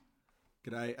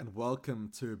G'day and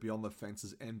welcome to Beyond the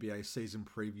Fences NBA season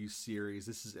preview series.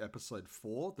 This is episode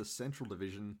 4, the Central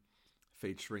Division,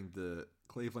 featuring the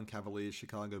Cleveland Cavaliers,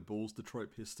 Chicago Bulls, Detroit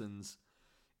Pistons,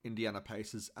 Indiana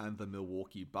Pacers, and the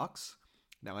Milwaukee Bucks.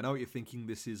 Now, I know what you're thinking,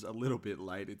 this is a little bit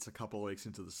late. It's a couple of weeks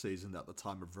into the season at the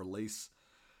time of release.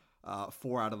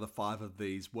 4 out of the 5 of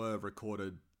these were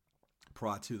recorded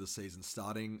prior to the season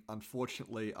starting.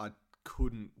 Unfortunately, I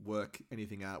couldn't work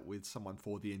anything out with someone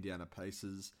for the Indiana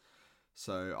Pacers.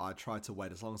 So I tried to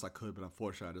wait as long as I could, but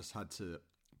unfortunately I just had to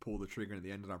pull the trigger in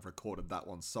the end, and I've recorded that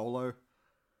one solo.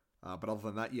 But other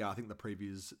than that, I think the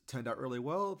previews turned out really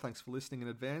well. Thanks for listening in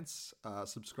advance.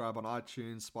 Subscribe on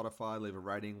iTunes, Spotify, leave a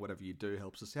rating, whatever you do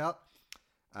helps us out.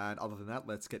 And other than that,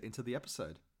 let's get into the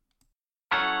episode.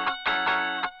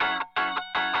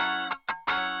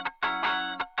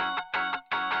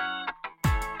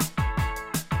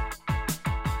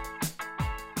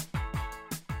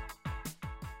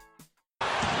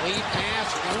 Lead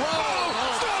pass, roll.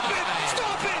 Stop it!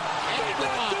 Stop it! Do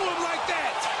not do him like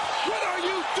that! What are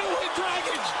you doing,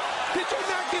 Dragons? Did you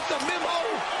not get the memo?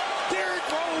 Derrick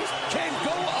Rose can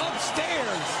go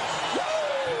upstairs.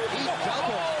 He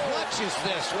double clutches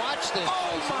this. Watch this.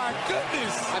 Oh my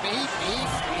goodness! I mean, he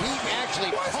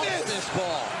actually What's pumps this? this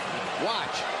ball.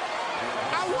 Watch.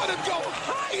 I want to go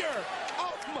higher!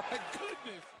 Oh my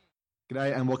goodness!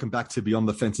 G'day and welcome back to Beyond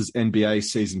the Fences NBA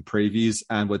season previews,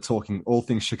 and we're talking all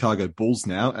things Chicago Bulls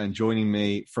now. And joining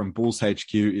me from Bulls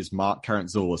HQ is Mark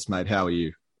Karantzoulis. Mate, how are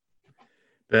you?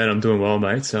 Ben, I'm doing well,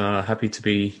 mate. Happy to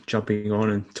be jumping on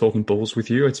and talking Bulls with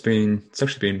you. It's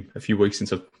actually been a few weeks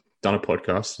since I've done a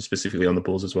podcast, specifically on the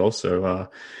Bulls as well. So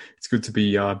it's good to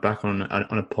be back on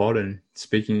a pod and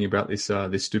speaking about this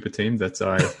stupid team that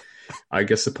I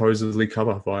guess supposedly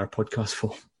cover via podcast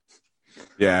form.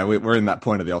 Yeah, we're in that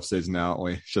point of the off-season now, aren't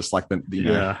we? It's just like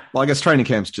Yeah. Well, I guess training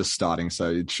camp's just starting,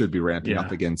 so it should be ramping Yeah.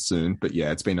 up again soon. But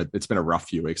yeah, it's been a rough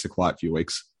few weeks, a quiet few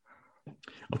weeks.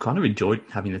 I've kind of enjoyed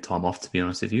having the time off, to be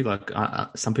honest with you. Like,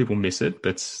 some people miss it,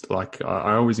 but like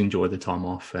I always enjoy the time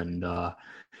off, and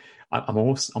I'm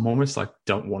almost like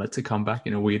don't want it to come back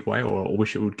in a weird way, or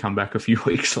wish it would come back a few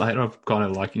weeks later. I'm kind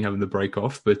of liking having the break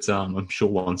off, but I'm sure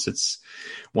once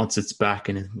it's back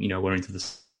and we're into the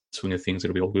swing of things,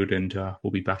 it'll be all good, and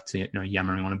we'll be back to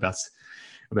yammering on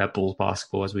about Bulls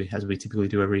basketball as we typically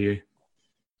do every year.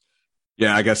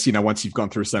 Yeah, I guess once you've gone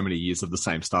through so many years of the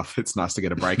same stuff, it's nice to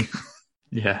get a break.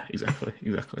 Yeah, exactly.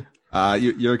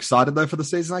 You're excited though for the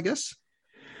season, I guess.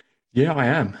 Yeah, I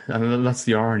am. That's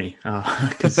the irony,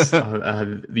 because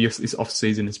this off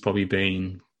season has probably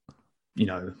been,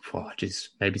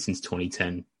 maybe since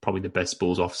 2010, probably the best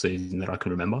Bulls off season that I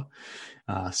can remember.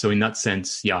 So in that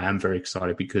sense, I am very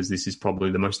excited because this is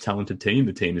probably the most talented team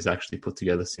the team has actually put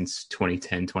together since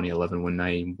 2010, 2011, when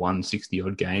they won 60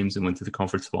 odd games and went to the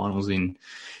conference finals in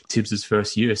Tibbs's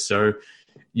first year. So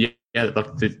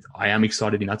I am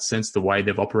excited in that sense, the way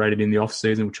they've operated in the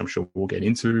offseason, which I'm sure we'll get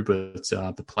into, but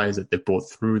the players that they've brought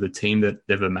through, the team that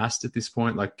they've amassed at this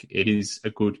point, like it is a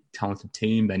good, talented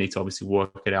team. They need to obviously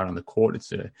work it out on the court.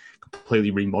 It's a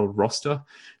completely remodeled roster.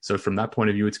 So from that point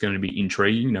of view, it's going to be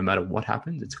intriguing. No matter what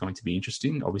happens, it's going to be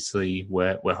interesting. Obviously,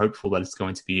 we're hopeful that it's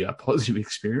going to be a positive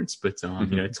experience, but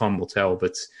time will tell.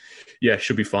 But yeah, it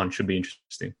should be fun, should be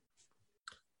interesting.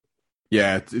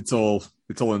 Yeah, it's all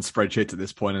in spreadsheets at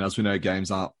this point, and as we know,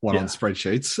 games aren't won on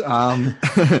spreadsheets.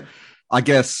 I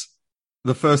guess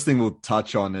the first thing we'll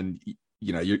touch on, and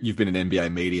you've been in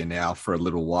NBA media now for a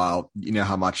little while. You know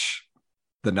how much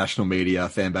the national media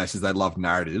fan bases, they love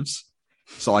narratives.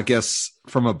 So I guess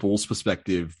from a Bulls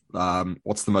perspective,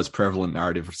 what's the most prevalent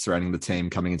narrative surrounding the team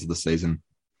coming into the season?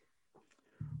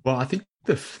 Well, I think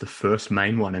the first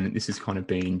main one, and this has kind of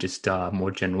been just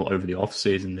more general over the off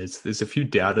season. There's a few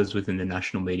doubters within the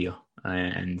national media,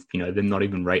 and they're not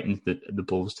even rating the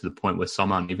Bulls to the point where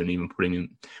some aren't even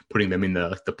putting them in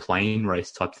the play-in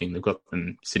race type thing. They've got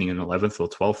them sitting in 11th or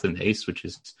 12th in the East, which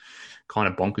is kind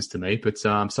of bonkers to me. But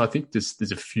so I think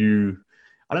there's a few.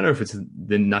 I don't know if it's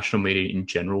the national media in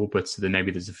general, but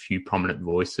maybe there's a few prominent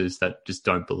voices that just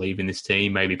don't believe in this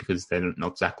team, maybe because they're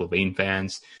not Zach LaVine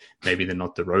fans, maybe they're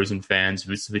not DeRozan fans,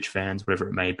 Vucevic fans, whatever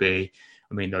it may be.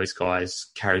 I mean, those guys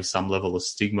carry some level of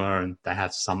stigma and they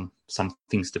have some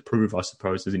things to prove, I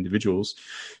suppose, as individuals.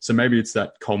 So maybe it's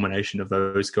that culmination of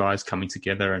those guys coming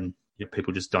together and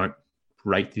people just don't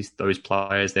rate those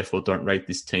players, therefore don't rate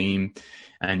this team.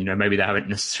 And, maybe they haven't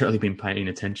necessarily been paying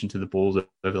attention to the Bulls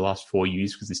over the last 4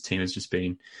 years because this team has just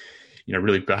been,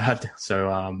 really bad.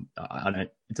 So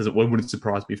it wouldn't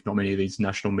surprise me if not many of these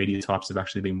national media types have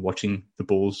actually been watching the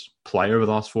Bulls play over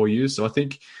the last 4 years. So I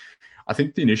think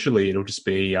initially it'll just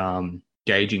be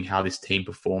gauging how this team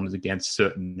performs against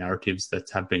certain narratives that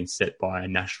have been set by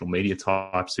national media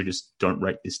types who just don't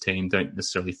rate this team, don't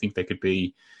necessarily think they could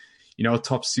be, a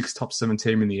top 6, top 7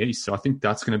 team in the East. So I think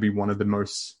that's going to be one of the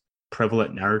most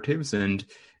prevalent narratives, and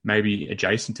maybe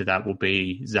adjacent to that will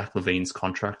be Zach LaVine's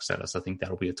contract status. I think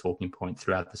that'll be a talking point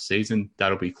throughout the season.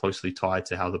 That'll be closely tied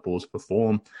to how the Bulls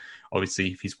perform.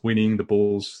 Obviously, if he's winning, the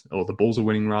Bulls are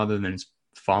winning rather, then it's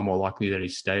far more likely that he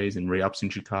stays and re-ups in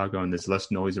Chicago, and there's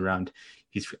less noise around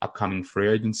his upcoming free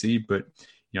agency. But,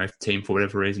 if the team for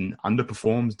whatever reason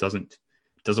underperforms, doesn't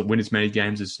win as many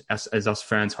games as us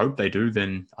fans hope they do,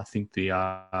 then I think the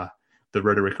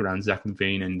rhetoric around Zach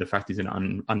LaVine and the fact he's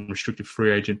an unrestricted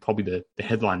free agent, probably the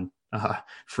headline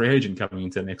free agent coming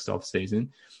into the next offseason,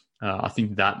 I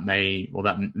think that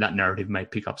narrative may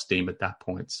pick up steam at that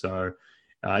point. So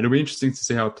it'll be interesting to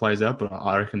see how it plays out, but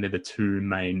I reckon they're the two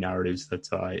main narratives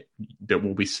that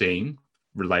we'll be seeing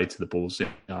related to the Bulls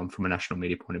from a national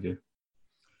media point of view.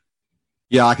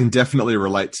 Yeah, I can definitely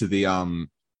relate to the,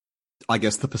 I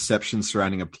guess, the perception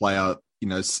surrounding a player,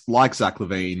 like Zach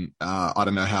LaVine. I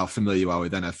don't know how familiar you are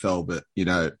with NFL, but,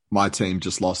 my team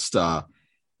just lost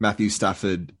Matthew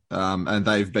Stafford, and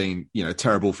they've been,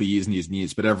 terrible for years and years and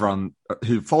years. But everyone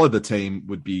who followed the team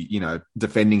would be,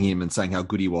 defending him and saying how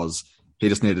good he was. He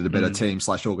just needed a better team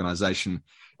 / organization.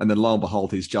 And then lo and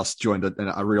behold, he's just joined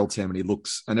a real team, and he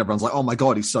looks, and everyone's like, oh my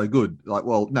God, he's so good. Like,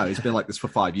 well, no, he's been like this for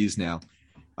 5 years now.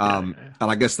 And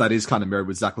I guess that is kind of mirrored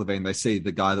with Zach LaVine. They see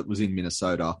the guy that was in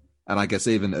Minnesota, and I guess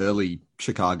even early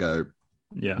Chicago,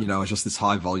 it's just this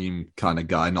high volume kind of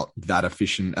guy, not that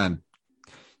efficient and,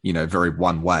 very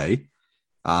one way.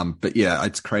 But yeah,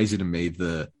 it's crazy to me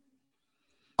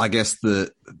I guess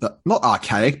the not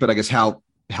archaic, but I guess how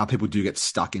people do get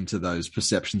stuck into those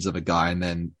perceptions of a guy, and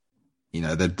then,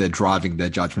 they're driving their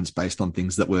judgments based on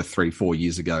things that were 3-4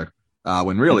 years ago,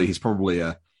 when really he's probably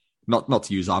not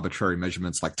to use arbitrary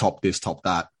measurements like top this, top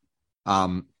that.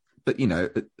 But,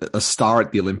 a star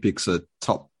at the Olympics,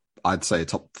 I'd say a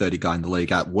top 30 guy in the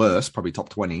league at worst, probably top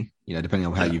 20, depending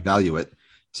on how you value it.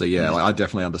 So, I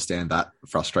definitely understand that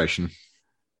frustration.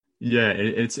 Yeah,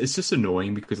 it's just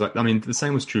annoying because, the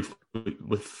same was true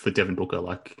for Devin Booker.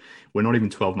 Like, we're not even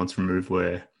 12 months removed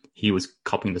where he was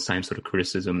copying the same sort of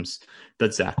criticisms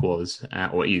that Zach was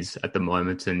or is at the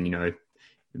moment. And,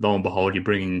 lo and behold, you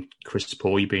bring in Chris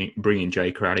Paul, you bring in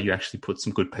Jay Crowder, you actually put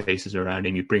some good pieces around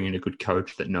him, you bring in a good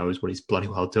coach that knows what he's bloody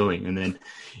well doing. And then,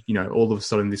 all of a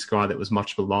sudden this guy that was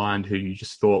much maligned, who you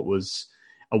just thought was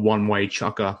a one-way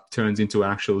chucker, turns into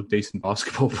an actual decent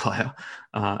basketball player.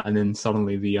 And then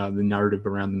suddenly the narrative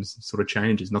around them sort of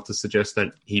changes. Not to suggest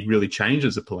that he really changed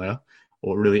as a player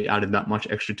or really added that much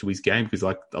extra to his game, because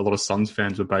like a lot of Suns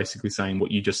fans were basically saying what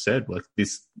you just said, like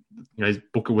this,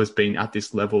 Booker was being at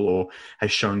this level or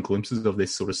has shown glimpses of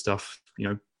this sort of stuff,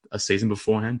 a season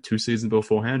beforehand, 2 seasons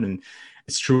beforehand. And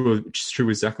it's true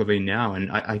with Zach LaVine now.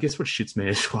 And I guess what shits me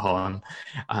as well,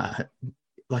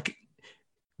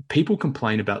 people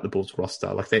complain about the Bulls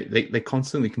roster. Like they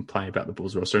constantly complain about the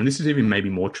Bulls roster. And this is even maybe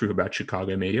more true about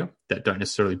Chicago media that don't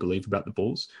necessarily believe about the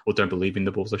Bulls, or don't believe in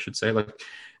the Bulls, I should say. Like,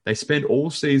 they spend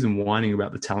all season whining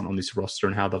about the talent on this roster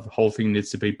and how the whole thing needs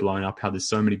to be blown up, how there's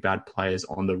so many bad players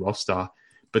on the roster.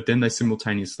 But then they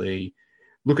simultaneously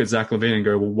look at Zach LaVine and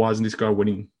go, well, why isn't this guy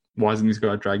winning? Why isn't this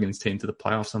guy dragging his team to the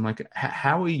playoffs? I'm like,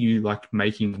 how are you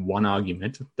making one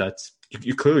argument that's,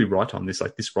 you're clearly right on this,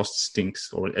 like this roster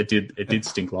stinks, or it did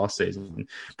stink last season,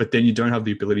 but then you don't have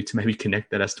the ability to maybe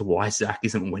connect that as to why Zach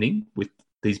isn't winning with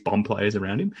these bomb players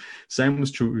around him. Same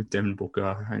was true with Devin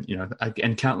Booker,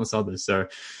 and countless others. So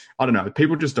I don't know.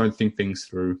 People just don't think things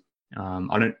through.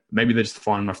 Maybe they're just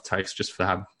finding enough takes just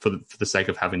for the sake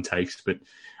of having takes. But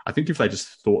I think if they just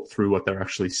thought through what they're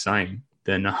actually saying,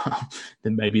 then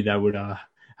maybe they would have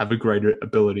a greater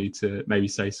ability to maybe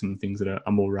say some things that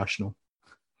are more rational.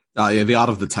 The art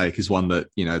of the take is one that,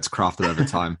 it's crafted over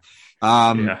time.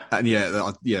 So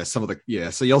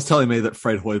you're telling me that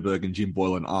Fred Hoiberg and Jim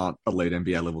Boylan aren't elite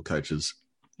NBA level coaches?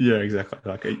 Yeah,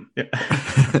 exactly.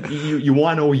 You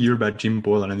whine all year about Jim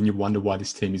Boylan, and then you wonder why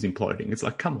this team is imploding. It's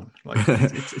like, come on,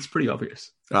 it's pretty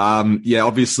obvious.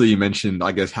 Obviously you mentioned,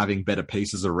 I guess, having better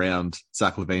pieces around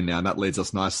Zach LaVine now, and that leads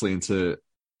us nicely into,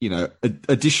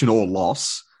 addition or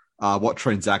loss. What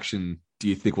transaction do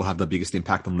you think will have the biggest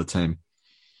impact on the team?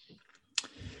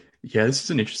 Yeah, this is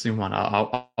an interesting one.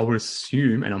 I would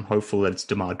assume, and I'm hopeful, that it's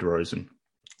DeMar DeRozan.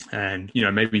 And,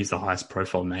 maybe he's the highest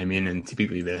profile name in, and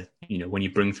typically when you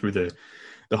bring through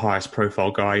the highest profile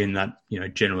guy in that,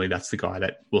 generally that's the guy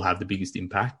that will have the biggest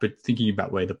impact. But thinking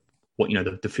about the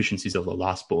deficiencies of the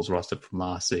last Bulls roster from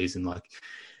last season,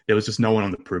 there was just no one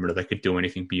on the perimeter that could do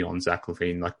anything beyond Zach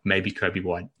LaVine. Like maybe Kobe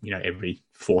White, every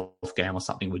fourth game or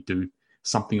something would do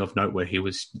something of note where he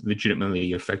was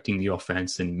legitimately affecting the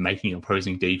offense and making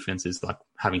opposing defenses like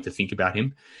having to think about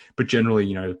him. But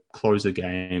generally, close the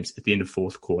games at the end of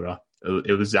fourth quarter,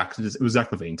 it was Zach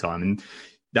LaVine time. And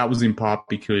that was in part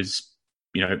because,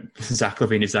 Zach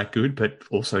LaVine is that good, but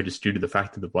also just due to the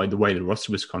fact that the way the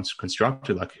roster was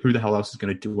constructed, like who the hell else is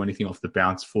going to do anything off the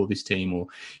bounce for this team? Or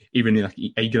even like,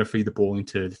 are you going to feed the ball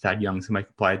into Thad Young to make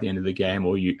a play at the end of the game?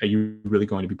 Or are you really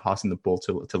going to be passing the ball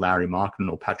to Lauri Markkanen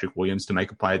or Patrick Williams to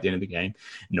make a play at the end of the game?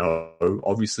 No,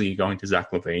 obviously you're going to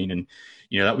Zach LaVine. And,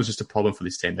 that was just a problem for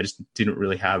this team. They just didn't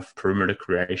really have perimeter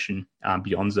creation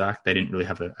beyond Zach. They didn't really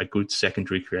have a good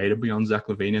secondary creator beyond Zach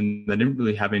LaVine, and they didn't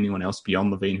really have anyone else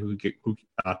beyond LaVine who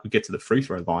could get to the free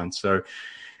throw line. So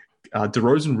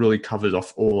DeRozan really covers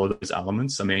off all of those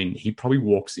elements. I mean, he probably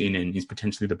walks in and is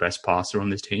potentially the best passer on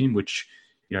this team, which,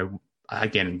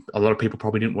 again, a lot of people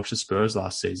probably didn't watch the Spurs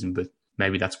last season, but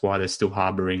maybe that's why they're still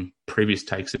harboring previous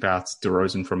takes about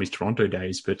DeRozan from his Toronto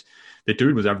days. But the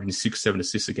dude was averaging 6-7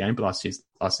 assists a game last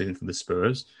season for the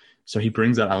Spurs. So he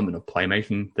brings that element of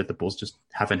playmaking that the Bulls just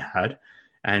haven't had.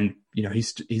 And,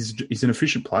 he's an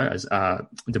efficient player as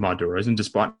DeMar DeRozan,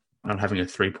 despite not having a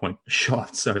 3-point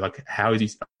shot. So, like, how is he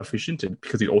efficient?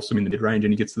 Because he's also in the mid-range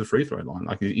and he gets to the free throw line.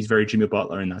 Like, he's very Jimmy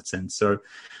Butler in that sense. So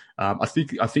I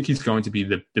think he's going to be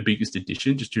the biggest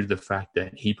addition just due to the fact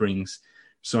that he brings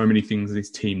so many things this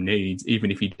team needs,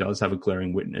 even if he does have a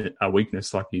glaring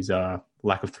weakness like his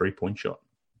lack of 3-point shot.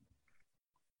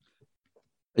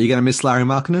 Are you going to miss Lauri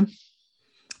Markkanen?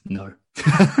 No.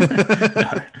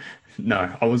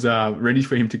 No. I was ready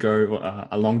for him to go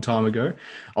a long time ago.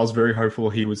 I was very hopeful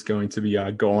he was going to be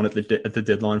gone at the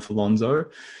deadline for Lonzo.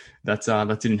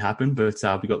 That didn't happen, but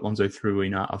we got Lonzo through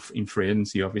in free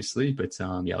agency, obviously. But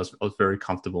I was very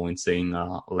comfortable in seeing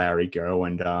Lauri go,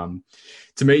 and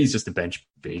to me, he's just a bench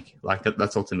big. Like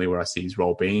that's ultimately where I see his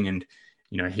role being. And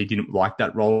he didn't like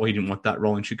that role. He didn't want that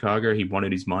role in Chicago. He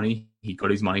wanted his money. He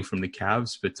got his money from the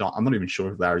Cavs, but I'm not even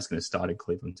sure if Lauri's going to start in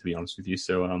Cleveland, to be honest with you.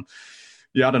 So I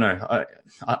don't know.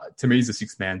 To me, he's a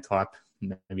sixth-man type,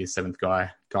 maybe a seventh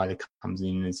guy that comes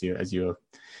in as your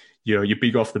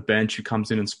big off the bench who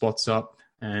comes in and spots up.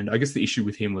 And I guess the issue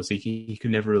with him was he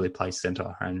could never really play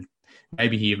center. And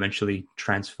maybe he eventually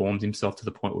transforms himself to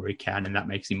the point where he can, and that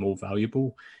makes him more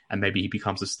valuable. And maybe he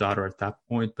becomes a starter at that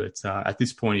point. But at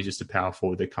this point, he's just a power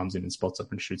forward that comes in and spots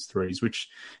up and shoots threes, which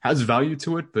has value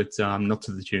to it, but not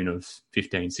to the tune of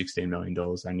 $15-16 million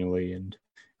annually. And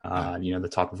the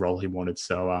type of role he wanted.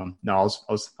 So no,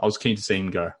 I was keen to see him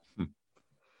go.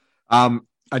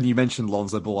 And you mentioned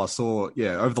Lonzo Ball. I saw,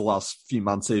 over the last few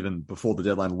months, even before the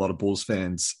deadline, a lot of Bulls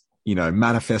fans,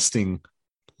 manifesting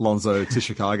Lonzo to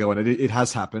Chicago, and it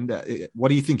has happened. What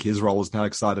do you think his role is? How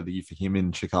excited are you for him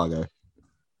in Chicago?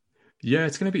 Yeah,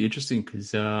 it's going to be interesting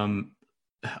because, at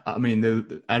a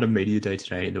media day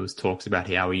today, there was talks about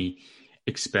how he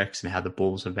expects and how the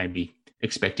Bulls are maybe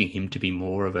expecting him to be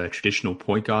more of a traditional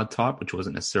point guard type, which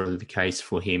wasn't necessarily the case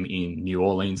for him in New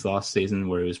Orleans last season,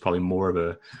 where he was probably more of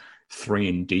a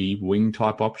 3-and-D wing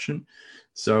type option.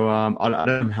 So I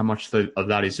don't know how much of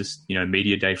that is just,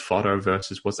 media day photo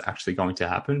versus what's actually going to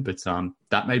happen. But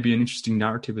that may be an interesting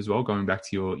narrative as well, going back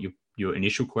to your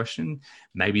initial question.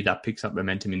 Maybe that picks up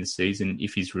momentum in the season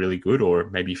if he's really good, or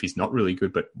maybe if he's not really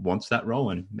good but wants that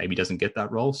role and maybe doesn't get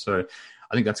that role. So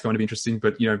I think that's going to be interesting.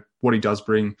 But, what he does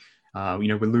bring,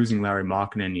 we're losing Lauri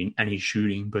Markkanen and his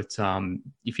shooting. But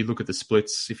if you look at the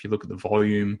splits, if you look at the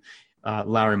volume,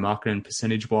 Lauri Markkanen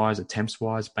percentage-wise,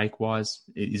 attempts-wise, make-wise,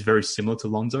 is very similar to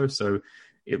Lonzo. So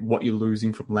what you're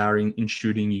losing from Lauri in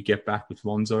shooting, you get back with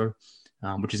Lonzo,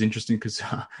 which is interesting because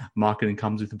Markkanen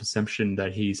comes with the perception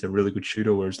that he's a really good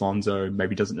shooter, whereas Lonzo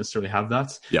maybe doesn't necessarily have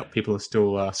that. Yep. People are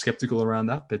still skeptical around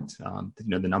that, but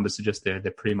the numbers suggest they're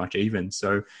pretty much even.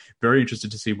 So very interested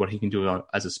to see what he can do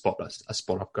as a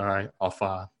spot-up guy off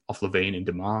LaVine and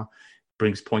DeMar.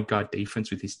 Brings point guard defense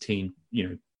with his team,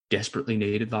 desperately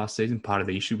needed last season. Part of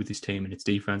the issue with this team and its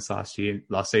defense last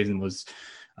season was,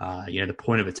 the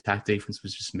point of attack defense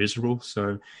was just miserable.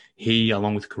 So he,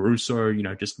 along with Caruso,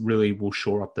 just really will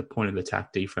shore up the point of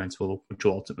attack defense, which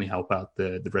will ultimately help out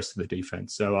the rest of the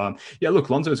defense. So, look,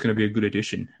 Lonzo is going to be a good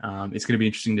addition. It's going to be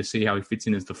interesting to see how he fits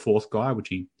in as the fourth guy, which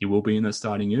he will be in the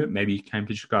starting unit. Maybe he came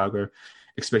to Chicago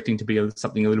expecting to be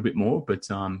something a little bit more, but,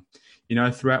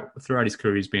 throughout his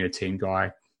career, he's been a team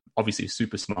guy. Obviously a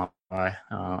super smart guy.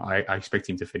 I expect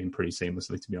him to fit in pretty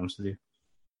seamlessly, to be honest with you.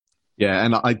 Yeah,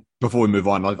 and before we move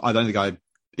on, I don't think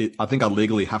I think I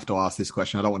legally have to ask this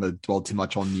question. I don't want to dwell too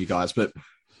much on you guys, but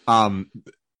LeVar.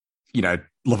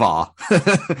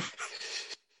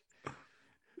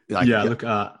 Look, yeah.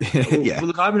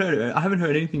 look, I haven't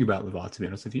heard anything about LeVar, to be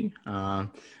honest with you. I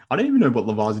don't even know what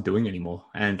LeVar's doing anymore,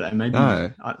 and maybe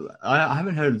No. I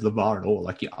haven't heard of LeVar at all.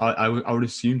 Like, I would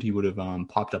assumed he would have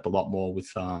piped up a lot more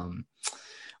with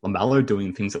LaMelo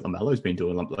doing things that LaMelo's been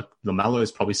doing. Like LaMelo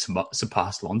has probably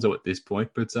surpassed Lonzo at this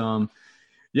point, but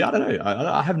yeah, I don't know.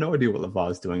 I have no idea what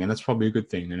LeVar's doing, and that's probably a good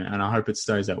thing, and I hope it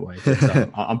stays that way.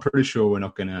 But, I'm pretty sure we're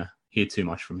not going to hear too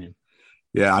much from him.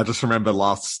 Yeah, I just remember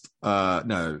a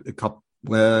couple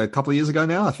of years ago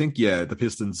now, I think, the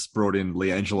Pistons brought in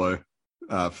LiAngelo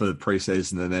for the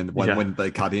preseason, and then when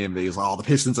they cut him, he was like, the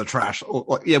Pistons are trash.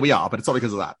 Yeah, we are, but it's not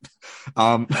because of that.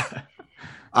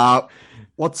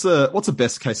 What's a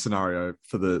best case scenario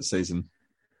for the season?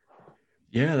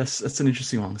 Yeah, that's an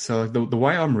interesting one. So the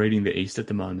way I'm reading the East at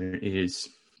the moment is,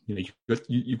 you've got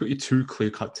your two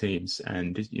clear-cut teams,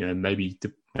 and maybe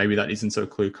that isn't so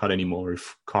clear-cut anymore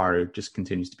if Kyrie just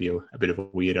continues to be a bit of a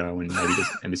weirdo and maybe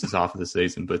just misses half of the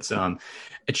season. But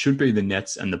it should be the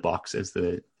Nets and the Bucks as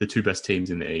the two best teams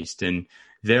in the East, and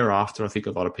thereafter, I think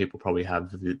a lot of people probably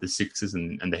have the Sixers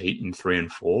and the Heat in 3 and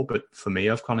 4. But for me,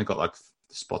 I've kind of got like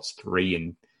spots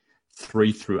 3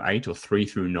 through 8 or 3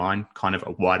 through 9 kind of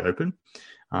wide open.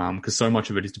 Because so much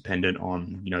of it is dependent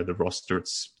on, the roster.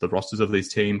 It's the rosters of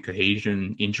these team,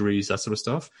 cohesion, injuries, that sort of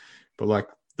stuff. But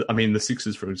the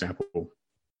Sixers, for example,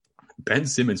 Ben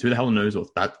Simmons, who the hell knows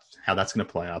how that's going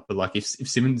to play out. But if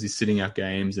Simmons is sitting out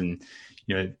games and,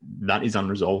 that is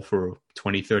unresolved for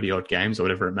 20, 30 odd games or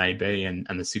whatever it may be, and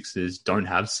the Sixers don't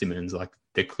have Simmons,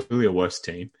 they're clearly a worse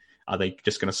team. Are they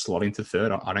just going to slot into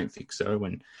third? I don't think so.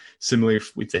 And similarly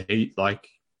with the Heat,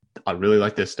 I really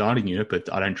like their starting unit,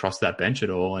 but I don't trust that bench at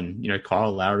all. And,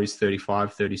 Kyle Lowry's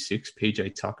 35, 36.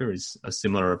 PJ Tucker is a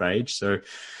similar of age. So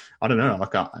I don't know.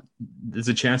 There's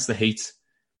a chance the Heat,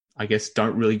 I guess,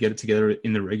 don't really get it together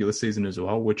in the regular season as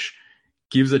well, which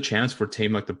gives a chance for a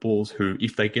team like the Bulls who,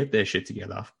 if they get their shit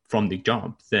together from the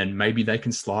jump, then maybe they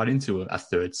can slide into a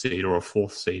third seed or a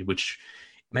fourth seed, which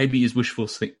maybe is wishful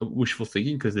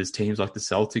thinking because there's teams like the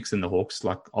Celtics and the Hawks,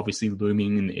 obviously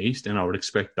looming in the East, and I would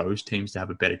expect those teams to have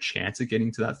a better chance of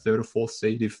getting to that third or fourth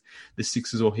seed if the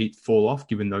Sixers or Heat fall off,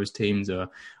 given those teams are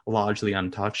largely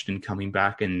untouched and coming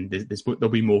back, and there'll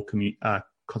be more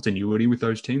continuity with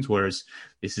those teams, whereas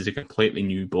this is a completely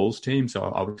new Bulls team, so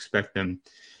I would expect them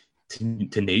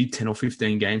to need 10 or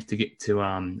 15 games to get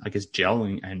to, gel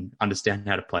and understand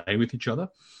how to play with each other.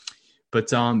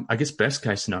 But I guess best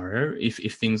case scenario,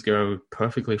 if things go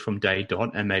perfectly from day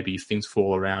dot, and maybe if things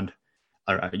fall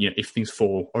if things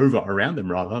fall over around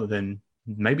them rather, then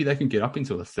maybe they can get up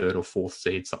into a third or fourth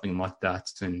seed, something like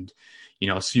that. And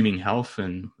assuming health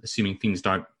and assuming things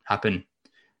don't happen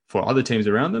for other teams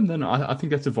around them, then I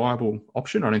think that's a viable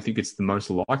option. I don't think it's the most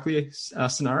likely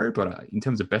scenario, but in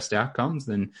terms of best outcomes,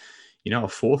 then a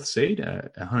fourth seed,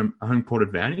 a home court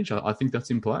advantage, I think that's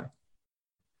in play.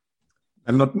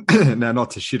 And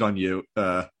not to shit on you,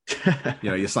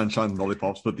 your sunshine and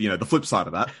lollipops, but the flip side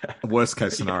of that, worst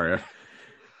case scenario.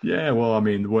 Yeah, well,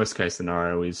 the worst case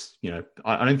scenario is,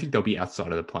 I don't think they'll be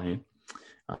outside of the play-in.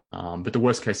 But the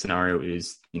worst case scenario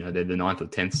is, they're the 9th or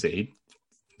 10th seed.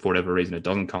 For whatever reason, it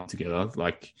doesn't come together.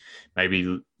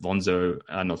 Maybe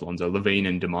Levine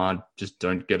and DeMar just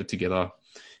don't get it together.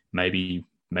 Maybe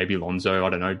Lonzo, I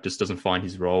don't know, just doesn't find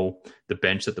his role. The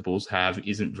bench that the Bulls have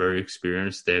isn't very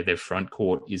experienced. Their front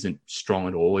court isn't strong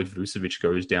at all. If Vucevic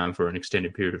goes down for an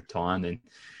extended period of time, then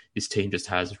this team just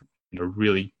has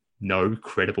really no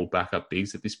credible backup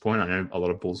bigs at this point. I know a lot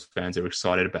of Bulls fans are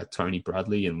excited about Tony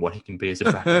Bradley and what he can be as a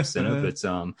backup center, but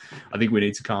I think we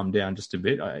need to calm down just a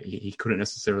bit. He couldn't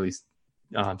necessarily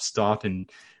start and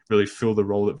really fill the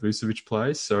role that Vucevic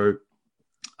plays. So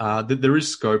there is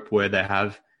scope where they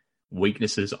have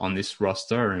weaknesses on this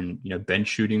roster, and bench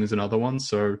shooting is another one.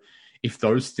 So if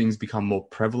those things become more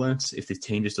prevalent, if the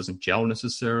team just doesn't gel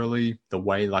necessarily the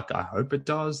way I hope it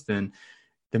does, then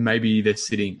maybe they're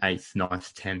sitting 8th,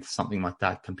 9th, 10th, something like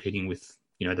that, competing with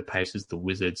the Pacers, the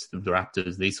Wizards, the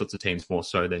Raptors, these sorts of teams more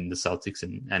so than the Celtics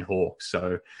and Hawks.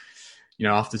 So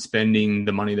after spending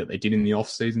the money that they did in the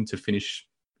offseason to finish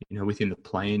within the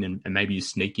plane, and maybe you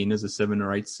sneak in as a 7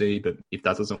 or 8 seed, but if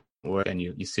that doesn't work and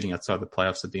you're sitting outside the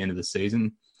playoffs at the end of the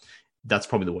season, that's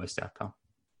probably the worst outcome.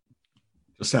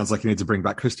 Just sounds like you need to bring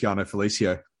back Cristiano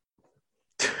Felicio.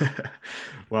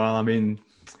 Well,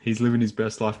 he's living his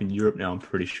best life in Europe now, I'm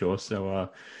pretty sure. So,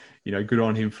 good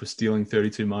on him for stealing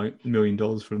 $32 million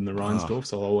from the Reinsdorf.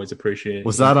 So I'll always appreciate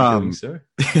was that doing so.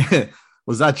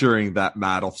 Was that during that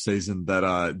mad off season that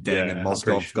Deng and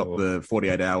Mozgov got the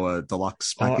 48-hour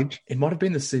deluxe package? It might have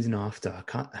been the season after. I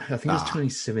think it was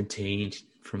 2017.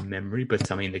 from memory,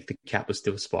 but I mean, the cap was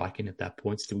still spiking at that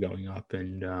point, still going up,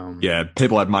 and yeah,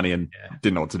 people had money and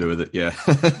didn't know what to do with it.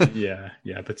 Yeah,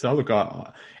 yeah. But look,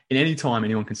 in any time,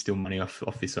 anyone can steal money off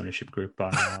this ownership group.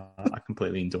 I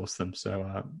completely endorse them.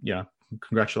 So yeah,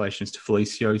 congratulations to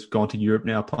Felicio. He's gone to Europe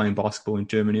now, playing basketball in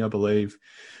Germany, I believe,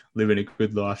 living a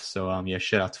good life. So yeah,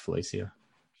 shout out to Felicio.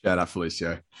 Shout out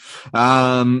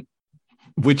Felicio.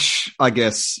 Which I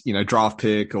guess, draft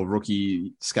pick or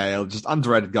rookie scale, just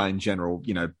underrated guy in general,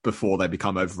 before they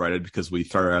become overrated, because we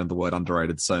throw around the word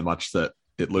underrated so much that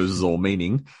it loses all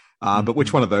meaning. But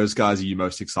which one of those guys are you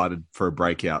most excited for a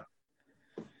breakout?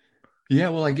 Yeah,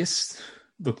 well, I guess,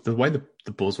 look, the way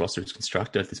the Bulls roster is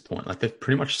constructed at this point, like they've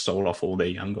pretty much sold off all their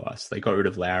young guys. They got rid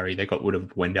of Lowry. They got rid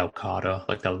of Wendell Carter.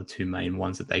 Like, they were the two main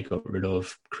ones that they got rid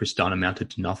of. Chris Dunn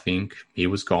amounted to nothing. He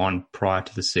was gone prior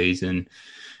to the season.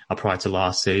 Prior to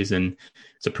last season.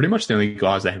 So pretty much the only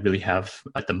guys they really have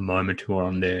at the moment who are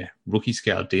on their rookie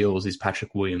scale deals is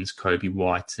Patrick Williams, Kobe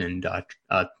White, and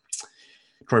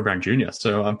Troy Brown Jr.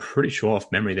 So I'm pretty sure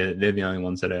off memory they're the only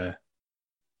ones that are,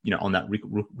 on that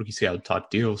rookie scale type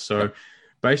deal. So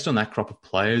based on that crop of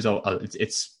players,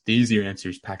 it's the easier answer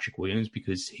is Patrick Williams,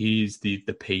 because he's the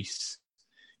piece,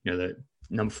 the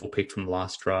number 4 pick from the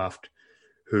last draft,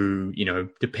 who,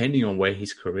 depending on where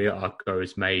his career arc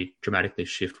goes, may dramatically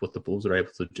shift what the Bulls are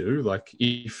able to do. Like,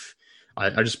 if I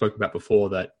just spoke about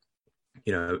before that,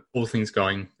 all things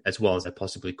going as well as they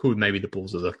possibly could, maybe the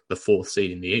Bulls are the 4th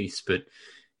seed in the East. But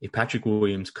if Patrick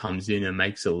Williams comes in and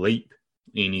makes a leap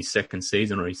in his 2nd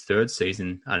season or his 3rd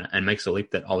season and makes a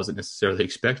leap that I wasn't necessarily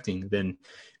expecting, then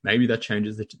maybe that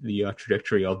changes the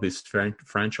trajectory of this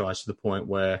franchise to the point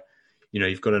where,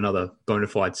 you've got another bona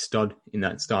fide stud in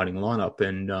that starting lineup,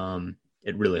 and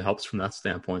it really helps from that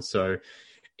standpoint. So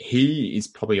he is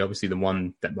probably obviously the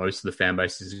one that most of the fan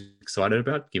base is excited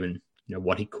about, given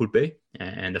what he could be,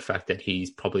 and the fact that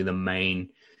he's probably the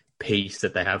main piece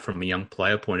that they have from a young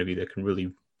player point of view that can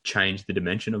really change the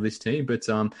dimension of this team. But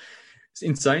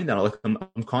in saying that,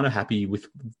 I'm kind of happy with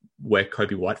where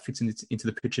Kobe White fits into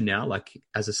the picture now. Like,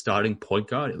 as a starting point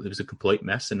guard, it was a complete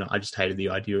mess, and I just hated the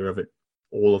idea of it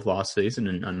all of last season.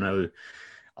 And I know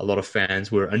a lot of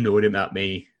fans were annoyed about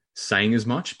me saying as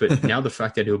much, but now the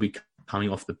fact that he'll be coming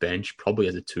off the bench, probably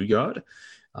as a 2-guard,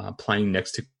 playing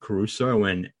next to Caruso,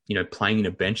 and, playing in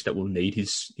a bench that will need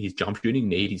his jump shooting,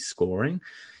 need his scoring,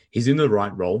 he's in the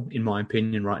right role, in my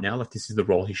opinion, right now. Like, this is the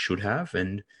role he should have.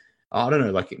 And I don't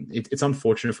know, like, it's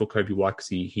unfortunate for Kobe White because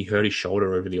he hurt his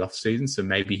shoulder over the offseason, so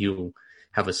maybe he'll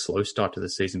have a slow start to the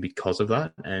season because of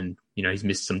that. And, he's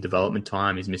missed some development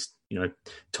time. He's missed,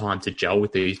 time to gel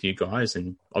with these new guys,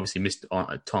 and obviously missed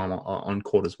time on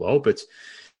court as well. But,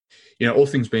 all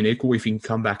things being equal, if he can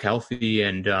come back healthy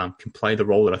and can play the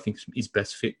role that I think is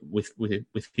best fit within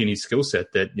his skill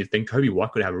set, that then Kobe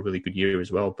White could have a really good year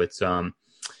as well. But,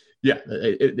 yeah,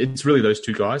 it's really those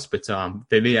two guys. But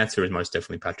the answer is most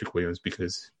definitely Patrick Williams,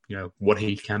 because, what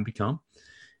he can become.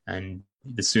 And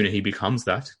the sooner he becomes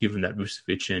that, given that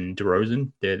Vucevic and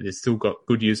DeRozan, they've still got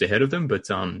good years ahead of them, but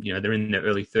they're in their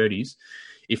early 30s.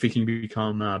 If he can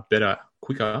become better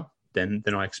quicker than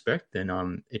I expect,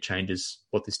 then it changes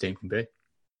what this team can be.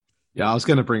 Yeah, I was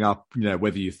going to bring up,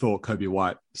 whether you thought Kobe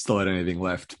White still had anything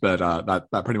left, but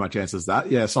that pretty much answers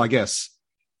that. Yeah, so I guess,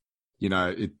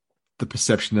 the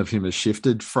perception of him has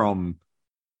shifted from,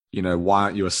 why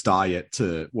aren't you a star yet,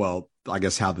 to, well, I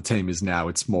guess how the team is now,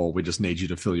 it's more, we just need you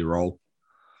to fill your role.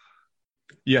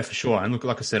 Yeah, for sure. And look,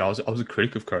 like I said, I was a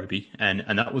critic of Kobe, and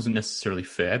that wasn't necessarily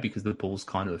fair, because the Bulls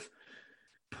kind of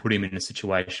put him in a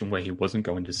situation where he wasn't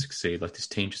going to succeed. Like, this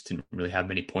team just didn't really have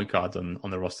many point guards on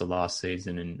the roster last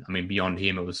season. And I mean, beyond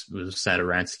him, it was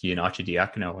Satoransky and Archie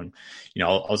Diacono. And, I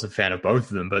was a fan of both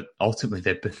of them, but ultimately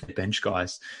they're bench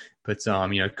guys. But,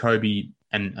 Kobe,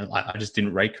 and I just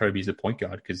didn't rate Kobe as a point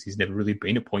guard, because he's never really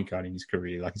been a point guard in his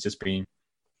career. Like, he's just been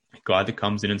a guy that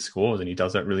comes in and scores, and he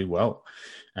does that really well.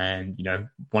 And,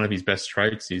 one of his best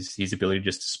traits is his ability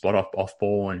just to spot up off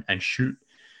ball and shoot.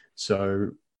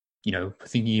 So,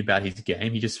 thinking about his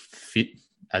game, he just fit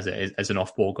as an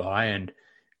off-ball guy, and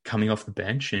coming off the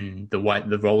bench, and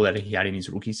the role that he had in his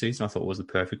rookie season, I thought was the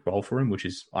perfect role for him, which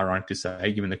is ironic to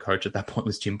say, given the coach at that point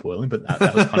was Jim Boylan, but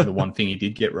that was kind of the one thing he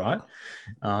did get right.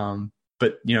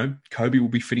 But, Kobe will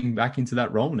be fitting back into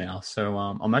that role now. So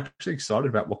I'm actually excited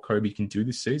about what Kobe can do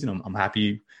this season. I'm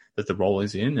happy that the role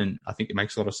is in, and I think it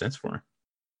makes a lot of sense for him.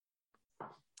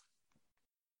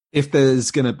 If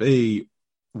there's going to be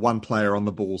one player on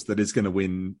the Bulls that is going to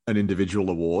win an individual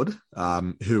award,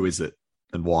 who is it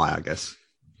and why, I guess?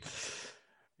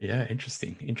 Yeah,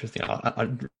 interesting.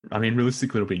 I mean,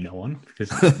 realistically, it'll be no one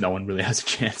because no one really has a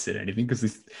chance at anything. Because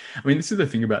this is the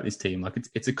thing about this team. Like,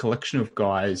 it's a collection of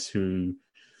guys who,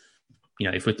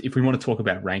 if we want to talk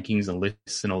about rankings and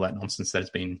lists and all that nonsense that has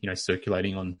been,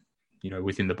 circulating on,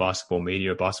 within the basketball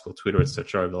media, basketball Twitter,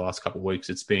 etc. over the last couple of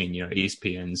weeks, it's been,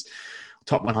 ESPN's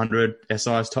top 100,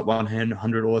 SI's top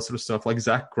 100, all that sort of stuff. Like,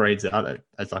 Zach grades out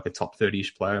as like a top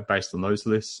 30-ish player based on those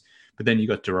lists. But then you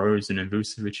got DeRozan and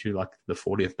Vucevic, who like the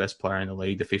 40th best player in the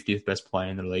league, the 50th best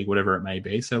player in the league, whatever it may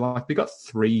be. So like they got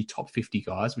 3 top 50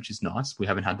 guys, which is nice. We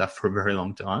haven't had that for a very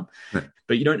long time. Right.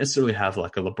 But you don't necessarily have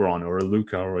like a LeBron or a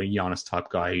Luka or a Giannis type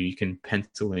guy who you can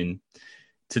pencil in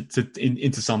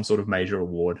into some sort of major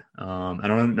award. And I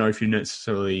don't know if you're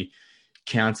necessarily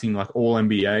counting like all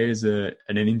NBA as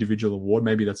an individual award.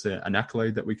 Maybe that's an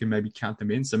accolade that we can maybe count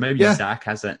them in. So maybe Zach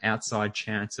has an outside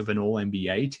chance of an all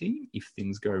NBA team if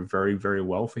things go very, very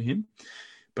well for him.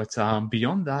 But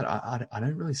beyond that, I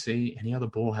don't really see any other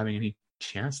ball having any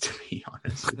chance, to be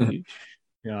honest with you.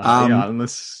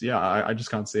 I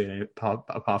just can't see it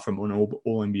apart from an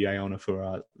all NBA honor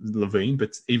for LaVine.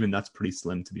 But even that's pretty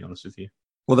slim, to be honest with you.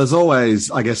 Well, there's always,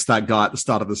 I guess, that guy at the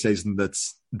start of the season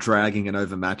that's dragging an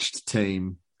overmatched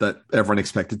team that everyone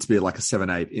expected to be like a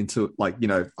 7-8 into, like,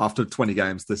 after 20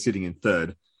 games, they're sitting in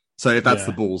third. So if that's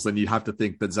the Bulls, then you have to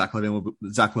think that Zach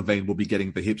LaVine will be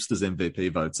getting the hipsters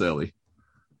MVP votes early.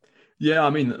 Yeah, I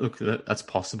mean, look, that's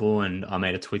possible. And I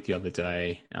made a tweet the other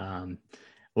day. There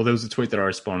was a tweet that I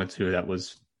responded to that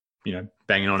was,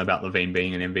 banging on about LaVine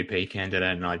being an MVP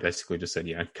candidate. And I basically just said,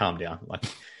 calm down. Like,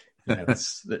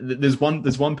 there's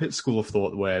one school of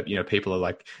thought where people are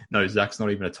like, no, Zach's not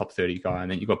even a top 30 guy,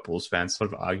 and then you've got Bulls fans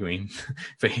sort of arguing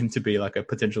for him to be like a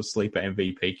potential sleeper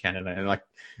MVP candidate, and like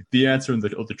the answer and the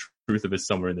truth of it is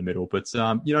somewhere in the middle. But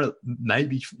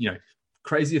maybe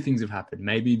crazier things have happened.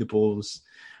 Maybe the Bulls,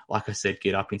 like I said,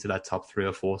 get up into that top 3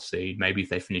 or 4 seed. Maybe if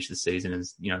they finish the season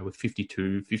as with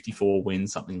 52, 54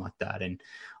 wins, something like that, and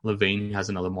LaVine has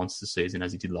another monster season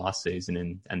as he did last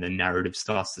season, and the narrative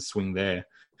starts to swing there.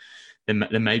 Then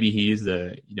maybe he is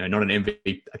not an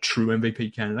MVP, a true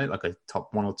MVP candidate, like a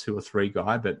top 1 or 2 or 3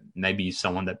 guy, but maybe he's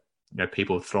someone that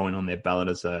people are throwing on their ballot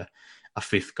as a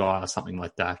 5th guy or something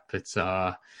like that. But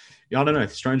I don't know.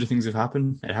 Stranger things have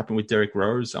happened. It happened with Derrick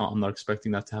Rose. I'm not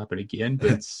expecting that to happen again.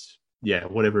 But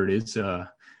whatever it is,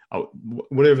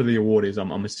 whatever the award is,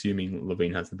 I'm assuming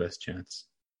LaVine has the best chance.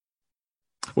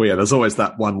 Well, yeah, there's always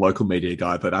that one local media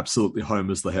guy that absolutely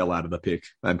homers the hell out of the pick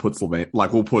and puts LaVine,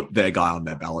 like, we'll put their guy on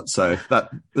their ballot. So that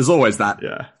there's always that,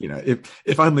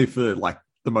 if only for like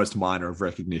the most minor of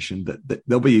recognition, that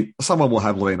there'll be someone will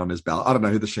have LaVine on his ballot. I don't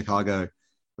know who the Chicago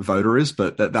voter is,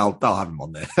 but they'll have him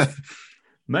on there.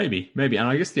 Maybe. And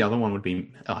I guess the other one would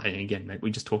be, again, we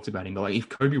just talked about him, but like if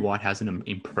Kobe White has an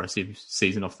impressive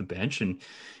season off the bench and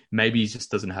maybe he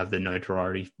just doesn't have the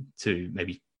notoriety to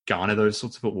maybe garner those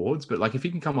sorts of awards, but like if he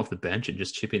can come off the bench and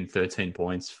just chip in 13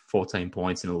 points, 14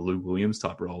 points in a Lou Williams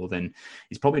type role, then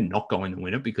he's probably not going to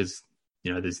win it because,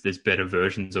 there's better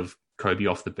versions of Kobe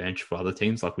off the bench for other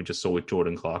teams, like we just saw with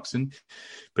Jordan Clarkson.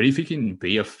 But if he can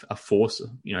be a force,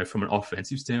 from an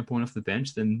offensive standpoint off the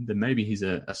bench, then maybe he's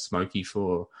a smoky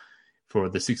for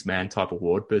the 6-man type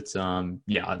award. But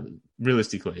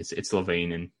realistically, it's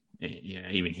LaVine, and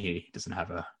even he doesn't have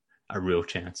a real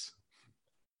chance.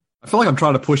 I feel like I'm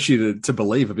trying to push you to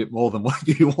believe a bit more than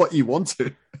what you want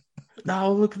to.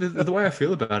 No, look, the way I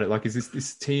feel about it, like, is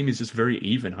this team is just very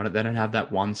even. They don't have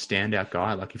that one standout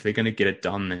guy. Like, if they're going to get it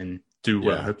done and do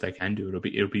what I hope they can do, it'll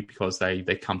be because they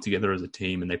come together as a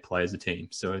team and they play as a team.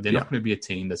 So they're not going to be a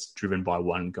team that's driven by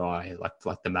one guy, like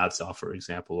the Mavs are, for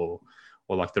example,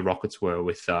 or like the Rockets were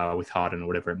with Harden or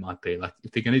whatever it might be. Like,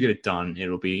 if they're going to get it done,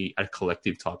 it'll be a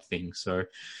collective type thing. So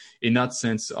in that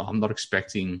sense, I'm not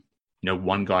expecting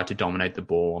one guy to dominate the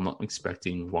ball. I'm not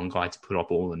expecting one guy to put up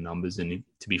all the numbers. And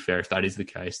to be fair, if that is the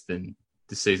case, then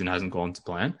the season hasn't gone to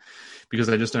plan because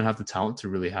they just don't have the talent to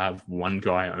really have one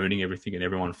guy owning everything and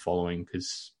everyone following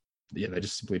because, they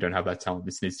just simply don't have that talent.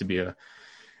 This needs to be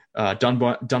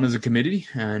done as a committee.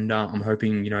 And I'm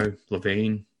hoping,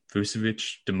 LaVine,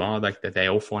 Vucevic, DeMar, like that they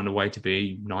all find a way to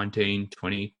be 19,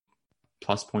 20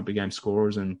 plus point per game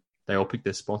scorers and they all pick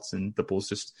their spots, and the Bulls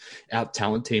just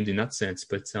out-talent teams in that sense.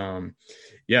 But,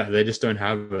 they just don't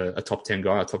have a top 10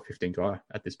 guy, a top 15 guy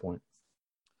at this point.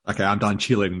 Okay, I'm done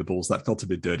cheerleading the Bulls. That felt a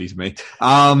bit dirty to me.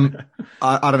 I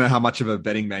don't know how much of a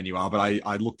betting man you are, but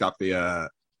I looked up the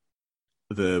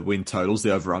win totals,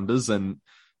 the over-unders, and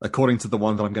according to the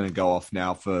one that I'm going to go off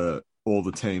now for all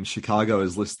the teams, Chicago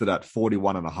is listed at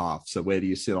 41.5. So where do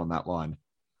you sit on that line?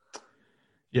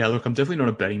 Yeah, look, I'm definitely not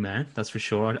a betting man, that's for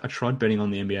sure. I tried betting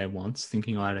on the NBA once,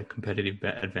 thinking I had a competitive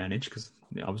bet advantage because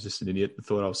I was just an idiot that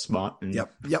thought I was smart and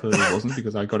Yep. clearly wasn't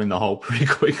because I got in the hole pretty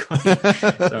quickly.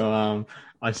 So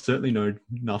I certainly know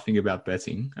nothing about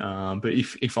betting. But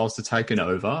if I was to take an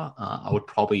over, I would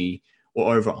probably,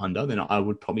 or over under, then I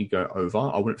would probably go over.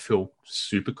 I wouldn't feel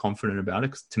super confident about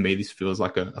it because to me, this feels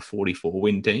like a 44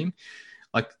 win team.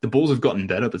 Like the Bulls have gotten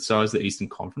better, but so has the Eastern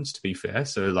Conference, to be fair.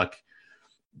 So like,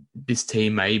 this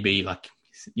team may be like,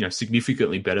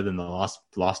 significantly better than the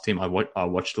last team I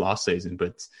watched last season,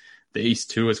 but the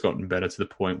East too has gotten better to the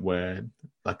point where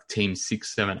like teams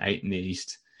 6, 7, 8 in the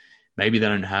East, maybe they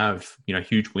don't have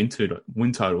huge win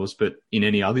totals, but in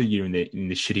any other year in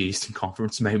the shitty Eastern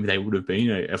Conference, maybe they would have been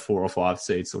a 4 or 5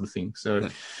 seed sort of thing. So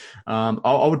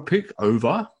I would pick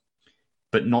over,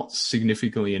 but not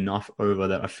significantly enough over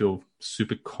that I feel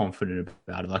super confident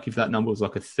about it. Like if that number was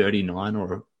like a 39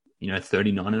 or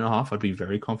 39 and a half, I'd be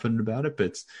very confident about it.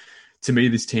 But to me,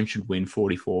 this team should win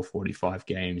 44, 45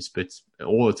 games. But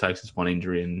all it takes is one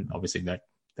injury, and obviously that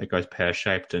goes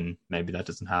pear-shaped, and maybe that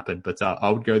doesn't happen. But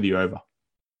I would go the over.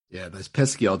 Yeah, those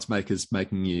pesky odds makers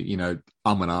making you, and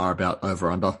ah about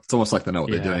over-under. It's almost like they know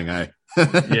what they're doing, eh?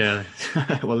 Yeah.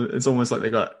 Well, it's almost like they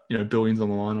got, billions on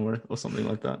the line or something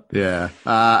like that. Yeah.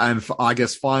 And I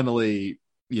guess finally,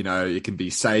 it can be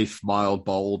safe, mild,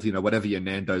 bold, whatever your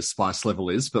Nando's spice level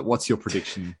is. But what's your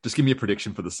prediction? Just give me a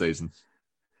prediction for the season.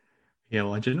 Yeah,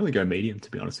 well, I generally go medium,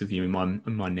 to be honest with you, in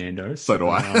my Nando's. So do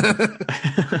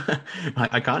I.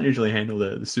 I can't usually handle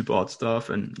the super hot stuff,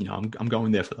 and I'm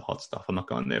going there for the hot stuff. I'm not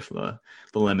going there for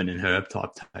the lemon and herb type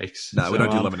takes. No, we don't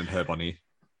do lemon and herb on here.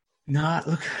 Nah,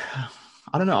 look,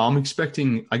 I don't know. I'm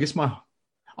expecting. I guess I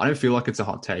don't feel like it's a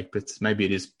hot take, but maybe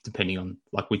it is, depending on,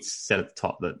 like we said at the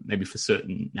top, that maybe for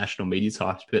certain national media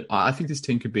types. But I think this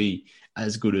team could be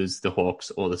as good as the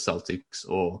Hawks or the Celtics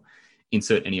or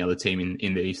insert any other team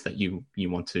in the East that you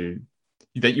want to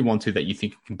that you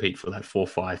think can compete for that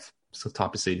 4-5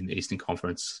 type of seed in the Eastern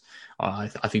Conference. I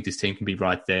think this team can be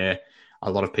right there. A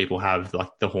lot of people have like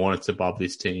the Hornets above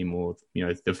this team, or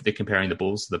they're comparing the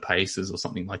Bulls to the Pacers or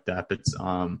something like that. But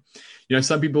some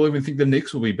people even think the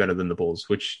Knicks will be better than the Bulls,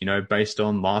 which based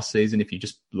on last season, if you're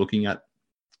just looking at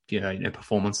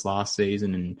performance last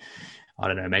season, and I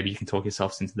don't know, maybe you can talk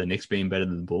yourself into the Knicks being better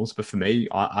than the Bulls. But for me,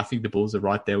 I think the Bulls are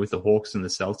right there with the Hawks and the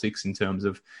Celtics in terms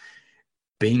of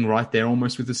being right there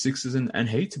almost with the Sixers and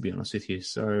Heat, to be honest with you.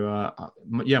 So I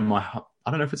don't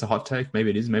know if it's a hot take. Maybe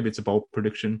it is. Maybe it's a bold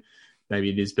prediction. Maybe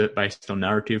it is based on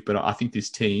narrative, but I think this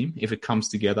team, if it comes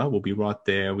together, will be right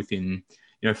there within,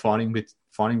 fighting with,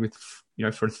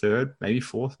 for a third, maybe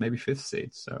fourth, maybe fifth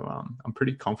seed. So I'm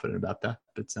pretty confident about that.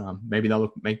 But maybe they'll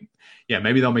make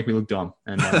me look dumb,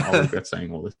 and I'll regret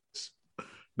saying all this.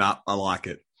 Nah, I like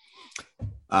it.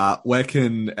 Where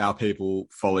can our people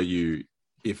follow you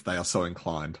if they are so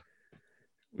inclined?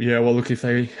 Yeah, well, look, if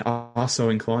they are so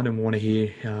inclined and want to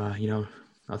hear,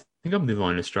 I think I'm the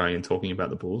only Australian talking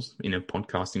about the Bulls in a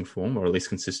podcasting form, or at least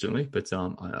consistently. But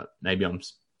maybe I'm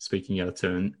speaking out of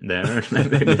turn there.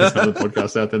 Maybe there's another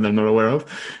podcast out there that I'm not aware of.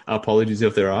 Apologies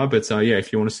if there are. But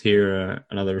if you want to hear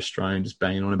another Australian just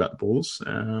banging on about the Bulls,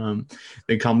 then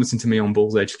come listen to me on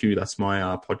Bulls HQ. That's my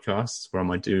podcast where I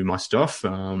might do my stuff.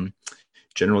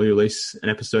 Generally release an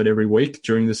episode every week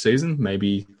during the season,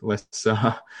 maybe less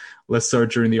so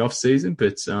during the off season.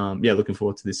 But looking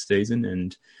forward to this season,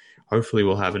 and hopefully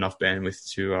we'll have enough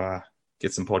bandwidth to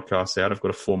get some podcasts out. I've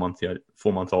got a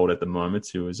 4-month-old at the moment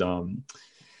who is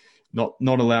not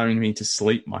allowing me to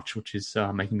sleep much, which is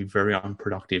making me very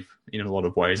unproductive in a lot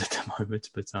of ways at the moment.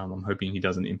 But I'm hoping he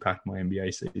doesn't impact my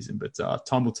NBA season. But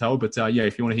time will tell. But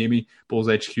if you want to hear me, Bulls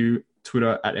HQ,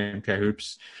 Twitter at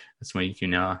MKHoops. That's where you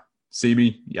can see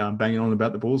me banging on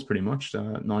about the Bulls pretty much.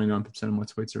 99% of my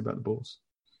tweets are about the Bulls.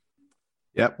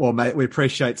 Yeah, well, mate, we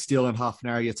appreciate stealing half an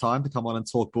hour of your time to come on and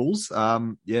talk Bulls.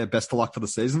 Best of luck for the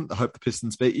season. I hope the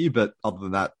Pistons beat you, but other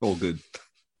than that, all good.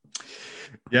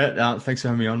 Yeah, thanks for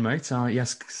having me on, mate.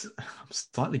 Yes, I'm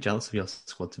slightly jealous of your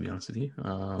squad, to be honest with you.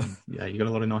 You got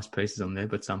a lot of nice pieces on there,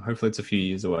 but hopefully it's a few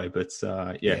years away. But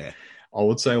I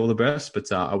would say all the best,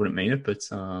 but I wouldn't mean it. But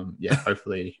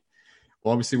hopefully,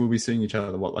 well, obviously we'll be seeing each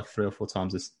other, like 3 or 4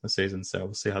 times this season, so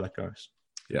we'll see how that goes.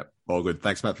 Yeah, all good.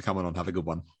 Thanks, Matt, for coming on. Have a good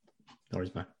one. No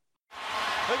worries, mate.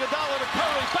 Iguodala to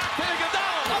Curry, back to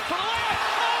Iguodala, up for the layup.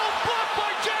 Oh, blocked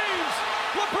by James.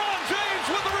 LeBron James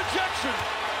with the rejection.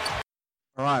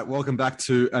 All right, welcome back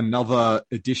to another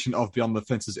edition of Beyond the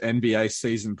Fences NBA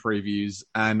season previews,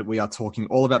 and we are talking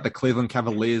all about the Cleveland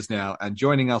Cavaliers now. And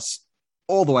joining us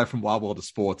all the way from Wild World of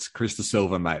Sports, Chris De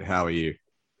Silva, mate. How are you?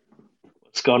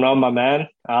 What's going on, my man?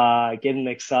 Getting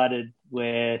excited.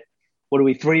 We're what are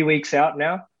we, 3 weeks out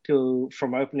now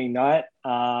from opening night.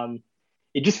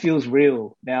 It just feels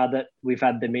real now that we've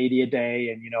had the media day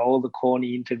and, all the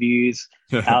corny interviews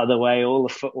out of the way, all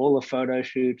the photo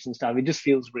shoots and stuff. It just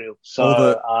feels real.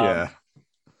 So,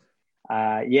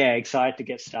 excited to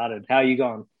get started. How are you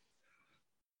going?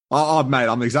 Oh, mate,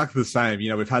 I'm exactly the same.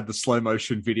 We've had the slow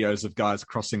motion videos of guys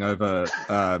crossing over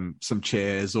some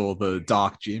chairs, or the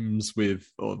dark gyms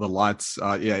or the lights.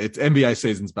 It's NBA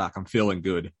season's back. I'm feeling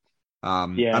good.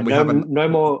 And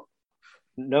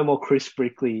no more Chris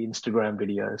Brickley Instagram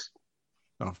videos.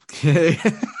 Oh,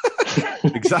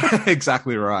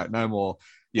 exactly right. No more.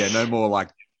 Yeah, no more like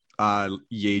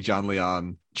Yi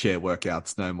Jianlian chair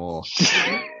workouts. No more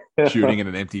shooting in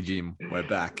an empty gym. We're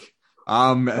back.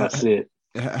 That's it.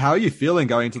 How are you feeling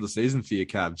going into the season for your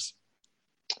Cavs?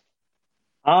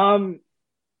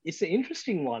 It's an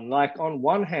interesting one. Like, on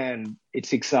one hand,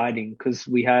 it's exciting because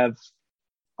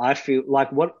I feel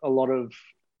like what a lot of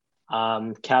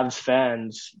Cavs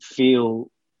fans feel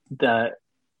that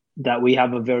we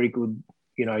have a very good,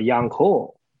 young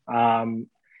core,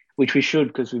 which we should,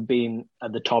 because we've been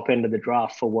at the top end of the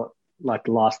draft for the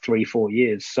last 3-4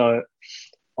 years. So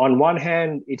on one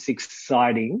hand, it's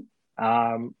exciting.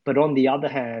 But on the other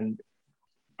hand,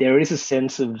 there is a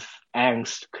sense of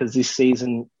angst because this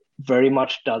season very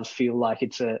much does feel like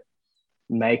it's a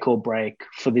make or break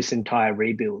for this entire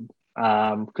rebuild.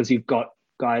 Because you've got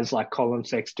guys like Colin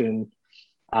Sexton,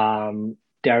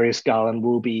 Darius Garland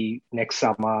will be next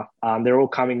summer. They're all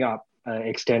coming up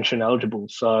extension eligible.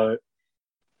 So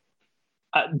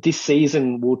this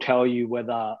season will tell you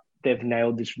whether they've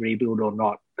nailed this rebuild or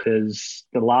not, because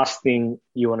the last thing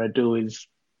you want to do is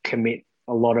commit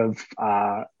a lot of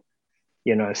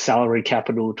salary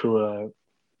capital to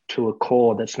a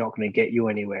core that's not going to get you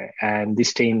anywhere. And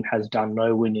this team has done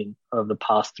no winning over the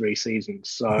past 3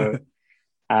 seasons. So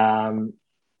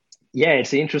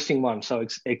it's an interesting one. So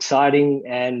it's exciting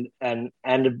and a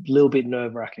little bit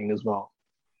nerve-wracking as well.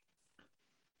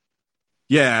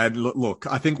 Yeah, look,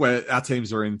 I think our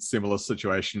teams are in similar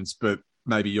situations, but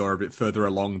maybe you're a bit further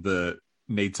along the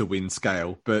need to win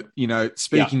scale. But,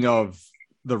 speaking of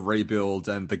the rebuild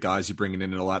and the guys you're bringing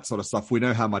in and all that sort of stuff, we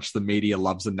know how much the media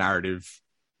loves a narrative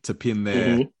to pin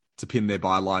their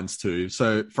bylines to.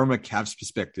 So from a Cavs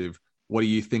perspective, what do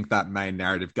you think that main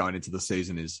narrative going into the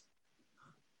season is?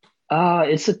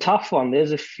 It's a tough one.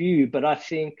 There's a few, but I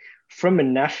think from a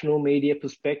national media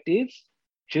perspective,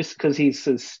 just because he's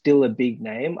still a big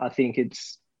name, I think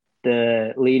it's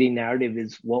the leading narrative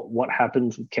is what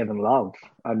happens with Kevin Love.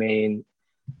 I mean,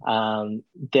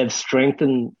 they've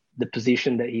strengthened the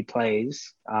position that he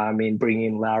plays. Bringing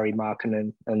in Lauri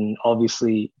Markkanen and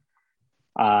obviously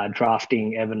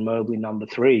drafting Evan Mobley number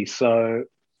 3. So,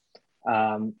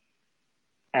 and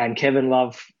Kevin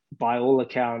Love, by all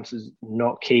accounts, is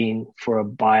not keen for a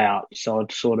buyout. So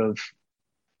it's sort of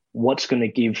what's going to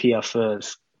give here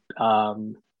first.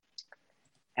 And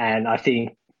I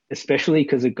think, especially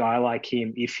because a guy like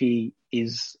him, if he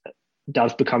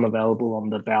does become available on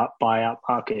the buyout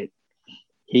market,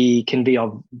 he can be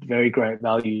of very great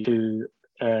value to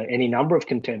any number of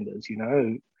contenders.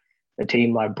 A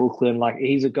team like Brooklyn,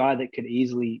 he's a guy that could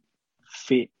easily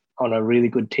fit on a really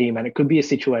good team, and it could be a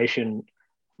situation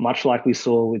much like we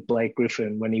saw with Blake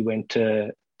Griffin when he went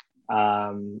to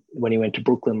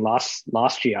Brooklyn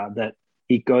last year, that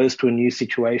he goes to a new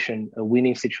situation, a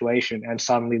winning situation, and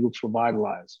suddenly looks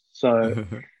revitalized. So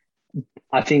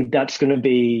I think that's going to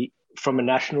be, from a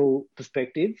national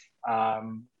perspective,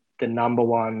 the number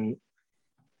one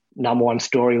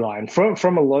storyline.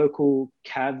 From a local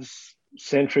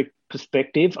Cavs-centric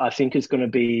perspective, I think it's going to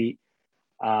be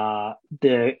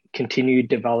the continued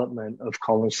development of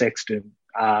Colin Sexton.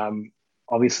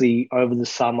 Obviously, over the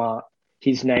summer,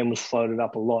 his name was floated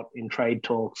up a lot in trade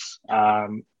talks,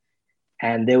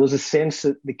 and there was a sense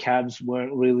that the Cavs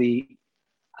weren't really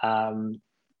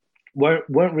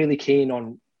keen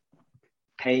on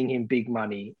paying him big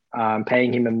money,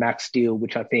 paying him a max deal,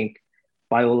 which I think,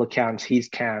 by all accounts, his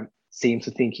camp seems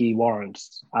to think he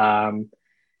warrants.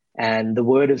 And the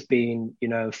word has been,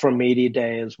 from media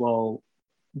day as well,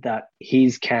 that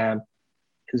his camp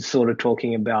is sort of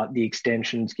talking about the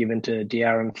extensions given to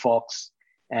De'Aaron Fox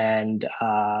and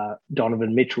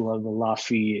Donovan Mitchell over the last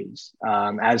few years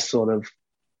as sort of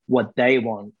what they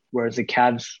want, whereas the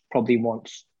Cavs probably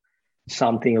wants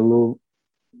something a little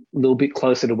bit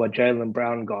closer to what Jaylen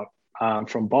Brown got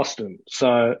from Boston.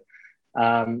 So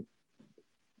I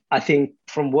think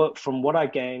from what I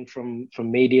gained from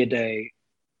media day,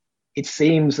 it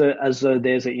seems as though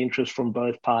there's an interest from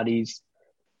both parties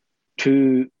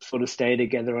to sort of stay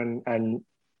together and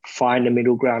find a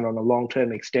middle ground on a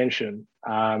long-term extension.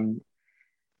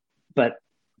 But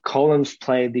Collins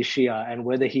played this year, and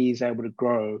whether he's able to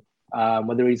grow,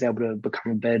 whether he's able to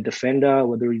become a better defender,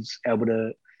 whether he's able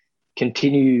to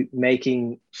continue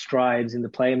making strides in the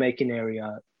playmaking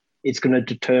area, it's going to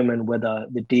determine whether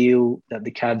the deal that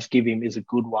the Cavs give him is a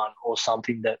good one or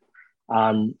something that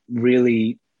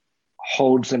really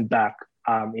holds them back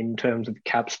in terms of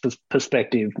Cap's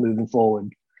perspective moving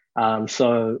forward.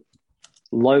 So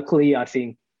locally, I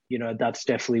think, that's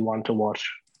definitely one to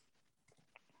watch.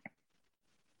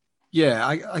 Yeah,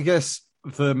 I guess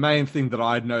the main thing that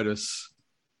I'd notice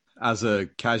as a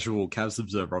casual Cavs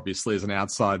observer, obviously as an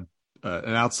outsider,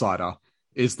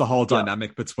 is the whole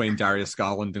dynamic between Darius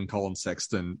Garland and Colin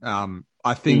Sexton.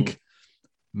 I think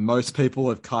most people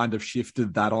have kind of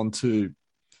shifted that onto,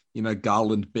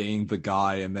 Garland being the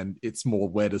guy, and then it's more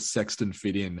where does Sexton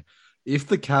fit in. If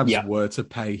the Cavs were to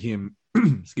pay him,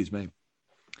 excuse me,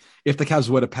 if the Cavs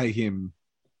were to pay him,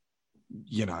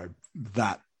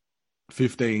 that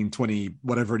 15, 20,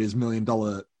 whatever it is, $1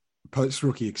 million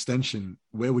post-rookie extension,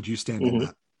 where would you stand on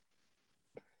that?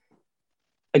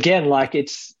 Again,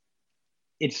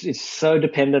 it's so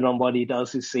dependent on what he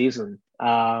does this season.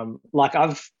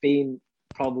 I've been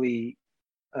probably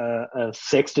a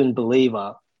Sexton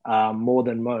believer more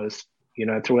than most,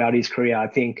 throughout his career. I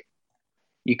think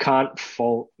you can't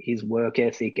fault his work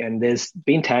ethic, and there's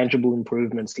been tangible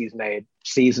improvements he's made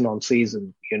season on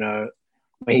season.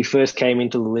 When he first came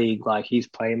into the league, his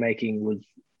playmaking was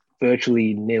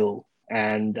virtually nil.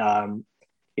 And,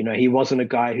 he wasn't a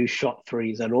guy who shot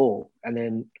threes at all. And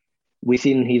then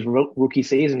within his rookie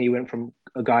season, he went from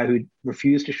a guy who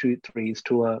refused to shoot threes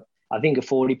to a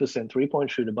 40%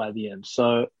 three-point shooter by the end.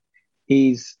 So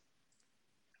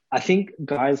I think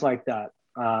guys like that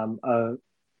are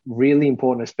really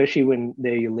important, especially when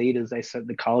they're your leaders. They set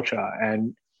the culture.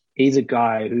 And he's a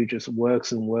guy who just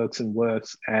works and works and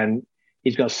works. And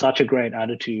he's got such a great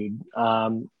attitude.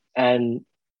 And,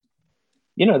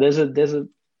 there's a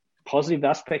positive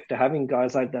aspect to having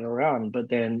guys like that around. But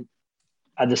then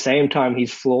at the same time,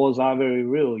 his flaws are very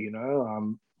real,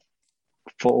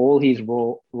 for all his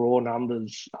raw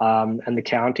numbers and the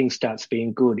counting stats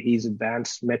being good, his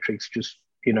advanced metrics just,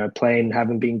 plain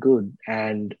haven't been good.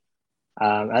 And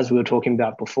as we were talking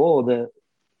about before,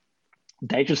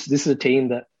 this is a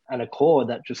team and a core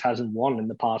that just hasn't won in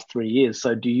the past 3 years.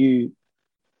 So do you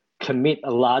commit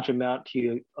a large amount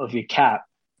of your cap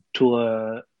to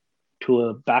a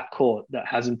backcourt that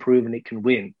hasn't proven it can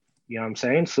win? You know what I'm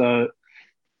saying? So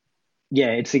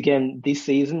yeah, it's again, this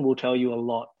season will tell you a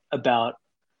lot about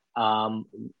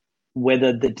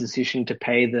whether the decision to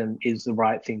pay them is the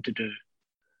right thing to do.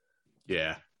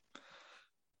 Yeah.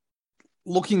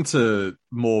 Looking to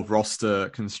more roster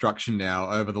construction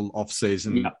now over the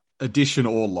offseason, addition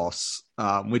or loss,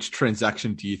 which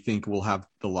transaction do you think will have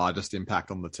the largest impact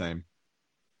on the team?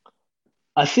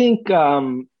 I think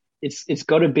it's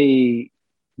got to be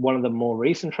one of the more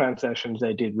recent transactions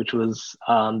they did, which was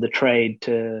the trade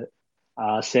to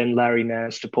send Larry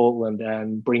Nance to Portland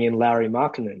and bring in Lauri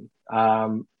Markkanen.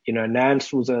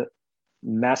 Nance was a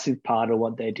massive part of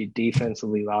what they did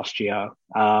defensively last year.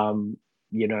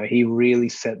 He really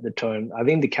set the tone. I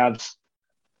think the Cavs,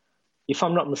 if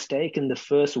I'm not mistaken, the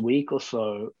first week or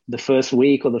the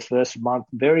first month,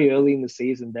 very early in the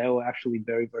season, they were actually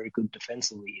very, very good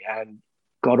defensively and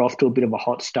got off to a bit of a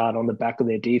hot start on the back of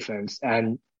their defense.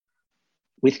 And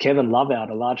with Kevin Love out,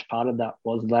 a large part of that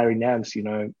was Larry Nance,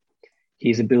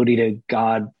 his ability to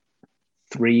guard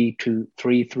 3 through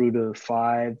to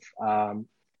 5.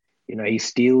 His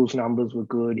steals numbers were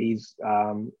good. He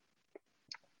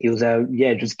was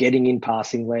just getting in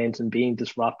passing lanes and being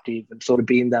disruptive and sort of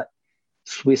being that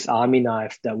Swiss Army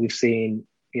knife that we've seen.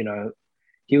 He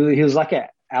was like an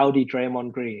Audi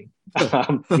Draymond Green,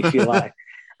 if you like.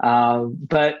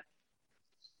 But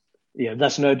yeah,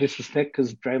 that's no disrespect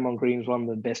because Draymond Green is one of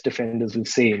the best defenders we've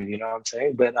seen. You know what I'm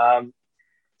saying? But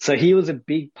so he was a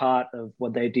big part of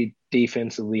what they did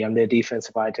defensively and their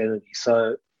defensive identity.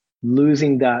 So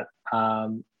losing that,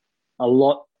 a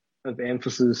lot of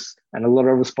emphasis and a lot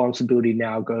of responsibility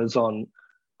now goes on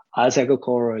Isaac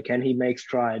Okoro. Can he make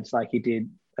strides like he did,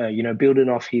 building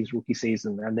off his rookie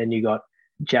season? And then you got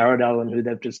Jared Allen, who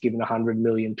they've just given $100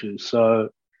 million to. So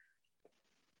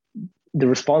the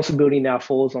responsibility now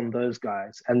falls on those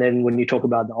guys. And then when you talk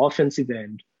about the offensive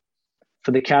end,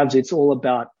 for the Cavs, it's all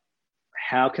about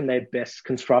how can they best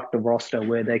construct a roster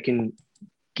where they can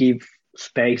give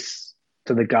space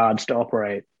to the guards to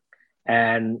operate.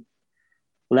 And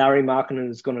Lauri Markkanen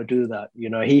is going to do that.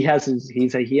 He has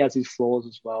his flaws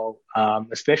as well,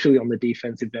 especially on the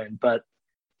defensive end. But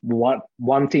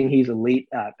one thing he's elite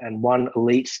at, and one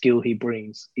elite skill he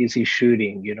brings is his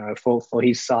shooting. You know, for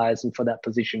his size and for that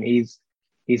position, he's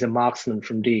a marksman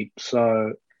from deep.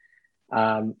 So,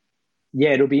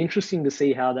 it'll be interesting to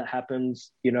see how that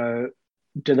happens. You know,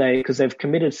 because they've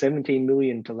committed 17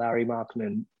 million to Larry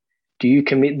Markkinen. Do you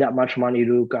commit that much money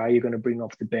to a guy you're going to bring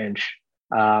off the bench?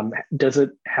 How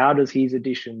does his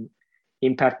addition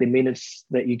impact the minutes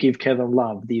that you give Kevin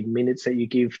Love, the minutes that you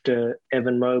give to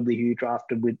Evan Mobley, who you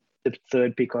drafted with the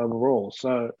 3rd pick overall?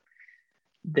 So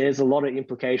there's a lot of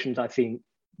implications, I think,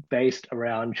 based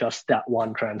around just that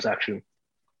one transaction.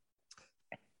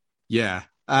 Yeah.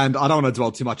 And I don't want to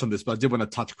dwell too much on this, but I did want to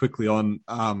touch quickly on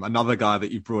another guy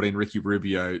that you brought in, Ricky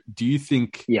Rubio. Do you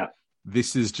think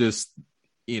this is just,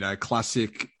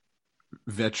 classic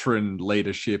veteran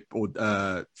leadership or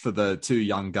for the two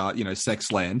young guys,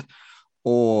 Sexland?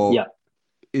 Or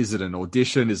is it an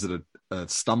audition? Is it a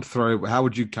stump throw? How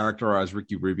would you characterize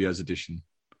Ricky Rubio's addition?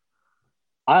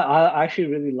 I actually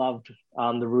really loved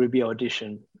the Rubio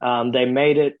addition. They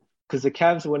made it because the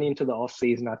Cavs went into the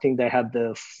offseason. I think they had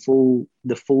the full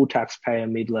taxpayer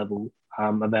mid-level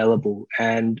available.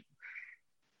 And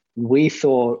we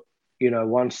thought,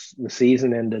 once the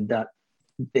season ended, that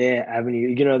their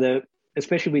avenue,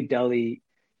 especially with Delly,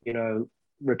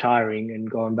 retiring and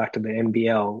going back to the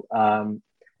NBL,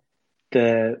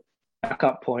 the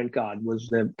backup point guard was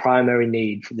the primary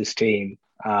need for this team.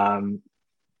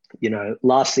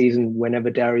 Last season, whenever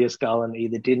Darius Garland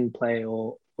either didn't play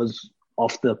or was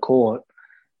off the court,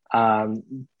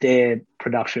 their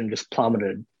production just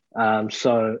plummeted.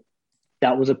 So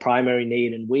that was a primary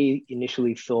need. And we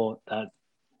initially thought that,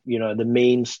 the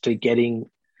means to getting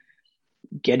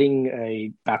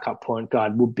a backup point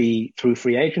guard would be through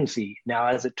free agency. Now,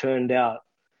 as it turned out,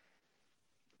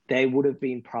 they would have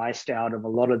been priced out of a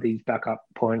lot of these backup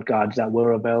point guards that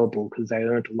were available because they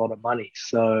earned a lot of money.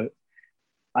 So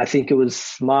I think it was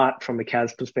smart from a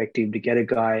Cavs perspective to get a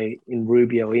guy in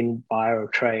Rubio in via a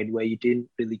trade where you didn't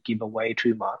really give away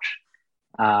too much.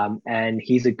 And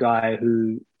he's a guy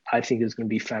who I think is going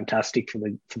to be fantastic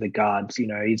for the guards.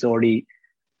 He's already,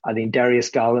 I think Darius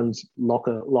Garland's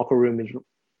locker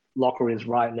is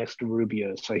right next to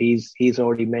Rubio. So he's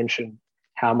already mentioned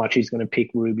how much he's going to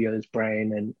pick Rubio's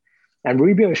brain. And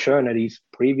Rubio has shown at his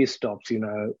previous stops,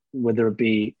 whether it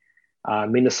be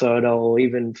Minnesota or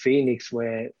even Phoenix,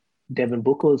 where Devin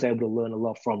Booker was able to learn a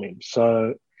lot from him.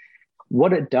 So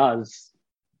what it does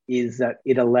is that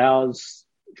it allows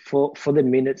for the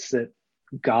minutes that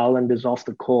Garland is off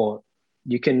the court,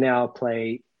 you can now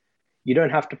play. You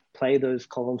don't have to play those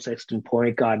Colin Sexton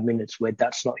point guard minutes where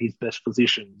that's not his best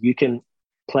position. You can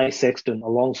play Sexton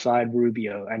alongside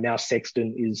Rubio, and now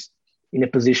Sexton is in a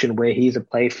position where he's a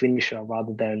play finisher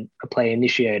rather than a play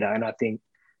initiator. And I think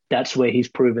that's where he's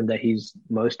proven that he's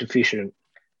most efficient.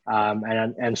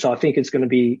 And so I think it's going to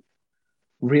be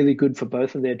really good for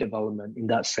both of their development in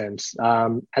that sense.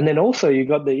 And then also you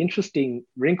got the interesting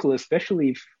wrinkle,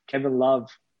 especially if Kevin Love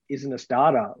isn't a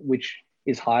starter, which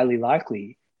is highly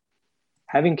likely.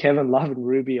 Having Kevin Love and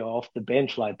Rubio off the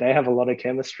bench, they have a lot of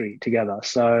chemistry together.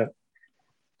 So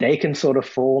they can sort of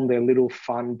form their little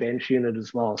fun bench unit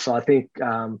as well. So I think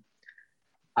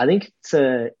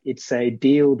it's a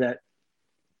deal that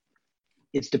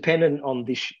it's dependent on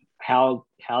how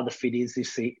the fit is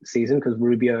this season, because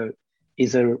Rubio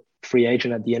is a free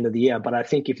agent at the end of the year. But I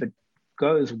think if it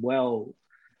goes well,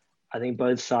 I think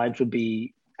both sides would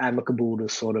be amicable to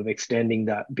sort of extending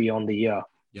that beyond the year.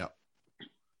 Yeah.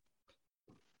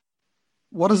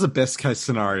 What does the best case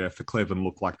scenario for Cleveland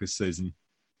look like this season?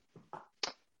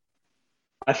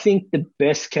 I think the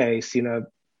best case,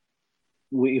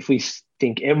 if we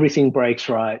think everything breaks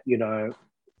right,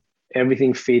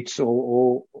 everything fits,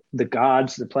 or the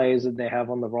guards, the players that they have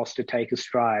on the roster take a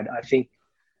stride, I think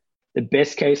the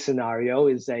best case scenario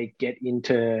is they get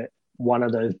into one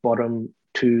of those bottom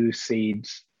two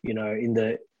seeds, in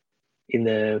the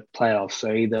playoffs.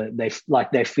 So either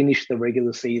they finish the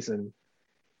regular season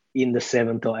in the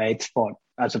 7th or 8th spot,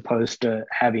 as opposed to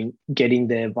getting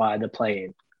there via the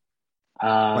play-in.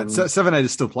 7-8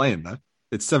 is still playing though.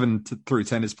 It's 7 through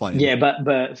 10 is playing. Yeah,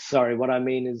 but sorry, what I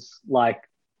mean is by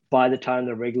the time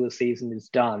the regular season is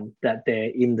done, that they're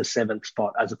in the 7th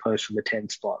spot as opposed to the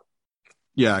 10th spot.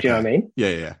 Yeah, okay. Do you know what I mean?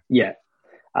 Yeah.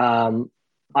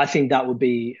 I think that would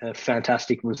be a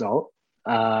fantastic result,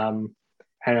 and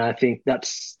I think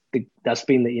that's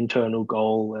been the internal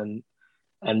goal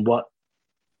and what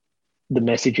the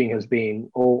messaging has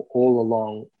been all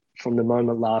along from the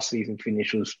moment last season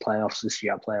finished was playoffs this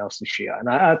year, and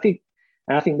I think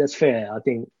that's fair. I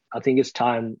think it's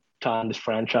time this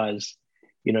franchise,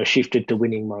 shifted to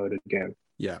winning mode again.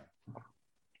 Yeah.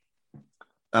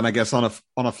 And I guess on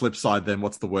a flip side, then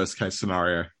what's the worst case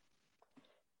scenario?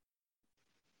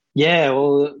 Yeah,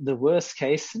 well, the worst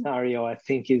case scenario, I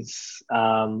think, is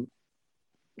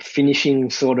finishing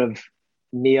sort of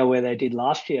near where they did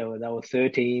last year, where they were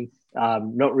 13th,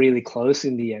 not really close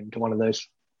in the end to one of those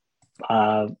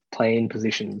play-in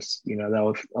positions. You know, they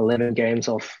were 11 games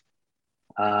off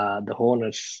the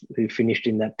Hornets, who finished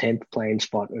in that 10th play-in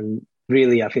spot. And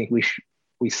really, I think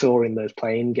we saw in those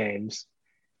play-in games,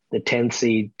 the 10th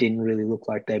seed didn't really look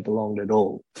like they belonged at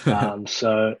all.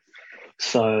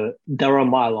 So they were a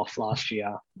mile off last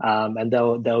year, and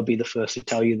they'll be the first to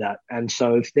tell you that. And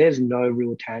so if there's no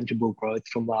real tangible growth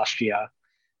from last year,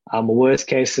 a worst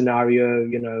case scenario,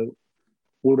 you know,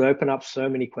 would open up so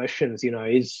many questions. You know,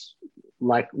 is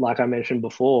like I mentioned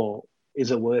before, is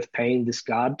it worth paying this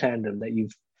guard tandem that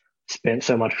you've spent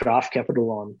so much draft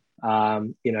capital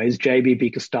on? You know, is JB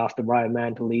Bickerstaff the right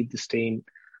man to lead this team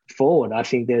forward? I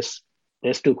think there's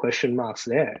still question marks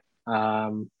there.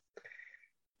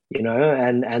 You know,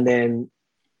 and then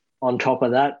on top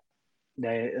of that,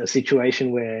 a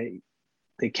situation where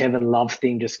the Kevin Love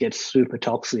thing just gets super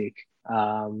toxic,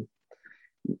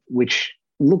 which,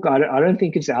 look, I don't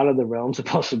think it's out of the realms of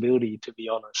possibility, to be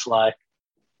honest. Like,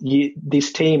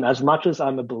 this team, as much as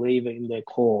I'm a believer in their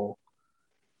core,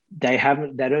 they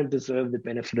don't deserve the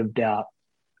benefit of doubt,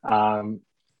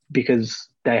 because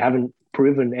they haven't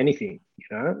proven anything, you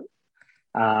know?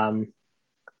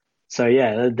 So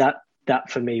yeah,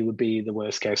 that for me would be the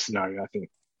worst case scenario, I think.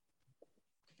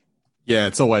 Yeah,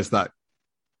 it's always that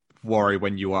worry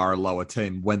when you are a lower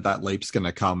team, when that leap's going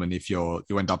to come, and if you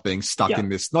end up being stuck in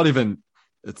this, it's not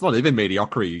even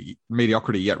mediocrity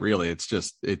yet, really.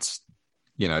 It's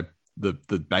you know, the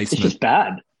basement. It's just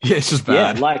bad. Yeah, it's just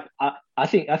bad. Yeah, like I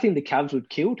think the Cavs would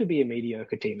kill to be a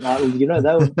mediocre team. You know,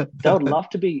 they would love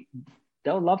to be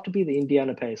the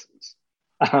Indiana Pacers.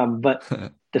 But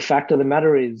the fact of the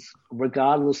matter is,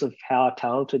 regardless of how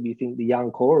talented you think the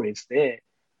young core is,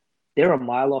 they're a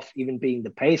mile off even being the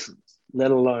Pacers,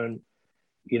 let alone,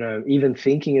 you know, even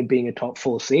thinking of being a top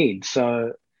 4 seed.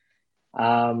 So,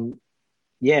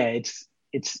 yeah,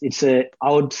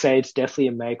 I would say it's definitely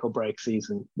a make or break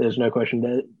season. There's no question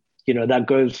that, you know,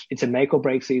 it's a make or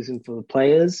break season for the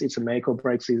players. It's a make or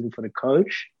break season for the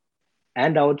coach.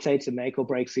 And I would say it's a make or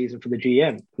break season for the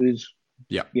GM, who's,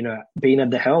 you know, been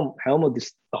at the helm of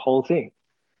the whole thing.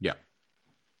 Yeah.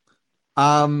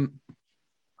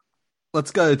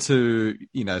 Let's go to,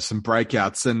 you know, some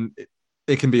breakouts, and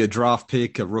it can be a draft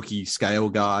pick, a rookie scale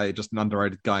guy, just an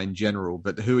underrated guy in general.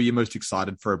 But who are you most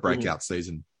excited for a breakout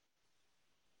season?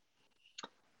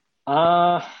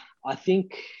 I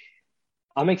think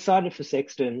I'm excited for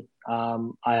Sexton. I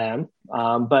am.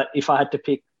 But if I had to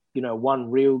pick, you know,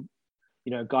 one real,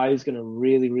 you know, guy who's going to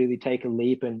really, really take a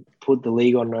leap and put the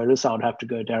league on notice, I would have to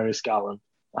go Darius Garland.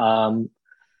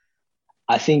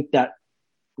 I think that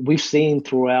we've seen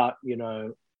throughout, you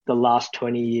know, the last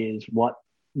 20 years what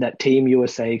that Team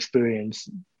USA experience,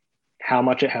 how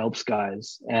much it helps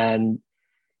guys, and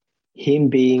him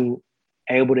being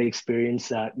able to experience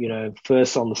that, you know,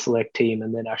 first on the select team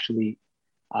and then actually,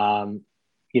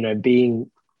 you know,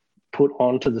 being put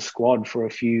onto the squad for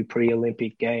a few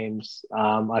pre-Olympic games.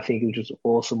 I think it was just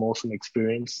awesome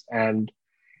experience. And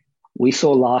we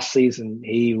saw last season,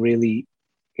 he really,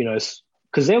 you know,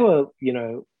 because there were, you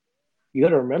know, you got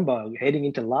to remember heading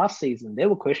into last season, there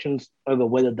were questions over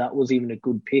whether that was even a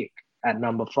good pick at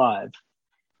number 5.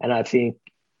 And I think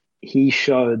he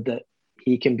showed that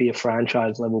he can be a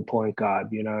franchise level point guard,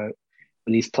 you know,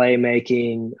 with his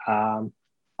playmaking.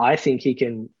 I think he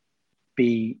can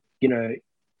be, you know,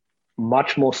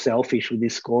 much more selfish with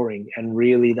his scoring, and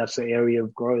really that's the area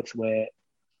of growth where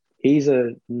he's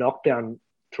a knockdown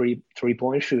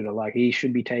three-point shooter. Like, he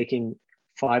should be taking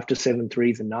 5 to 7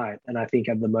 threes a night, and I think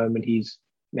at the moment he's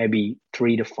maybe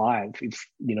 3 to 5, if,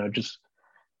 you know, just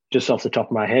off the top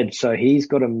of my head. So he's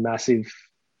got a massive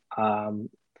room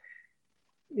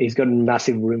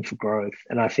for growth,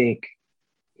 and I think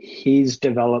his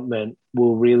development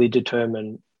will really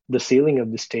determine the ceiling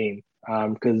of this team,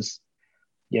 because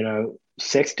you know,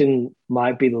 Sexton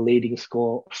might be the leading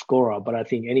scorer, but I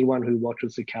think anyone who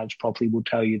watches the Cavs properly will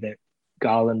tell you that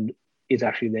Garland is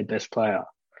actually their best player.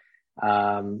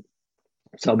 So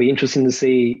it'll be interesting to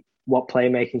see what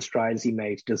playmaking strides he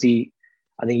makes. I think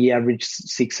he averaged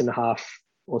 6.5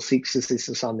 or 6 assists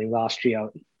or something last year.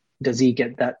 Does he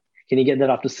get that? Can he get that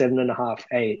up to 7.5,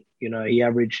 8? You know, he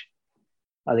averaged,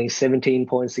 I think, 17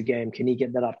 points a game. Can he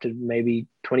get that up to maybe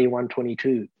 21,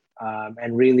 22?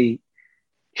 And really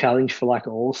challenge for like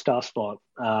an all-star spot?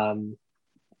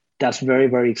 That's very,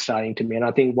 very exciting to me. And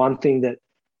I think one thing that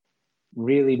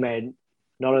really made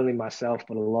not only myself,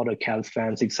 but a lot of Cavs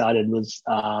fans excited was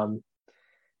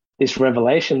this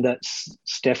revelation that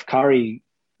Steph Curry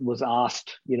was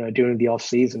asked, during the off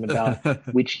season about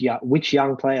which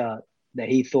young player that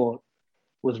he thought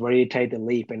was ready to take the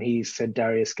leap, and he said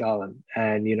Darius Garland,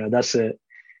 and that's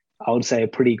I would say a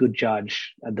pretty good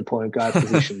judge at the point guard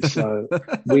position. So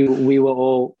we were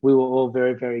all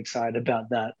very, very excited about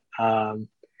that.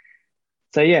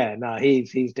 So yeah, no,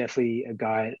 he's definitely a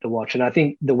guy to watch, and I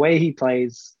think the way he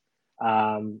plays,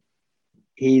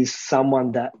 he's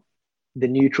someone that the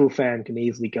neutral fan can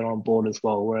easily get on board as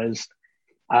well. Whereas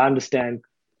I understand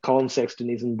Colin Sexton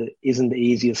isn't the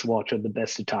easiest watch at the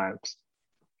best of times.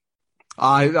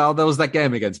 There was that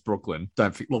game against Brooklyn.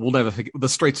 We'll never forget. The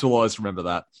streets will always remember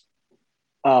that.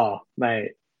 Oh,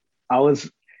 mate,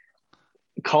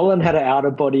 Colin had an out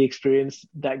of body experience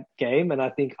that game, and I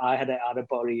think I had an out of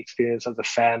body experience as a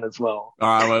fan as well.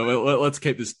 All right, well, let's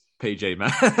keep this PG,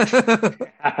 man.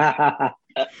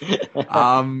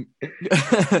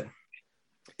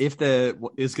 If there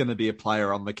is going to be a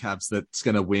player on the Cavs that's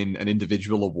going to win an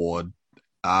individual award,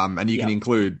 and you can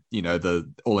include,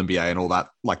 the All NBA and all that,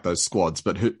 like those squads,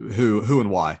 but who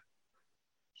and why?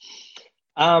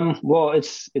 Well,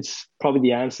 it's probably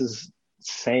the answer's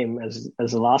same as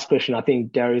the last question. I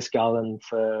think Darius Garland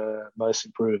for most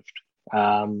improved.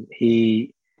 I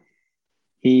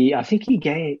think he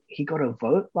got a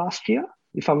vote last year,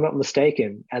 if I'm not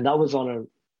mistaken, and that was on a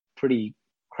pretty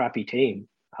crappy team.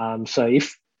 So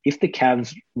if the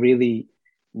Cavs really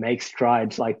make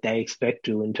strides like they expect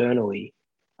to internally,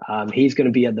 he's going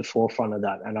to be at the forefront of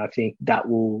that, and I think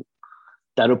that'll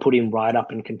put him right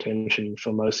up in contention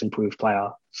for most improved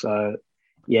player. So,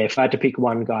 yeah, if I had to pick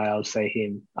one guy, I would say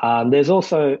him. There's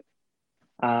also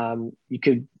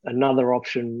another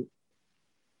option,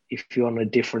 if you want a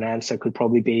different answer, could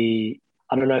probably be,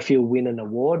 I don't know if he'll win an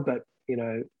award, but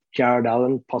Jared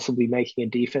Allen possibly making a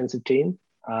defensive team,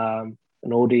 an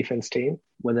all defense team,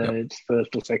 whether it's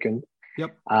first or second,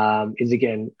 is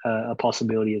again a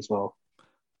possibility as well.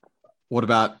 What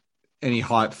about any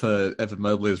hype for Evan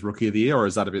Mobley as Rookie of the Year, or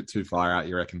is that a bit too far out,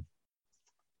 you reckon?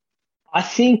 I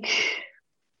think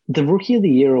the Rookie of the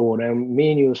Year award, and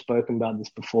me and you have spoken about this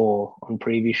before on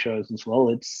previous shows as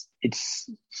well, it's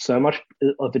so much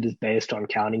of it is based on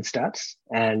counting stats,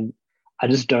 and I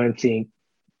just don't think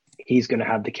he's going to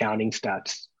have the counting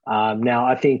stats. Now,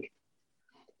 I think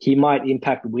he might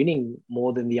impact winning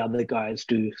more than the other guys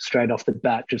do straight off the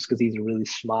bat, just because he's a really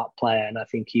smart player, and I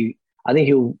think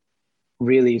he'll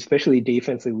really, especially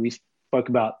defensively, we spoke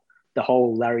about the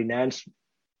whole Larry Nance's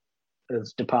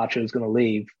departure is going to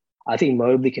leave. I think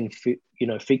Mobley can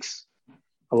fix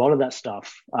a lot of that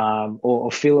stuff,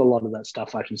 or fill a lot of that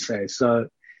stuff, I should say. So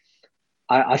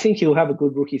I think he'll have a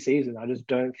good rookie season. I just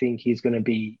don't think he's going to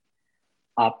be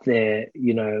up there,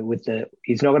 he's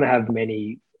not going to have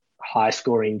many high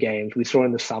scoring games. We saw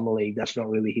in the summer league, that's not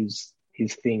really his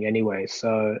thing anyway.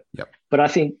 So, but I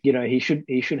think, he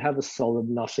should have a solid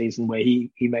enough season where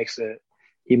he makes an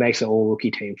all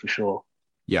rookie team for sure.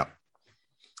 Yeah.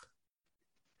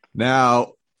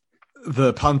 Now,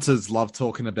 the punters love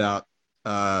talking about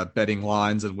betting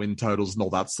lines and win totals and all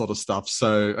that sort of stuff.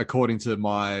 So according to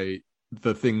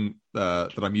the thing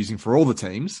that I'm using for all the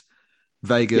teams,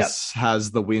 Vegas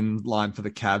has the win line for the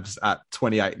Cavs at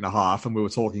 28.5. And we were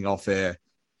talking off air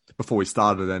before we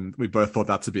started, and we both thought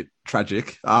that's a bit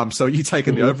tragic. So are you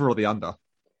taking the over or the under?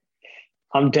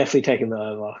 I'm definitely taking the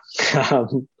over.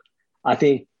 I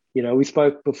think, we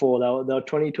spoke before, they were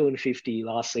 22-50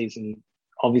 last season,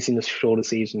 obviously in the shorter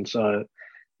season. So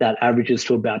that averages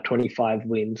to about 25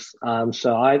 wins.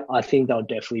 So I think they'll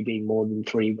definitely be more than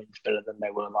 3 wins better than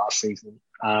they were last season.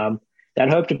 They'd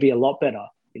hope to be a lot better.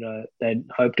 They'd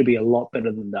hope to be a lot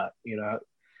better than that.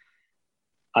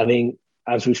 I think,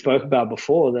 as we spoke about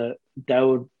before, that they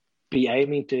would be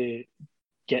aiming to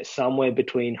get somewhere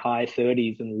between high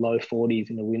 30s and low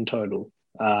 40s in the win total.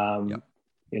 From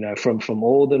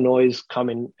all the noise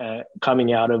coming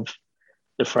out of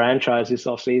the franchise this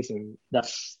offseason,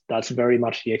 that's very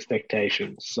much the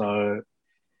expectation. So,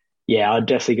 yeah, I'd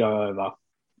definitely go over.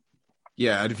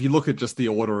 Yeah, and if you look at just the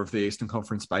order of the Eastern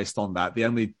Conference based on that,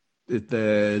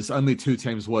 there's only 2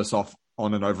 teams worse off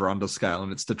on an over-under scale,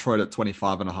 and it's Detroit at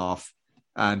 25.5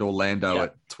 and Orlando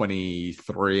at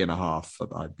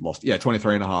 23.5. I lost. Yeah,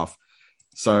 23.5.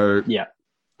 So,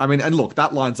 I mean, and look,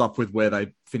 that lines up with where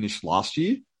they finished last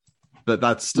year, but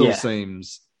that still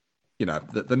seems,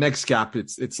 the next gap,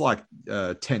 it's like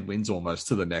 10 wins almost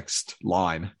to the next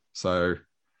line. So,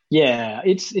 yeah,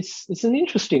 it's an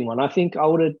interesting one. I think a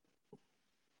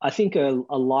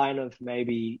line of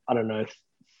maybe, I don't know,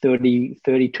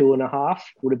 32 and a half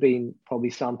would have been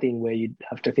probably something where you'd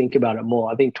have to think about it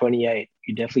more. I think 28,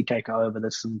 you definitely take over.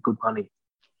 There's some good money.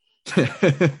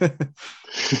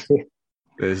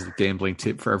 There's the gambling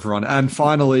tip for everyone. And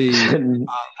finally,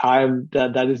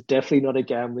 that is definitely not a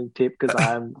gambling tip because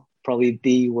I'm probably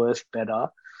the worst bettor.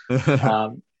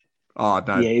 Oh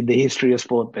no! Yeah, in the history of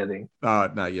sport betting.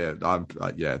 No, yeah, I'm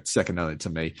second only to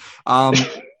me. And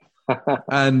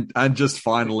just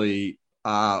finally,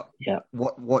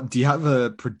 what do you have a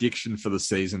prediction for the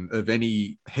season of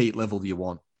any heat level you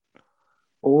want?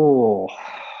 Oh,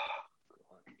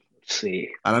 let's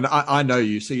see. And I know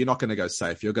you, so you're not going to go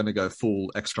safe. You're going to go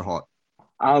full extra hot.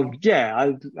 I'm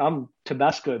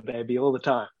Tabasco baby all the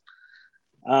time.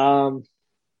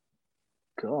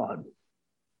 God.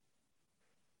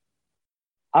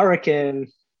 I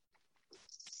reckon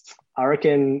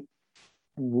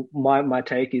my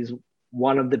take is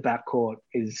one of the backcourt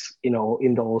is, in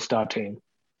the All-Star team.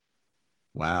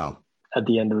 Wow. At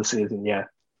the end of the season, yeah.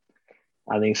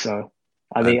 I think so.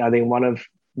 I think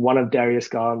one of Darius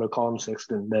Garland or Colin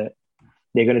Sexton, they're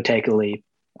going to take a leap,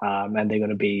 and they're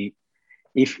going to be,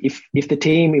 if the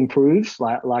team improves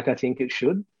like I think it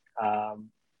should,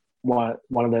 one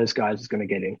of those guys is going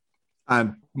to get in.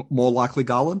 And more likely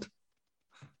Garland?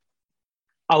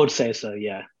 I would say so,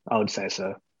 yeah. I would say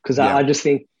so. Because I just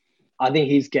think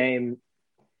his game,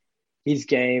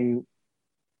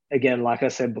 again, like I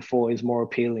said before, is more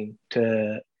appealing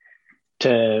to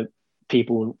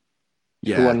people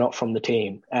who are not from the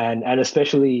team. And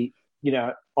especially,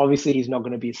 obviously he's not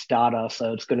going to be a starter,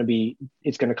 so it's going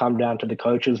to come down to the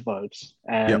coaches' votes.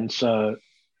 And so,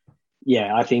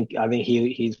 yeah, I think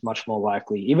he's much more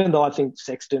likely. Even though I think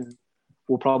Sexton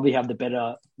will probably have the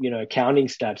better, counting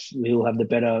stats. He'll have the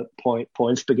better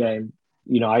points per game.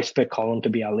 I expect Colin to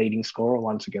be our leading scorer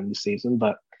once again this season.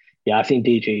 But yeah, I think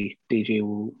DG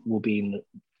will be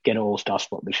get an All-Star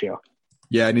spot this year.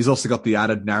 Yeah, and he's also got the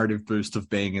added narrative boost of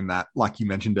being in that, like you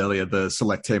mentioned earlier, the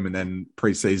select team and then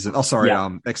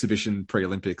exhibition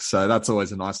pre-Olympics. So that's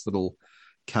always a nice little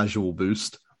casual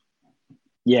boost.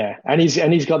 Yeah, and he's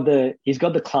got the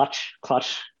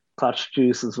clutch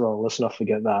juice as well. Let's not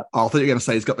forget that. Oh, I thought you were going to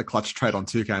say he's got the clutch trade on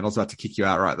 2K, and I was about to kick you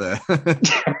out right there.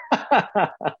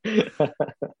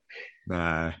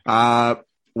 No.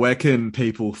 Where can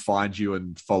people find you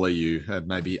and follow you? And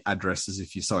maybe addresses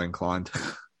if you're so inclined.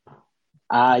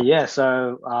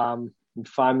 So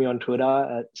find me on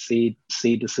Twitter at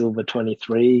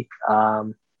cdesilva23.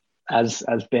 As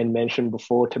Ben mentioned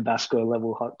before, Tabasco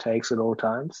level hot takes at all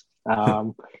times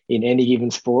in any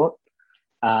given sport.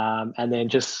 And then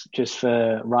just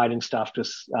for writing stuff,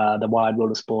 just the wide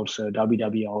world of sports, so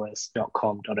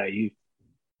wwos.com.au.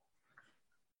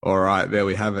 All right, there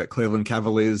we have it. Cleveland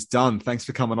Cavaliers done. Thanks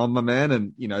for coming on, my man.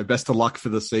 And, best of luck for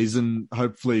the season.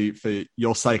 Hopefully, for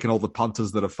your sake and all the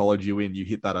punters that have followed you in, you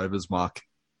hit that overs mark.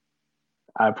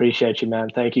 I appreciate you, man.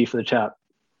 Thank you for the chat.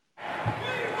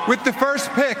 With the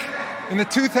first pick in the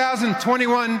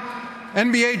 2021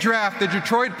 NBA Draft, the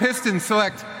Detroit Pistons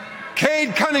select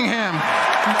Cade Cunningham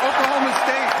from Oklahoma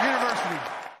State University.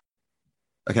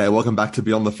 Okay, welcome back to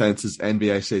Beyond the Fences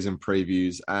NBA season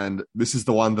previews. And this is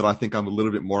the one that I think I'm a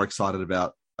little bit more excited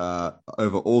about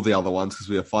over all the other ones because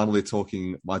we are finally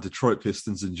talking my Detroit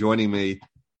Pistons. And joining me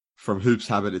from Hoops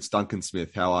Habit, it's Duncan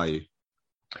Smith. How are you?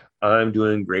 I'm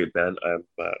doing great, Ben. I'm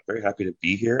very happy to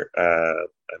be here.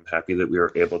 I'm happy that we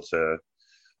were able to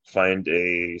find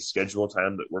a schedule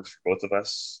time that works for both of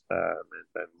us. And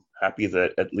I'm happy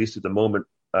that, at least at the moment,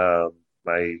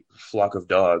 my flock of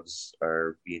dogs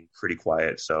are being pretty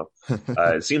quiet. So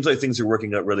it seems like things are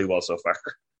working out really well so far.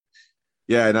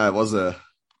 Yeah, no, it was a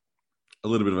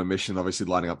little bit of a mission, obviously,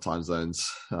 lining up time zones.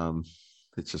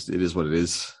 It is what it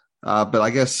is. But I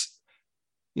guess,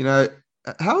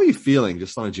 how are you feeling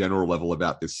just on a general level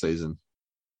about this season?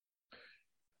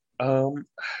 I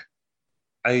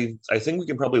think we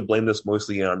can probably blame this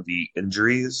mostly on the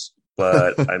injuries,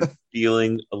 but I'm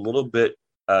feeling a little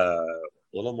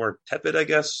more tepid, I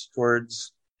guess,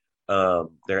 towards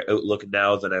their outlook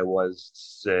now than I was,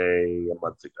 say, a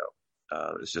month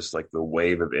ago. It's just like the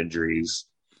wave of injuries,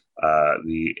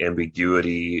 the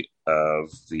ambiguity of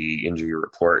the injury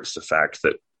reports, the fact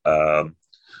that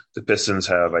the Pistons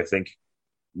have, I think,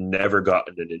 never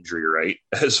gotten an injury right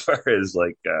as far as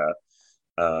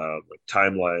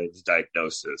timelines,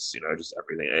 diagnosis, just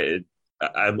everything.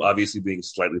 I'm obviously being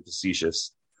slightly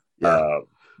facetious, but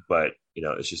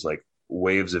it's just like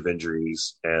waves of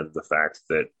injuries, and the fact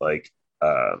that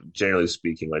generally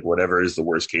speaking, whatever is the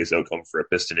worst case outcome for a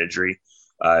Piston injury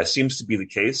seems to be the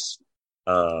case.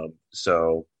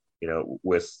 So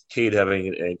with Cade having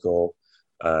an ankle,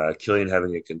 Killian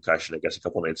having a concussion, I guess, a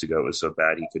couple nights ago was so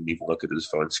bad he couldn't even look at his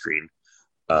phone screen.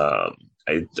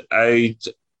 I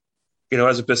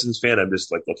as a Pistons fan, I'm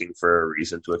just like looking for a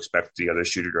reason to expect the other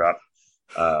shoe to drop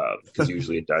because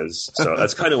usually it does. So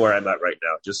that's kind of where I'm at right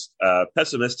now, just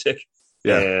pessimistic.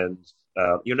 Yeah. And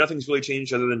nothing's really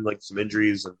changed other than like some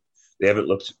injuries, and they haven't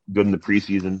looked good in the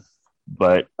preseason.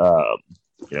 But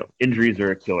injuries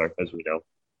are a killer, as we know.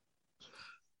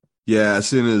 Yeah, as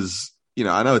soon as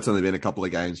I know it's only been a couple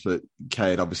of games, but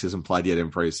Cade obviously hasn't played yet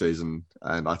in preseason,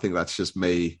 and I think that's just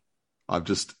me. I've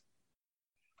just,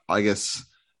 I guess,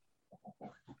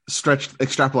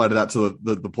 extrapolated that to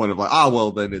the point of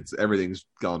like, then everything's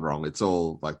gone wrong. It's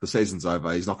all like the season's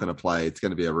over. He's not going to play. It's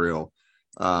going to be a real,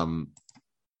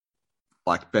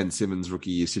 like Ben Simmons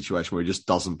rookie year situation where he just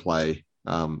doesn't play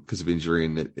because of injury,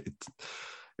 and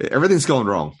everything's gone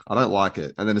wrong. I don't like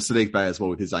it. And then Sadiq Bey as well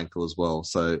with his ankle as well.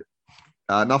 So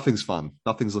nothing's fun.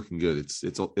 Nothing's looking good.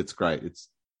 It's great. It's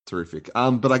terrific.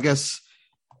 But I guess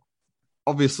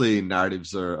obviously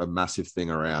narratives are a massive thing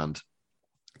around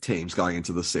teams going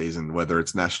into the season, whether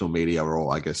it's national media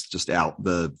or I guess just out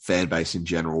the fan base in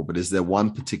general. But is there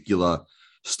one particular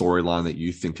storyline that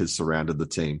you think has surrounded the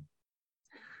team?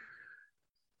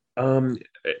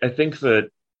 I think that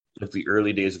the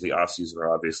early days of the offseason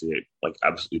are obviously like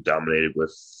absolutely dominated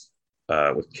with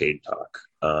Cade talk.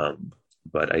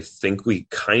 But I think we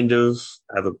kind of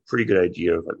have a pretty good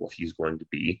idea of like what he's going to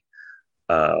be.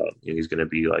 He's going to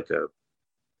be like a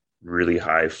really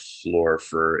high floor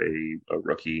for a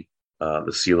rookie.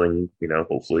 The ceiling,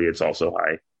 hopefully it's also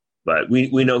high. But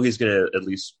we know he's going to at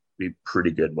least be pretty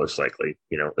good, most likely.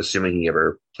 Assuming he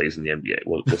ever plays in the NBA,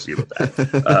 we'll see about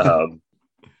that.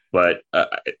 But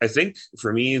I think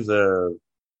for me, the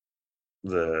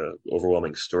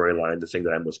overwhelming storyline, the thing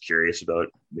that I'm most curious about,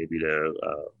 maybe to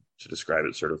describe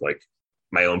it sort of like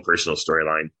my own personal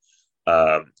storyline,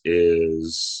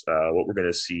 is what we're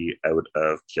going to see out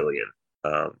of Killian.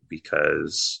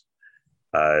 Because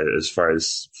as far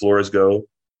as floors go,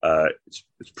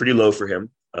 it's pretty low for him,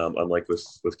 unlike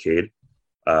with Cade.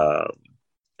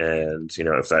 And,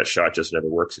 if that shot just never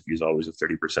works, if he's always a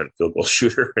 30% field goal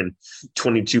shooter and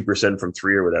 22% from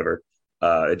three or whatever,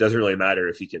 it doesn't really matter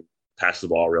if he can pass the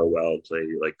ball real well and play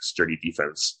like sturdy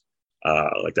defense.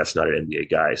 Like that's not an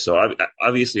NBA guy. So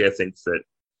obviously I think that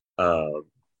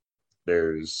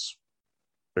there's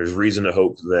reason to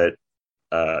hope that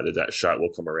that shot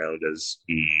will come around as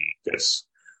he gets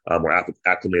more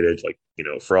acclimated. Like,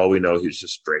 for all we know, he's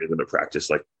just draining them to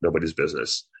practice like nobody's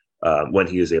business. When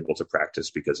he is able to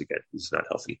practice, because again, he's not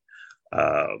healthy.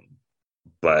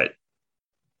 But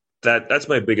that's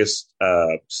my biggest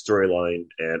storyline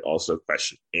and also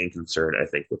question and concern, I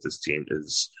think, with this team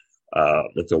is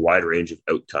like the wide range of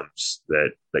outcomes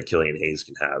that Killian Hayes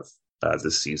can have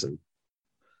this season.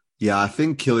 Yeah, I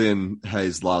think Killian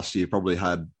Hayes last year probably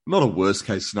had not a worst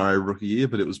case scenario rookie year,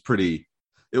 but it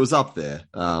was up there.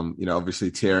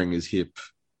 Obviously tearing his hip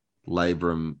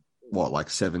labrum, like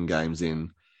 7 games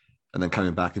in, and then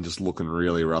coming back and just looking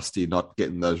really rusty, not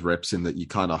getting those reps in that you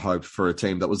kind of hoped for a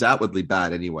team that was outwardly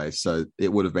bad anyway. So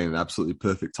it would have been an absolutely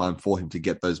perfect time for him to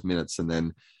get those minutes. And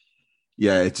then,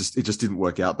 yeah, it just didn't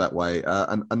work out that way.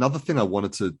 And another thing I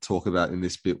wanted to talk about in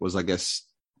this bit was, I guess,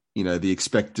 the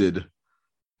expected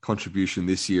contribution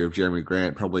this year of Jeremy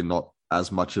Grant, probably not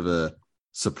as much of a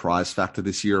surprise factor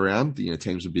this year around.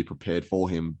 Teams would be prepared for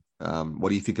him. What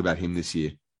do you think about him this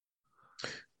year?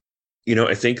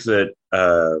 I think that,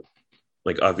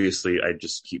 obviously I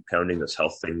just keep pounding this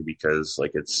health thing because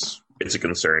like it's a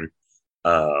concern.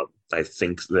 I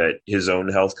think that his own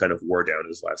health kind of wore down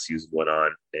as last season went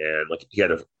on, and like he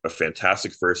had a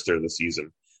fantastic first third of the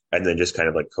season and then just kind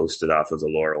of like coasted off of the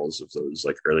laurels of those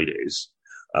like early days.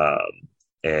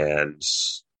 And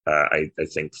I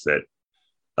think that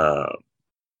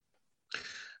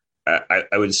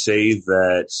I would say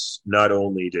that not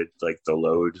only did like the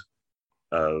load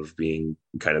of being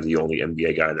kind of the only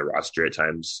NBA guy on the roster at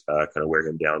times kind of wear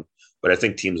him down, but I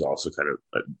think teams also kind of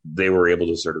they were able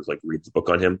to sort of like read the book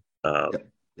on him.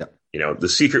 The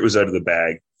secret was out of the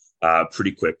bag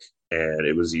pretty quick, and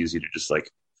it was easy to just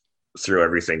like throw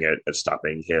everything at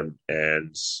stopping him.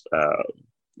 And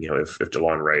if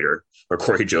DeLon Wright or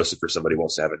Corey Joseph or somebody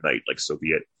wants to have a night, like so be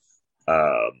it.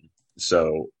 I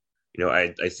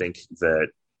think that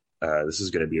this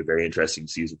is going to be a very interesting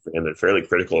season for him and fairly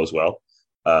critical as well.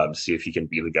 See if he can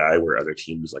be the guy where other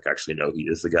teams like actually know he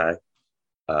is the guy.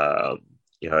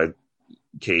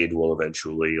 Cade will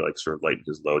eventually like sort of lighten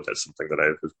his load. That's something that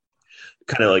I've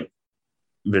kind of like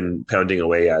been pounding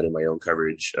away at in my own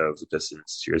coverage of the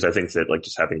Pistons years. I think that like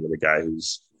just having the guy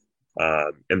who's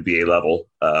NBA level,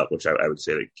 which I would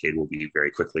say that Cade will be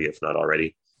very quickly, if not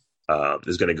already,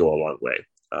 is going to go a long way.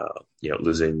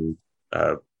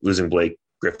 Losing Blake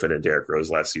Griffin and Derrick Rose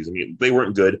last season, they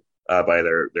weren't good by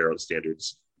their own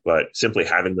standards, but simply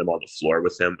having them on the floor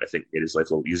with him, I think, made his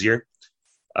life a little easier.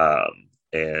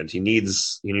 And he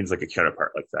needs like a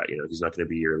counterpart like that. He's not going to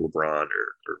be your LeBron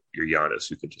or your Giannis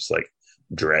who can just like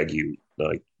drag you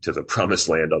like to the promised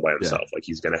land all by himself. Like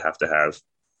he's going to have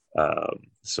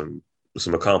some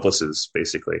accomplices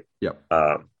basically. Yeah.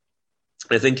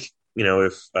 I think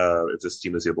if this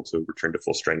team is able to return to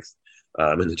full strength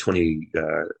in the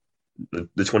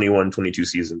 21-22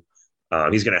 season,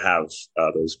 he's going to have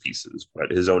those pieces, but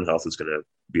his own health is going to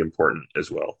be important as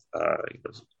well.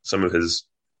 Some of his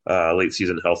late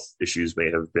season health issues may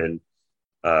have been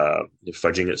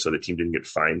fudging it so the team didn't get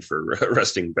fined for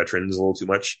resting veterans a little too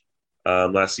much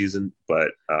last season,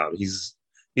 but he's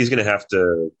going to have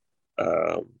to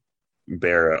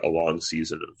bear a long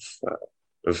season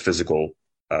of physical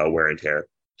wear and tear,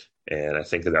 and I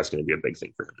think that's going to be a big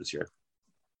thing for him this year.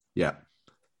 Yeah.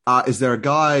 Is there a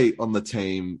guy on the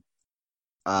team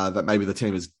that maybe the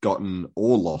team has gotten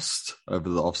or lost over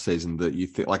the offseason that you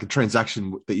think, like a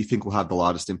transaction that you think will have the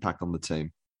largest impact on the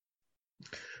team?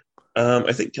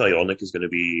 I think Kelly Olynyk is going to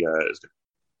be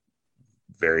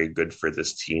very good for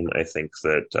this team. I think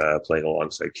that playing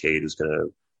alongside Cade is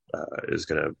going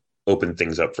to open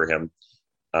things up for him.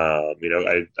 I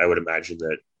would imagine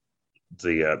that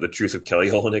the truth of Kelly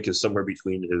Olynyk is somewhere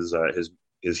between his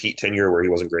Heat tenure where he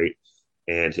wasn't great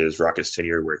and his Rockets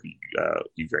tenure where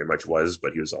he very much was,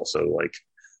 but he was also like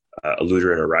a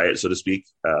looter and a riot, so to speak,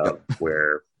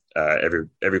 where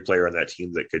every player on that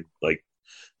team that could like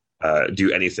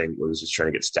do anything was just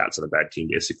trying to get stats on a bad team,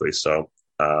 basically. So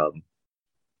I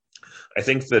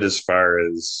think that as far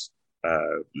as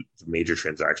major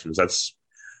transactions, that's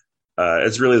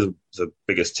it's really the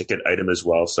biggest ticket item as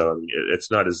well. So I mean,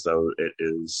 it's not as though it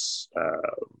is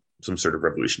some sort of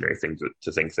revolutionary thing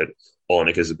to think that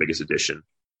Olynyk is the biggest addition.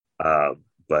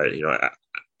 But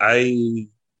I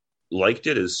liked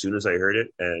it as soon as I heard it,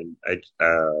 and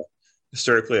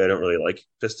historically I don't really like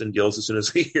Piston deals as soon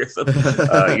as we hear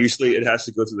them. Usually it has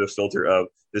to go through the filter of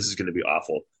this is going to be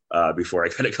awful before I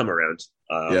kind of come around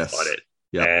on it.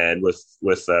 Yeah. And with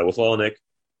Olynyk,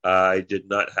 I did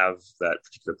not have that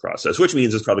particular process, which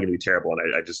means it's probably going to be terrible,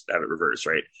 and I just have it reversed,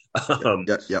 right?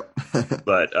 Yep.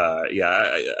 But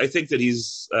I think that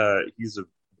he's a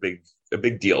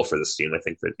big deal for this team. I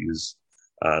think that he's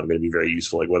going to be very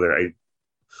useful. Like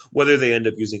whether they end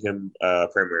up using him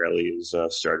primarily as a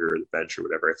starter or the bench or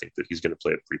whatever, I think that he's going to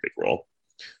play a pretty big role.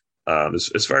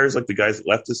 As far as like the guys that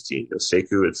left this team,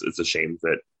 Sekou, it's a shame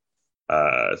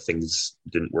that things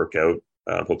didn't work out.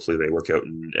 Hopefully they work out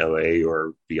in LA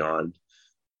or beyond.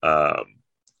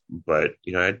 But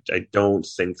I don't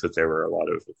think that there were a lot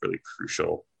of really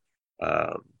crucial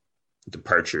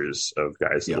departures of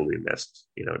guys that will be missed.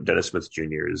 Dennis Smith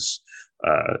Jr. is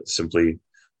simply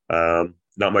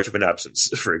not much of an absence,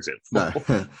 for example. No.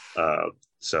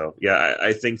 So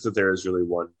I think that there is really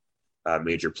one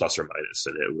major plus or minus,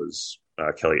 and it was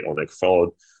Kelly Olynyk,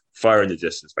 followed far in the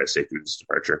distance by Sekou's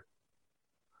departure.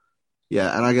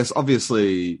 Yeah, and I guess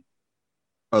obviously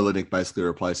Olynyk basically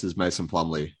replaces Mason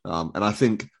Plumlee. And I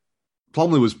think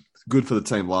Plumlee was good for the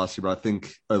team last year, but I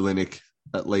think Olynyk,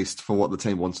 at least for what the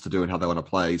team wants to do and how they want to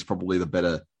play, he's probably the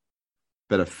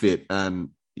better fit.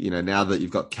 And, now that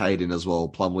you've got Cade in as well,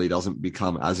 Plumlee doesn't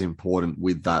become as important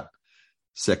with that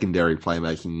secondary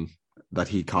playmaking that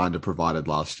he kind of provided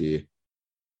last year.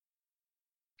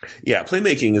 Yeah,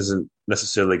 playmaking isn't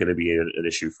necessarily going to be an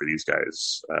issue for these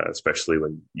guys, especially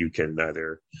when you can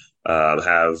either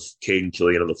have Cade and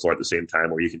Killian on the floor at the same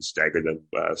time, or you can stagger them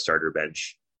starter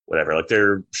bench, whatever. Like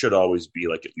there should always be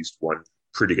like at least one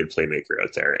pretty good playmaker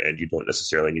out there, and you don't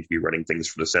necessarily need to be running things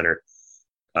from the center.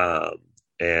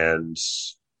 And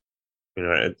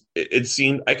it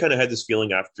seemed, I kind of had this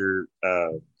feeling after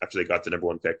they got the number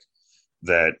one pick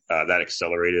that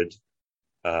accelerated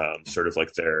sort of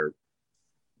like their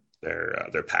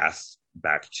path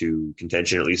back to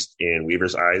contention, at least in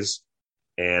Weaver's eyes.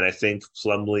 And I think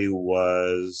Plumlee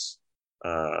was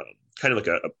kind of like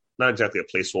not exactly a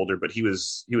placeholder, but he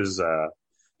was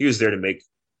there to make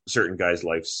certain guys'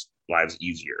 lives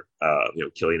easier.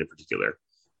 Killian in particular,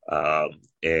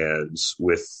 and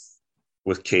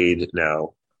with Cade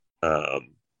now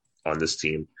on this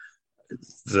team,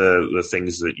 the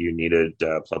things that you needed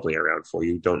Plumlee around for,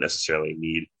 you don't necessarily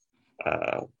need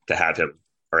to have him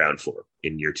around for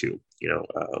in year two.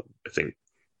 I think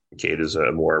Cade is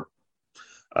a more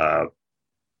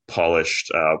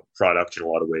polished product in a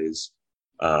lot of ways,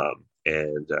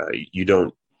 and you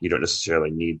don't you don't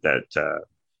necessarily need that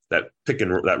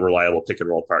that reliable pick and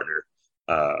roll partner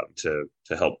to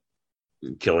help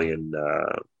Killian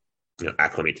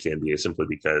acclimate to the NBA, simply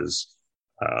because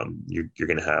you're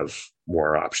going to have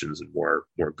more options and more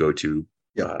go-to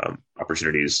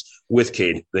opportunities with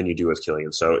Cade than you do with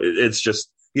Killian. So it's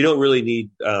just, you don't really need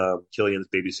Killian's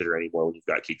babysitter anymore when you've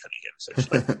got Cade Cunningham,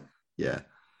 essentially. Yeah.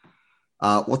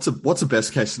 What's a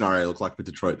best case scenario look like for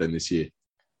Detroit then this year?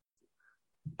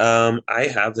 I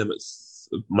have them at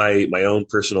my own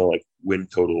personal win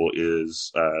total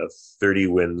is 30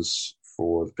 wins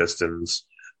for the Pistons.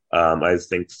 I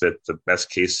think that the best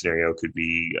case scenario could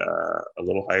be a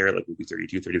little higher, like maybe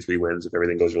 32, 33 wins if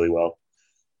everything goes really well.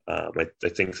 I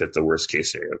think that the worst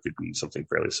case scenario could be something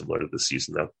fairly similar to this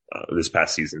season, though. This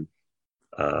past season,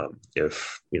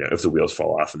 if the wheels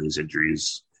fall off and these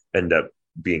injuries end up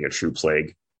being a true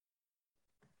plague.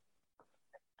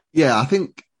 Yeah, I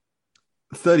think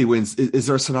 30 wins. Is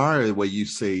there a scenario where you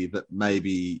see that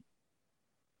maybe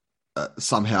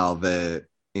somehow they're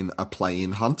in a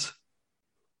play-in hunt?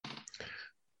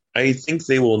 I think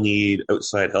they will need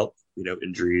outside help,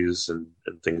 injuries and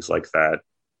things like that.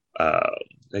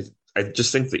 I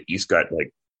just think the East got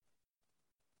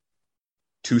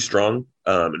too strong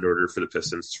in order for the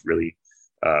Pistons to really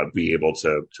be able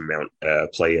to mount a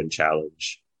play-in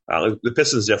challenge. The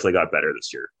Pistons definitely got better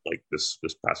this year, this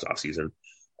past offseason.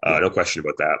 No question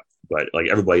about that. But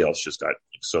everybody else just got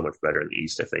so much better in the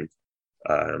East, I think.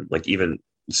 Even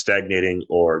stagnating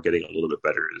or getting a little bit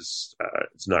better is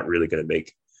it's not really going to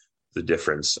make the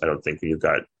difference, I don't think, when you've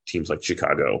got teams like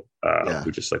Chicago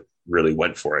who just really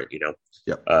went for it.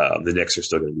 Yep. The Knicks are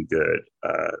still going to be good.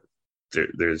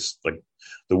 There's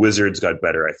the Wizards got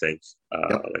better, I think.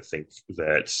 I think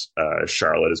that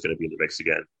Charlotte is going to be in the mix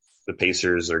again. The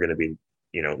Pacers are going to be,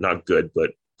 not good,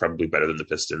 but probably better than the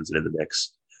Pistons and in the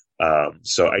mix.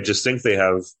 So I just think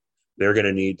they're going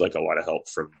to need a lot of help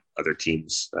from other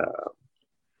teams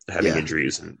having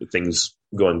injuries and things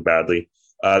going badly,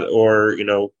 or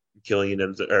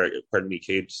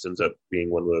Cade just ends up being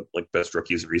one of the best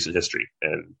rookies in recent history,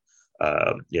 and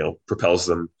propels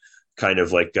them kind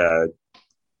of like Ja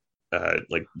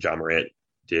Morant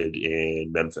did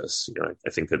in Memphis. I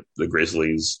think that the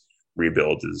Grizzlies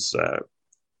rebuild is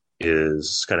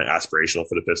kind of aspirational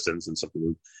for the Pistons, and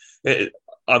something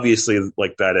obviously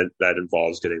that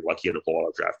involves getting lucky in a whole lot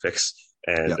of draft picks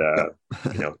and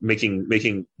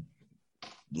making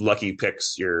lucky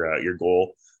picks your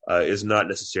goal is not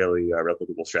necessarily a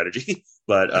replicable strategy,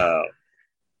 but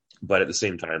at the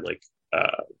same time,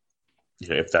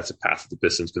 if that's a path that the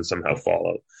Pistons can somehow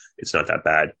follow, it's not that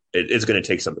bad. It's going to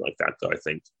take something like that, though, I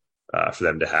think, for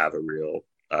them to have a real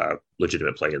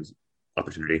legitimate play-in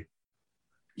opportunity.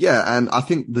 Yeah, and I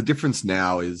think the difference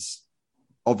now is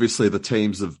obviously the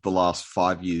teams of the last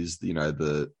 5 years,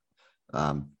 the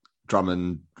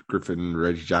Drummond, Griffin,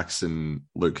 Reggie Jackson,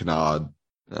 Luke Kennard,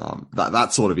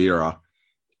 that sort of era,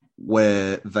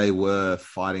 where they were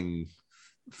fighting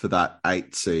for that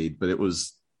 8th seed, but it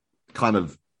was kind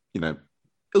of, it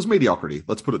was mediocrity.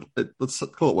 Let's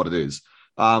call it what it is.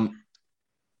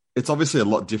 It's obviously a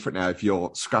lot different now if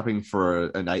you're scrapping for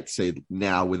an 8th seed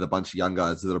now with a bunch of young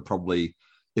guys that are probably,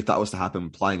 if that was to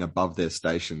happen, playing above their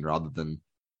station rather than,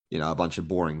 a bunch of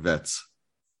boring vets.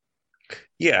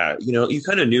 Yeah, you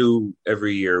kind of knew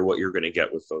every year what you're going to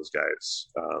get with those guys.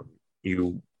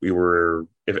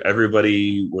 If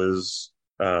everybody was,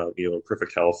 in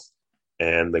perfect health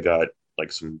and they got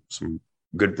some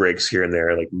good breaks here and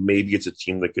there, maybe it's a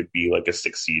team that could be a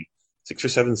 6 or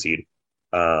 7 seed.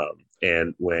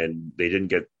 And when they didn't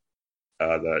get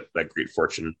that great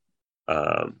fortune,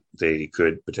 they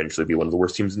could potentially be one of the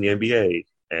worst teams in the NBA.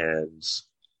 And,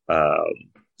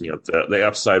 the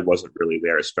upside wasn't really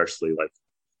there, especially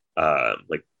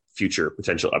future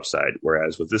potential upside.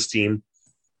 Whereas with this team,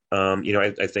 I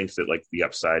think that the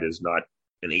upside is not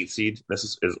an 8th seed. This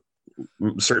is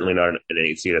certainly not an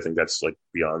 8th seed. I think that's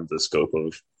beyond the scope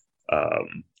of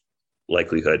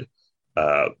likelihood.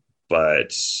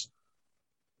 But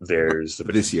there's the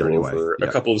potential over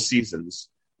a couple of seasons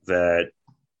that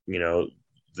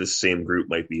this same group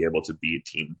might be able to be a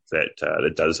team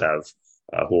that does have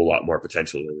a whole lot more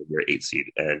potential than your 8th seed.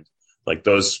 And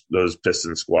those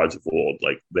Pistons squads of old,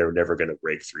 they're never going to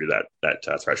break through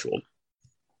that threshold.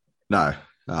 No,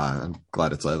 I'm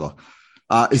glad it's over.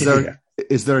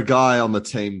 Is there a guy on the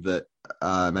team that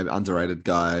maybe underrated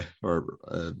guy or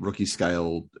a rookie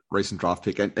scale recent draft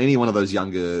pick, and any one of those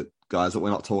younger guys that we're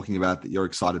not talking about that you're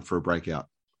excited for a breakout?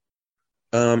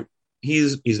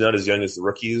 He's not as young as the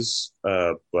rookies,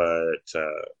 but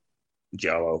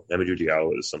Amadou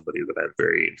Diallo is somebody that I'm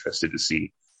very interested to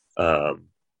see.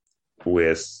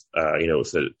 with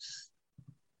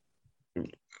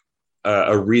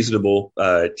a reasonable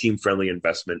team friendly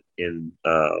investment in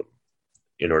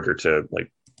order to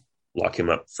like lock him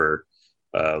up for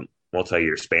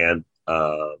multi-year span,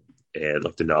 and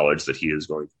like the knowledge that he is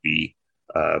going to be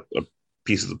a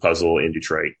piece of the puzzle in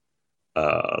Detroit.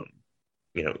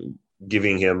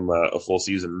 Giving him a full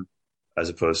season as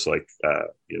opposed to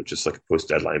just like a post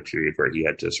deadline period where he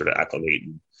had to sort of acclimate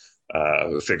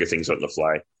and figure things out on the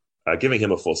fly. Giving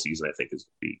him a full season, I think, is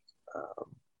going to be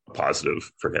a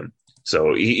positive for him.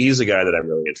 So he's a guy that I'm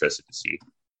really interested to see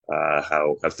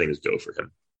how things go for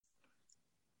him.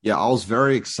 Yeah, I was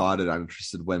very excited and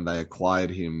interested when they acquired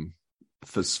him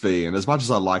for Svi. And as much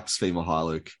as I liked Svi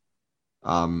Mihailuk,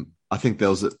 I think there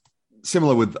was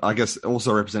similar with, I guess,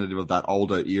 also representative of that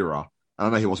older era. I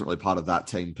know he wasn't really part of that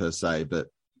team per se, but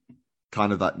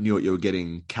kind of that knew what you were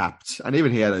getting capped. And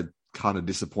even he had a kind of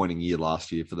disappointing year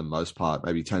last year for the most part.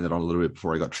 Maybe turned it on a little bit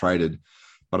before he got traded.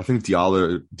 But I think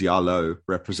Diallo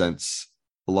represents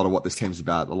a lot of what this team's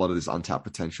about, a lot of this untapped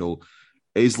potential.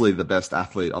 Easily the best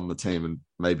athlete on the team and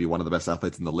maybe one of the best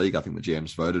athletes in the league, I think the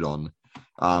GM's voted on.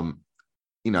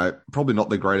 Probably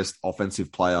not the greatest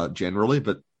offensive player generally,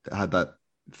 but had that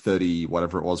 30,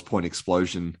 whatever it was, point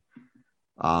explosion.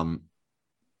 And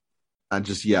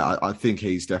just, yeah, I think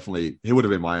he would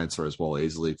have been my answer as well,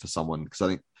 easily for someone, because I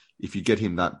think if you get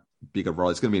him that bigger role,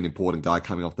 it's going to be an important guy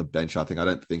coming off the bench. I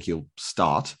don't think he'll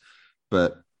start,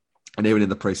 and even in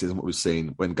the preseason, what we've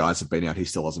seen when guys have been out, he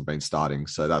still hasn't been starting.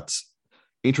 So that's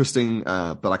interesting,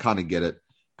 but I kind of get it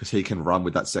because he can run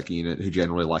with that second unit who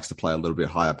generally likes to play a little bit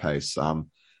higher pace. And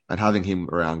having him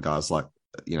around guys like,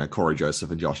 Corey Joseph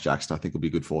and Josh Jackson, I think will be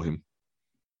good for him.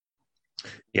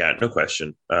 Yeah, no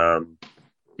question. I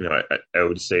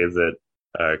would say that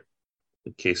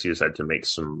Casey has had to make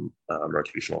some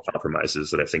rotational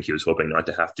compromises that I think he was hoping not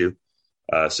to have to,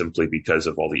 simply because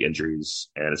of all the injuries,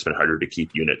 and it's been harder to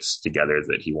keep units together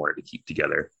that he wanted to keep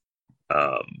together.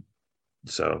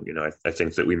 So I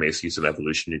think that we may see some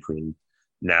evolution between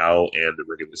now and the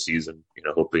regular season.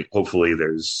 Hopefully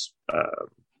there's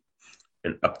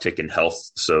an uptick in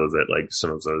health so that like some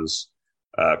of those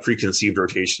preconceived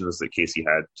rotations that Casey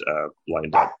had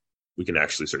lined up, we can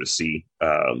actually sort of see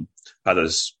how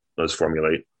those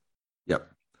formulate. Yep.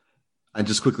 And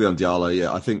just quickly on Diallo,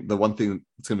 yeah, I think the one thing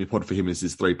that's going to be important for him is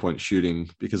his 3-point shooting,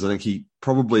 because I think he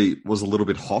probably was a little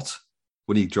bit hot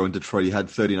when he joined Detroit. He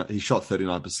shot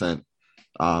 39%,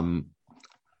 on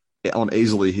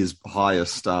easily his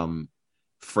highest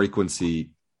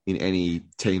frequency in any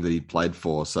team that he played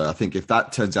for. So I think if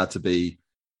that turns out to be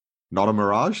not a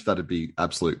mirage, that'd be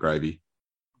absolute gravy.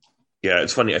 Yeah,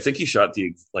 it's funny. I think he shot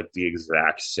the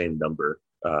exact same number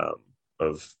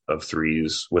of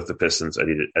threes with the Pistons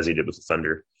as he did with the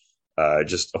Thunder.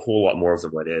 Just a whole lot more of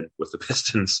them went in with the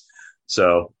Pistons.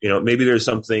 So maybe there's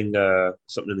something in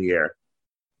the air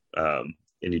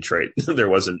in Detroit. There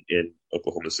wasn't in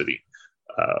Oklahoma City.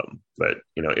 But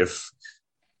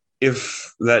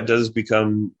if that does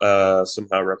become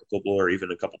somehow replicable, or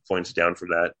even a couple points down from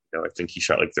that, I think he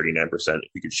shot like 39%.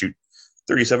 If he could shoot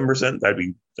 37%, that'd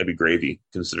be gravy,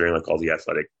 considering like all the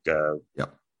athletic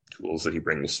tools that he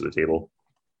brings to the table.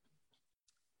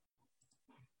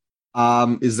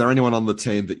 Is there anyone on the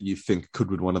team that you think could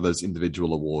win one of those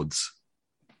individual awards?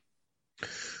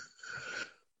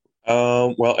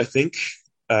 Well, I think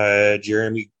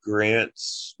Jeremy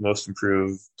Grant's most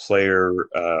improved player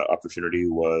opportunity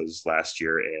was last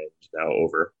year and now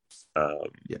over.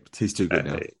 Yep, he's too good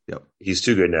now. Yep, he's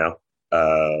too good now.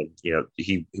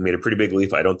 He made a pretty big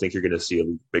leap. I don't think you're going to see a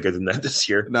leap bigger than that this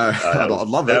year. No, I'd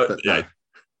love it. But no.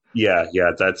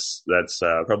 Yeah. That's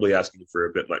probably asking for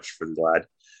a bit much for the lad.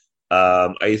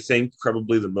 I think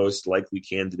probably the most likely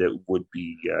candidate would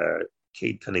be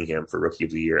Cade Cunningham for Rookie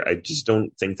of the Year. I just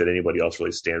don't think that anybody else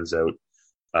really stands out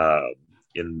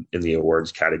in the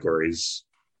awards categories.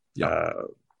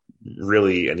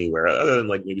 Really anywhere other than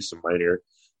like maybe some minor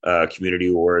community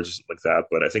awards or something like that.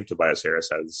 But I think Tobias Harris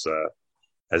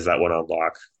has that one on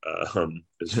lock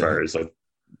as far as like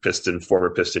former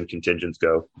Piston contingents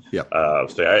go. Yeah.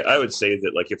 So I would say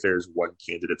that like if there's one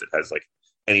candidate that has like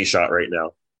any shot right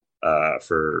now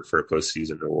for a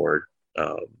postseason award,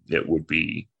 it would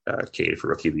be Cade for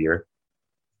Rookie of the Year.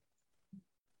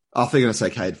 I think I'm going to say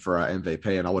Cade for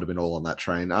MVP, and I would have been all on that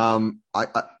train. Now we're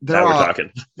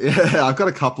talking. Yeah, I've got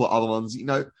a couple of other ones.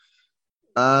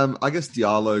 I guess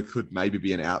Diallo could maybe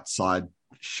be an outside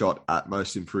shot at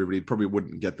most improved. He probably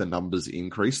wouldn't get the numbers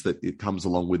increase that it comes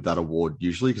along with that award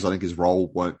usually, because I think his role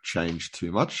won't change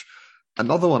too much.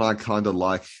 Another one I kind of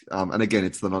like, and again,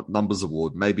 it's the numbers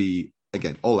award. Maybe,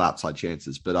 again, all outside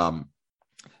chances, but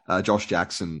Josh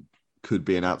Jackson could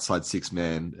be an outside six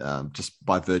man just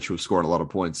by virtue of scoring a lot of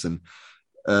points. And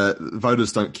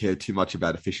voters don't care too much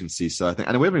about efficiency. So I think,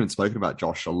 and we haven't even spoken about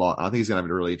Josh a lot. I think he's going to have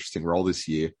a really interesting role this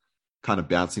year, kind of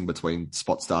bouncing between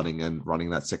spot starting and running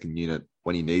that second unit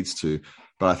when he needs to.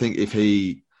 But I think if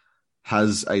he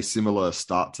has a similar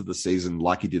start to the season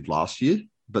like he did last year,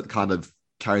 but kind of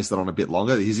carries that on a bit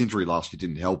longer, his injury last year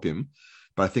didn't help him.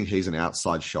 But I think he's an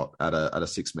outside shot at a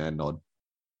six-man nod.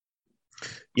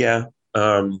 Yeah.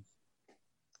 I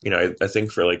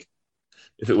think for like,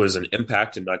 if it was an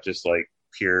impact and not just like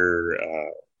pure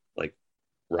like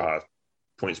raw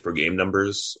points per game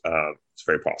numbers, it's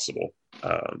very possible.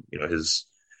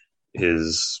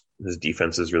 His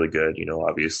defense is really good.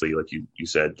 Obviously, like you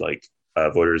said, like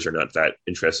voters are not that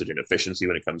interested in efficiency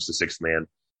when it comes to sixth man.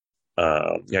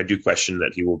 I do question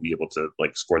that he will be able to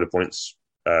like score the points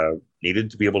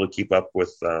needed to be able to keep up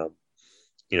with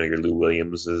your Lou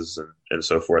Williamses and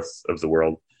so forth of the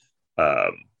world.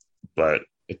 But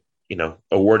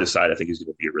award aside, I think he's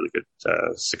going to be a really good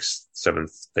sixth,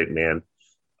 seventh type man.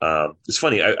 It's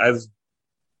funny. I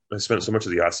spent so much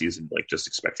of the off season like just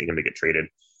expecting him to get traded.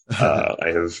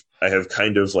 I have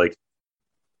kind of like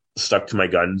stuck to my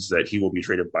guns that he will be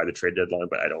traded by the trade deadline,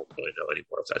 but I don't really know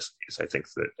anymore if that's the case. I think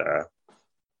that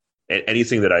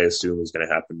anything that I assume is going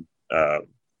to happen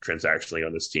transactionally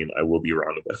on this team, I will be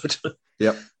wrong about.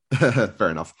 Yep. Fair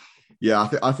enough. Yeah,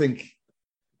 I think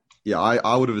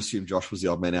I would have assumed Josh was the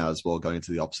odd man out as well going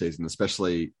into the off season,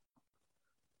 especially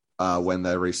when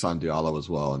they re-signed Diallo as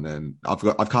well. And then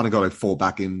I've kind of got to fall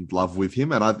back in love with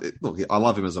him. And I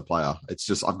love him as a player. It's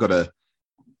just I've got to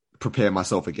prepare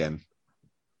myself again.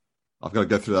 I've got to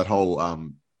go through that whole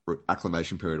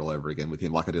acclimation period all over again with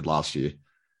him, like I did last year.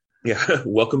 Yeah,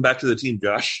 welcome back to the team,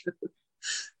 Josh.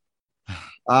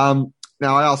 Now,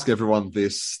 I ask everyone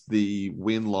this, the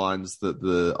win lines that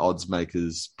the odds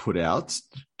makers put out.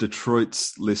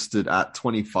 Detroit's listed at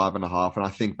 25.5, and I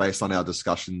think based on our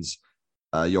discussions,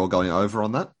 you're going over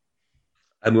on that?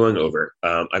 I'm going over.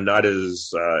 I'm not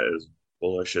as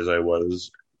bullish as I was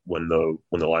when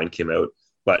the line came out,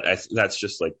 but that's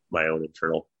just like my own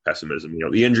internal pessimism.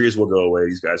 The injuries will go away.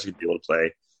 These guys are going to be able to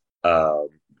play.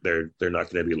 They're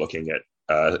not going to be looking at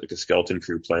like a skeleton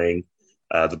crew playing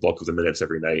the bulk of the minutes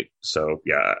every night. So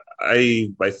yeah,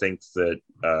 I think that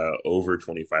over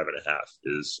 25.5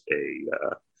 is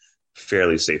a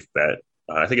fairly safe bet.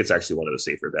 I think it's actually one of the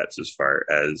safer bets as far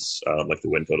as like the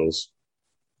win totals.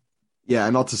 Yeah,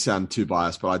 and not to sound too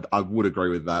biased, but I would agree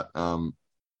with that.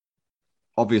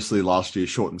 Obviously, last year,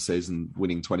 shortened season,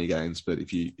 winning 20 games. But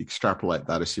if you extrapolate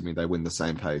that, assuming they win the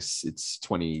same pace, it's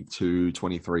 22,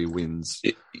 23 wins.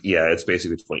 It's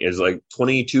basically 20. It's like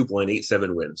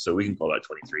 22.87 wins. So we can call that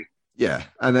 23. Yeah.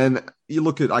 And then you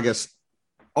look at, I guess,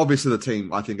 obviously the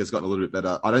team, I think, has gotten a little bit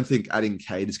better. I don't think adding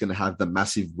Cade is going to have the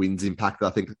massive wins impact that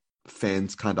I think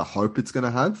fans kind of hope it's going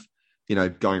to have.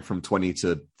 Going from 20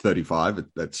 to 35,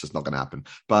 that's just not going to happen.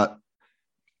 But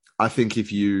I think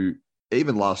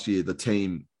even last year, the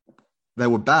team, they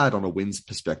were bad on a wins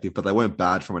perspective, but they weren't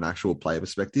bad from an actual player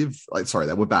perspective.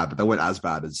 They were bad, but they weren't as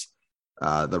bad as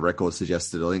the record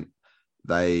suggested. I think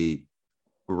they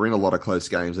were in a lot of close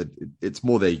games. It's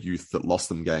more their youth that lost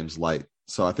them games late.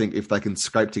 So I think if they can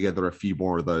scrape together a few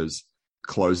more of those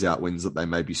closeout wins that they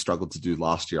maybe struggled to do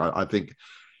last year, I think,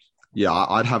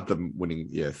 I'd have them winning,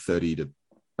 30 to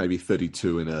maybe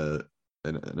 32 in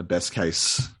a best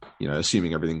case,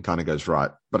 assuming everything kind of goes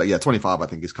right. But 25, I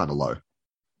think, is kind of low.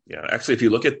 Yeah, actually, if you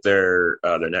look at their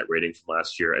net rating from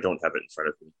last year, I don't have it in front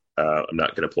of me. I'm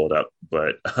not going to pull it up,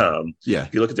 but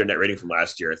if you look at their net rating from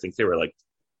last year, I think they were like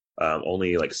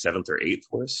only like 7th or 8th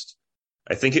worst.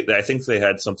 I think they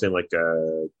had something like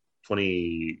a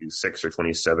 26 or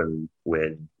 27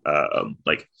 win,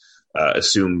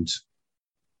 assumed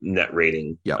net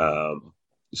rating. Yeah.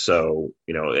 So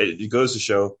it goes to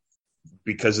show,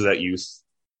 because of that youth,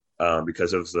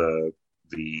 because of the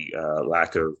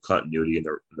lack of continuity in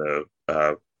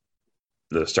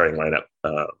the starting lineup,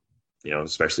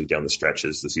 especially down the stretch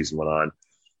as the season went on,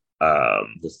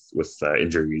 with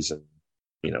injuries and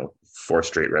 4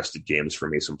 straight rested games for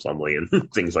Mason Plumlee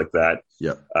and things like that.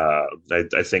 Yeah.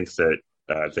 I think that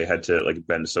they had to like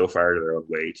bend so far to their own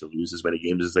way to lose as many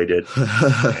games as they did.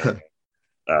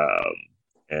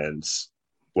 And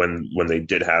when they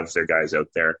did have their guys out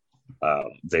there,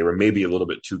 they were maybe a little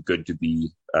bit too good to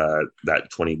be that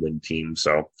 20-win team.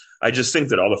 So I just think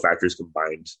that all the factors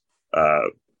combined,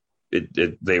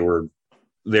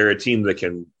 they're a team that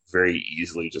can very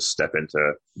easily just step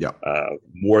into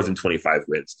more than 25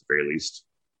 wins at the very least.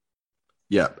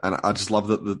 Yeah, and I just love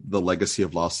that the legacy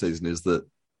of last season is that,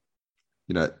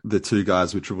 the two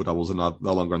guys with triple doubles are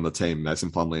no longer on the team,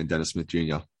 Mason Plumlee and Dennis Smith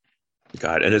Jr.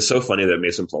 God, and it's so funny that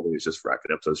Mason Plumlee is just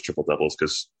racking up those triple doubles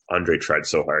because Andre tried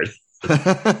so hard.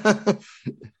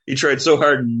 He tried so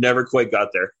hard, never quite got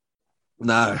there.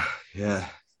 No, yeah.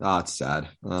 It's sad.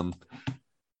 Do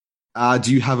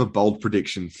you have a bold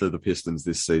prediction for the Pistons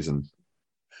this season?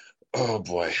 Oh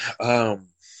boy.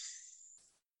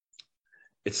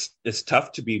 It's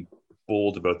tough to be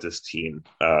bold about this team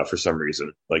for some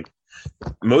reason. Like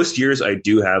most years I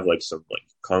do have like some like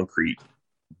concrete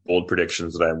bold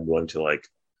predictions that I'm willing to like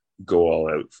go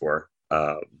all out for.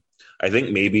 I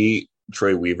think maybe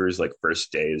Troy Weaver's like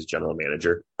first day as general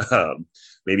manager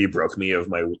maybe broke me of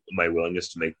my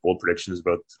willingness to make bold predictions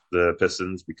about the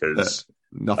Pistons because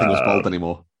nothing was bold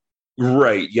anymore.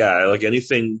 Right. Yeah. Like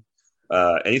anything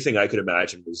I could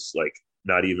imagine was like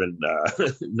not even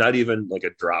like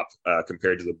a drop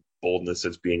compared to the boldness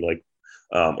that's being like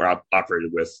or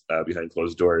operated with behind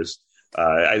closed doors.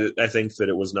 I think that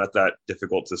it was not that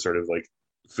difficult to sort of like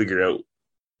figure out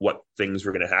what things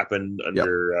were going to happen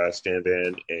under Stan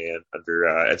Van and under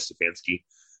Ed Stefanski.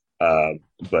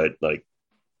 But like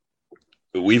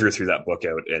Weaver threw that book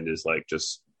out and is like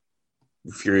just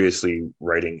furiously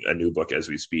writing a new book as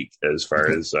we speak, as far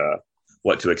as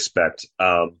what to expect.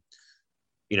 I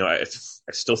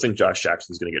still think Josh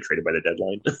Jackson's going to get traded by the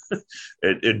deadline.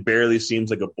 It barely seems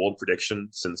like a bold prediction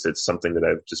since it's something that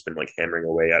I've just been like hammering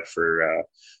away at for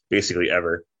basically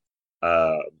ever,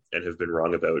 and have been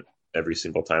wrong about every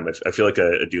single time. I feel like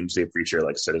a doomsday preacher,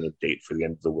 like setting a date for the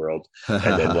end of the world.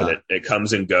 And then when it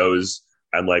comes and goes,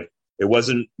 I'm like, it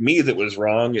wasn't me that was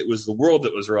wrong. It was the world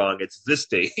that was wrong. It's this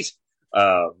date.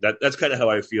 That's kind of how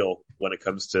I feel when it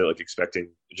comes to like expecting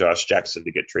Josh Jackson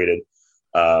to get traded.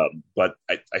 But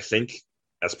I think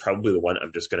that's probably the one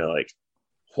I'm just going to like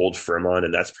hold firm on.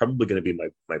 And that's probably going to be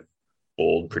my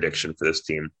bold prediction for this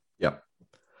team. Yep.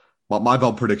 Well, my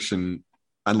bold prediction,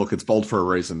 and look, it's bold for a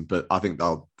reason, but I think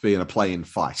they'll be in a play-in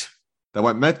fight. They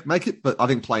won't make it, but I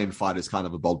think play-in fight is kind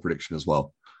of a bold prediction as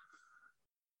well.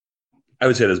 I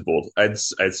would say that's bold. I'd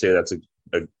say that's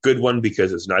a good one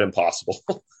because it's not impossible.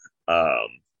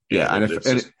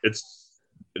 It's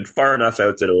far enough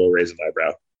out that it will raise an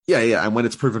eyebrow. Yeah, and when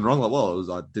it's proven wrong, like,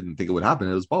 I didn't think it would happen.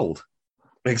 It was bold.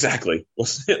 Exactly. I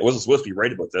wasn't supposed to be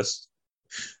right about this.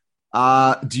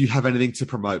 Do you have anything to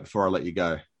promote before I let you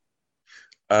go?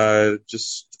 You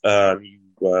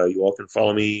all can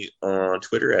follow me on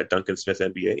Twitter at Duncan Smith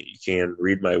NBA. You can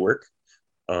read my work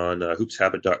on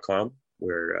hoopshabit.com,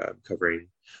 where I'm covering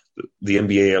the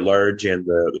NBA at large and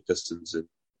the Pistons in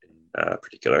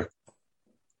particular.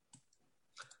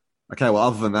 Okay, well,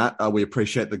 other than that, we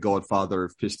appreciate the godfather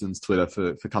of Pistons Twitter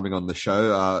for coming on the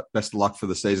show. Best of luck for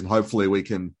the season. Hopefully we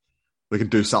can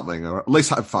do something, or at least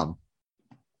have fun.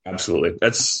 Absolutely.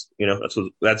 That's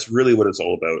really what it's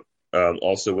all about.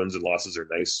 Also, wins and losses are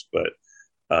nice, but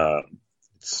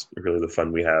it's really the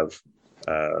fun we have.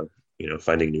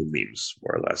 Finding new memes,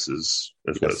 more or less, is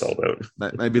what it's all about.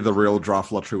 Maybe the real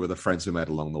draft lottery with the friends we made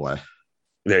along the way.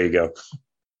 There you go.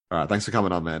 All right. Thanks for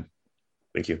coming on, man.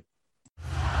 Thank you.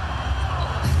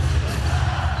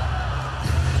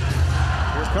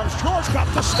 Here comes George, got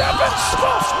the step and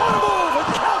stuffs one move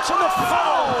and counts in the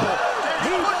foul.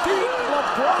 He beat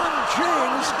LeBron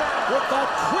James with that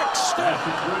quick step.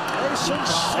 A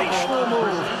sensational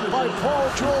move by Paul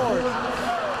George.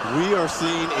 We are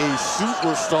seeing a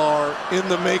superstar in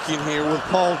the making here with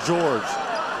Paul George.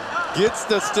 Gets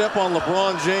the step on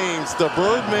LeBron James. The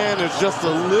Birdman is just a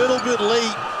little bit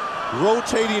late,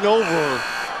 rotating over,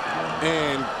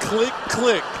 and click,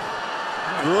 click.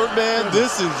 Birdman,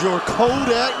 this is your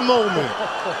Kodak moment.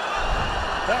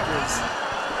 That was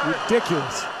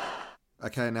ridiculous.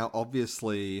 Okay, now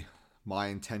obviously my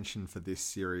intention for this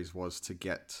series was to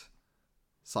get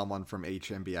someone from each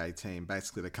NBA team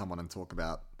basically to come on and talk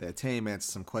about their team,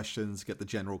 answer some questions, get the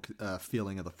general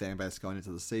feeling of the fan base going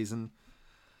into the season.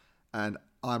 And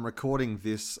I'm recording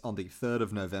this on the 3rd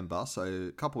of November, so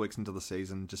a couple weeks into the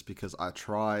season, just because I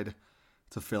tried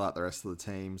to fill out the rest of the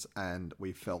teams and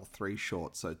we fell 3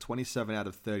 short. So 27 out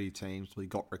of 30 teams we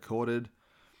got recorded.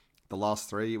 The last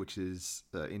 3, which is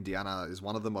Indiana, is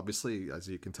one of them, obviously, as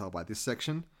you can tell by this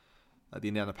section. The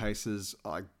Indiana Pacers,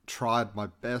 I tried my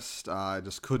best. I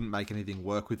just couldn't make anything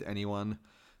work with anyone.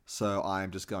 So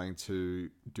I'm just going to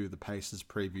do the Pacers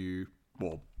preview,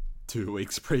 2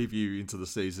 weeks preview into the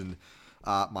season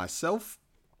myself.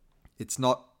 It's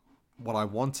not what I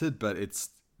wanted, but it's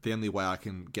the only way I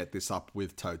can get this up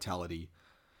with totality.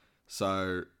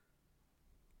 So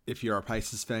if you're a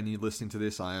Pacers fan and you're listening to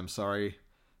this, I am sorry.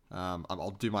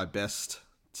 I'll do my best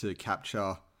to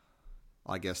capture,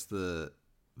 I guess, the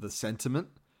sentiment.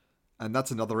 And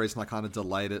that's another reason I kind of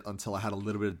delayed it until I had a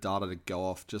little bit of data to go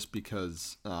off, just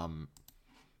because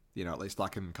at least I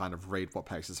can kind of read what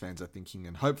Pacers fans are thinking,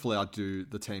 and hopefully I do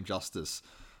the team justice.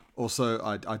 Also,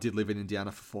 I did live in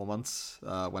Indiana for 4 months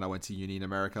when I went to uni in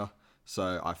America,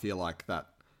 so I feel like that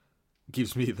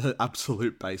gives me the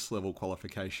absolute base level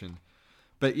qualification.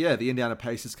 But yeah, the Indiana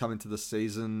Pacers come into the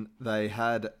season. They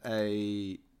had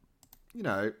a,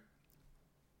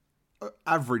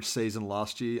 average season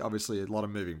last year. Obviously, a lot of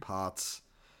moving parts.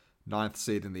 9th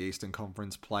seed in the Eastern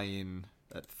Conference, play in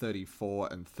at 34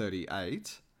 and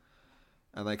 38.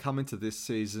 And they come into this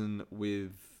season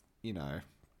with,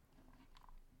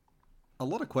 a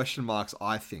lot of question marks,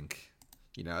 I think,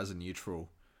 as a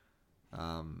neutral.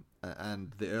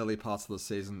 And the early parts of the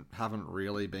season haven't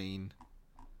really been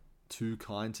too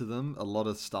kind to them. A lot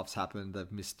of stuff's happened.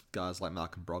 They've missed guys like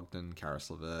Malcolm Brogdon,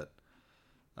 Karis LeVert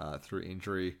through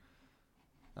injury.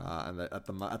 And at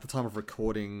the time of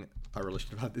recording, I really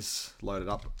should have had this loaded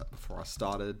up before I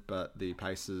started, but the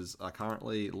Pacers are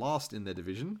currently last in their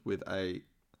division with I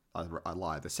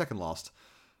lied, they're second last,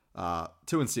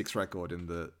 2-6 record in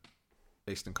the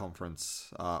Eastern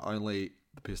Conference. Only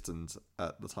the Pistons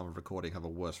at the time of recording have a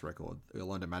worse record. The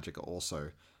Orlando Magic are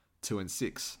also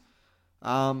 2-6.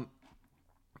 So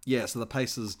the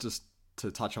Pacers, just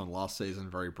to touch on last season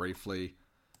very briefly,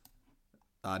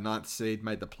 9th seed,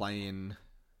 made the play-in,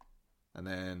 and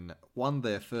then won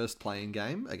their first play-in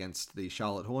game against the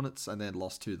Charlotte Hornets, and then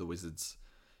lost to the Wizards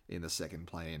in the second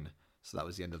play-in. So that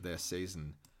was the end of their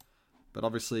season. But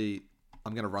obviously,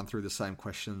 I'm going to run through the same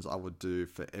questions I would do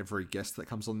for every guest that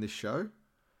comes on this show.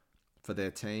 For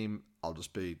their team, I'll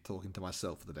just be talking to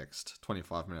myself for the next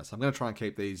 25 minutes. I'm going to try and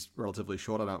keep these relatively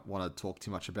short. I don't want to talk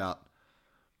too much about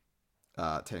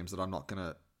teams that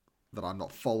I'm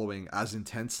not following as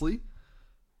intensely.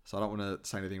 So I don't want to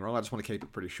say anything wrong. I just want to keep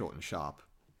it pretty short and sharp.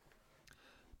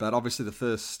 But obviously the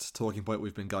first talking point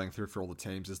we've been going through for all the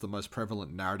teams is the most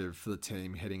prevalent narrative for the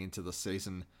team heading into the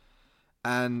season.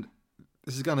 And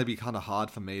this is going to be kind of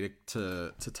hard for me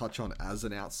to touch on as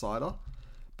an outsider.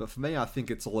 But for me, I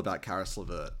think it's all about Karis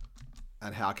LeVert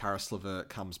and how Karis LeVert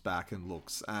comes back and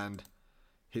looks. And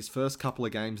his first couple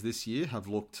of games this year have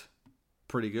looked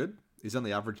pretty good. He's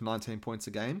only averaged 19 minutes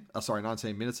a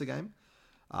game.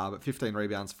 But 15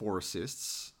 rebounds, 4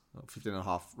 assists.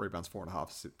 15.5 rebounds, 4.5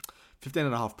 assists.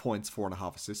 15.5 points,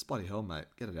 4.5 assists. Bloody hell, mate.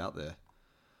 Get it out there.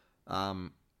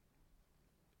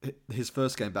 His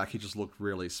first game back, he just looked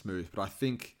really smooth. But I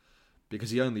think because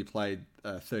he only played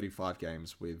 35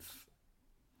 games with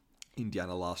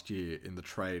Indiana last year in the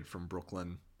trade from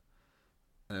Brooklyn,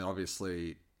 and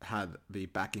obviously had the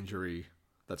back injury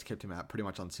that's kept him out pretty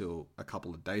much until a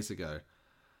couple of days ago,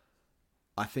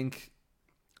 I think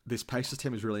this Pacers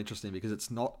team is really interesting because it's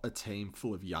not a team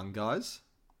full of young guys.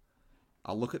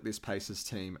 I look at this Pacers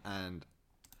team and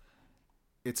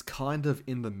it's kind of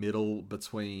in the middle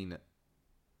between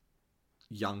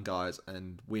young guys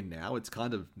and win now. It's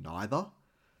kind of neither.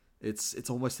 It's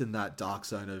almost in that dark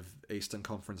zone of Eastern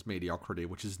Conference mediocrity,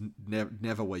 which is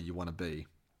never where you want to be.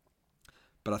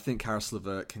 But I think Karis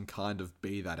LeVert can kind of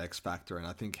be that X factor, and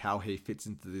I think how he fits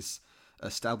into this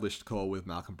established core with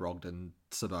Malcolm Brogdon,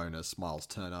 Sabonis, Miles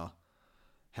Turner,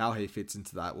 how he fits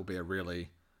into that will be a really,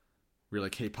 really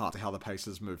key part to how the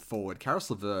Pacers move forward. Karis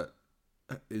LeVert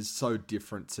is so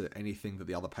different to anything that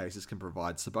the other Pacers can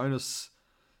provide. Sabonis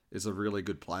is a really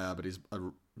good player, but he's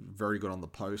very good on the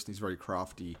post. He's very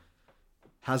crafty.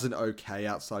 Has an okay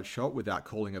outside shot without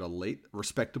calling it elite.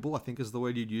 Respectable, I think, is the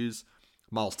word you'd use.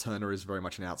 Miles Turner is very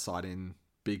much an outside-in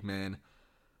big man.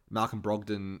 Malcolm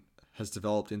Brogdon has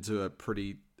developed into a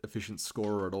pretty efficient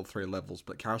scorer at all three levels,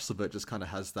 but Karis LeVert just kind of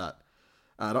has that,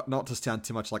 not to sound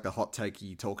too much like a hot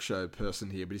takey talk show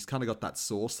person here, but he's kind of got that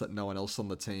sauce that no one else on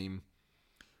the team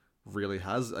really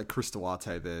has. Chris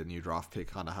Duarte, their new draft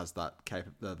pick, kind of has that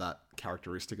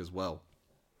characteristic as well.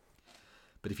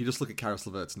 But if you just look at Karis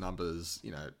LeVert's numbers,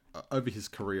 over his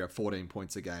career, 14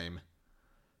 points a game,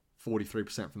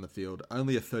 43% from the field,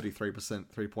 only a 33%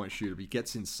 three-point shooter, but he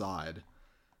gets inside.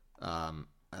 And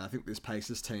I think this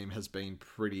Pacers team has been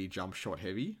pretty jump shot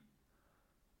heavy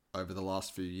over the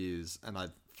last few years, and I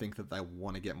think that they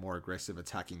want to get more aggressive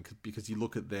attacking because you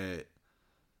look at their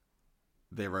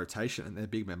rotation and their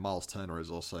big man, Miles Turner,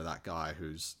 is also that guy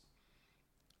who's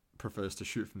prefers to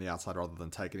shoot from the outside rather than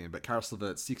take it in. But Karis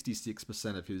LeVert,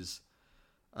 66% of his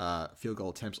field goal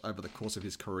attempts over the course of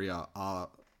his career are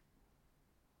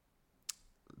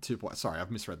 2 points. Sorry, I've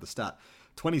misread the stat.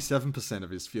 27% of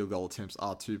his field goal attempts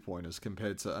are 2-pointers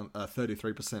compared to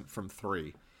 33% from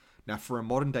 3. Now, for a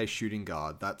modern-day shooting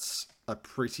guard, that's a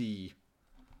pretty,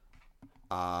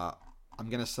 I'm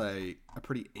going to say, a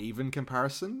pretty even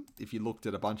comparison. If you looked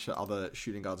at a bunch of other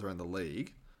shooting guards around the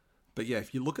league, But yeah,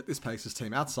 if you look at this Pacers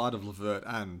team, outside of Levert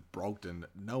and Brogdon,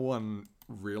 no one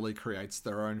really creates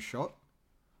their own shot.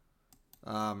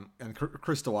 And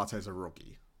Chris Duarte is a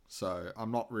rookie, so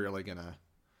I'm not really going to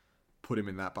put him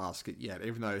in that basket yet,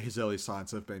 even though his early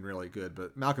signs have been really good.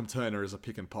 But Malcolm Turner is a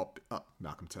pick and pop...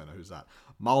 Malcolm Turner, who's that?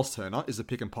 Miles Turner is a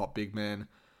pick and pop big man.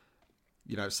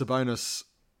 You know, Sabonis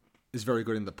is very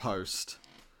good in the post,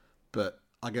 but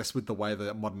I guess with the way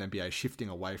the modern NBA is shifting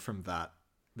away from that,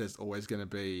 there's always going to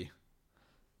be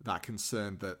that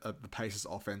concern that the Pacers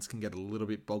offense can get a little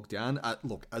bit bogged down.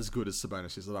 Look, as good as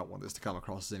Sabonis is, I don't want this to come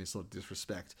across as any sort of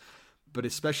disrespect, but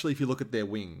especially if you look at their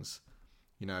wings,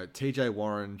 you know, TJ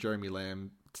Warren, Jeremy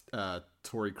Lamb,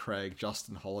 Torrey Craig,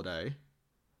 Justin Holiday,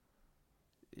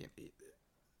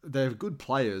 they're good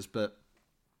players, but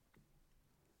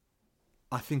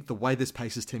I think the way this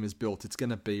Pacers team is built, it's going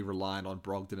to be reliant on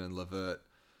Brogdon and Levert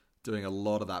doing a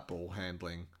lot of that ball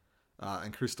handling.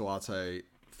 And Chris Duarte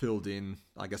filled in,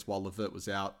 I guess, while Levert was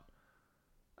out,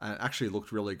 and actually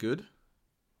looked really good.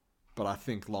 But I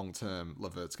think long-term,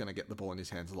 Levert's going to get the ball in his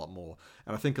hands a lot more.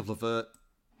 And I think if Levert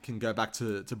can go back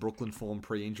to Brooklyn form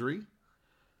pre-injury,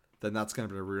 then that's going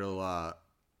to be a real,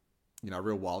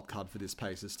 real wild card for this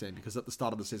Pacers team. Because at the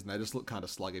start of the season, they just look kind of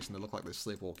sluggish and they look like they're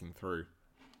sleepwalking through.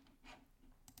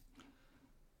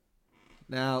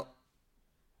 Now,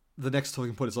 the next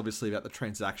talking point is obviously about the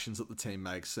transactions that the team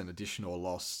makes, an addition or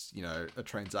loss, you know, a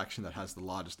transaction that has the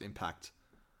largest impact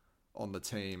on the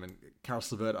team. And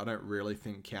Caris LeVert, I don't really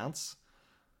think counts.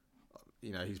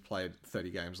 You know, he's played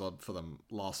 30 games odd for them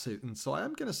last season. So I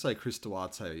am going to say Chris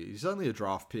Duarte. He's only a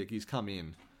draft pick. He's come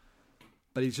in.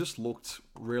 But he's just looked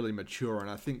really mature. And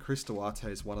I think Chris Duarte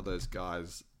is one of those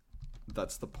guys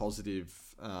that's the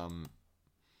positive,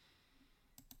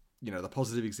 the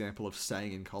positive example of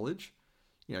staying in college.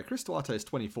 You know, Chris Duarte is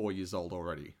 24 years old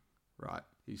already, right?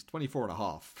 He's 24 and a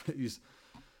half. He's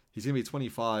going to be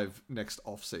 25 next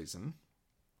off season.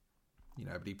 You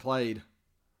know, but he played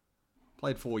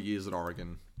 4 years at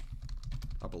Oregon,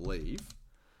 I believe.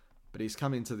 But he's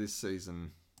come into this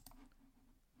season.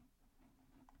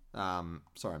 I'm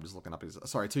just looking up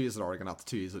 2 years at Oregon after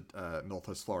 2 years at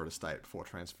Northwest Florida State before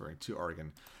transferring to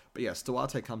Oregon. But yes,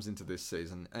 Duarte comes into this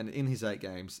season, and in his 8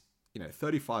 games,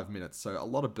 35 minutes, so a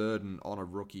lot of burden on a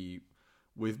rookie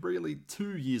with really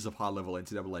 2 years of high-level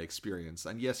NCAA experience.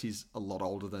 And yes, he's a lot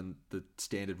older than the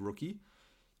standard rookie.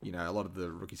 You know, a lot of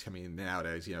the rookies coming in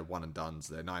nowadays, one and dones,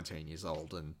 they're 19 years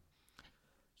old, and,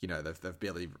 they've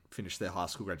barely finished their high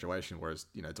school graduation, whereas,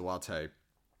 Duarte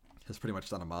has pretty much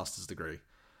done a master's degree.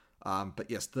 But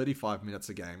yes, 35 minutes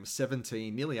a game,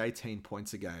 17, nearly 18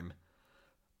 points a game.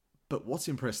 But what's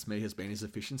impressed me has been his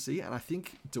efficiency, and I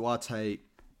think Duarte,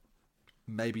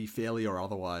 maybe fairly or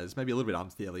otherwise, maybe a little bit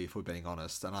unfairly if we're being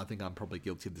honest, and I think I'm probably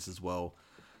guilty of this as well,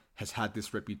 has had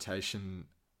this reputation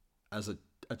as a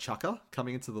chucker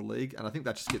coming into the league, and I think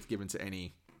that just gets given to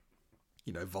any,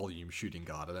 volume shooting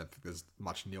guard. I don't think there's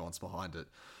much nuance behind it.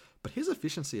 But his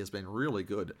efficiency has been really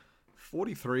good.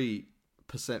 43%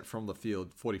 from the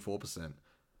field, 44%.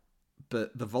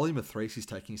 But the volume of threes he's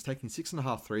taking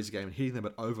 6.5 threes a game and hitting them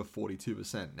at over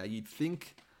 42%. Now, you'd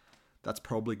think that's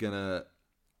probably going to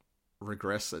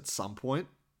regress at some point,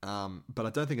 but I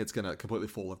don't think it's going to completely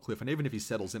fall off a cliff. And even if he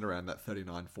settles in around that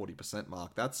 39-40%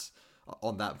 mark, that's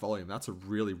on that volume, that's a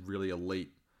really, really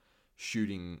elite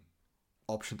shooting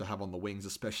option to have on the wings,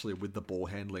 especially with the ball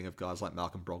handling of guys like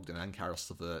Malcolm Brogdon and Caris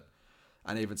LeVert.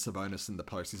 And even Sabonis in the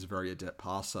post is a very adept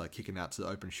passer, kicking out to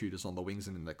open shooters on the wings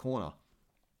and in the corner.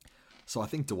 So I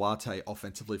think Duarte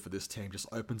offensively for this team just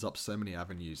opens up so many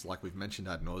avenues. Like we've mentioned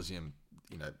ad nauseum,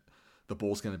 the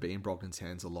ball's going to be in Brogdon's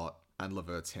hands a lot and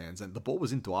LeVert's hands. And the ball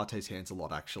was in Duarte's hands a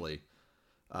lot, actually,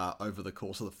 over the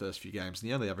course of the first few games. And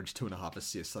he only averaged 2.5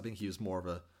 assists. I think he was more of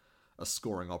a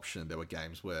scoring option. There were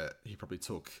games where he probably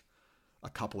took a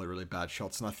couple of really bad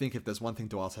shots. And I think if there's one thing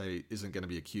Duarte isn't going to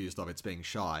be accused of, it's being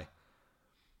shy.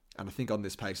 And I think on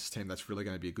this Pacers team, that's really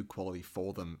going to be a good quality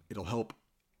for them. It'll help,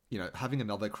 having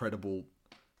another credible,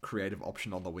 creative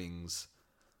option on the wings.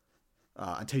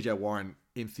 And TJ Warren,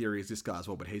 in theory, is this guy as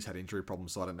well, but he's had injury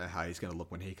problems, so I don't know how he's going to look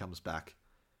when he comes back.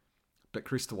 But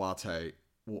Chris Duarte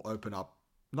will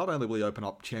not only will he open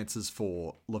up chances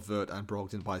for LeVert and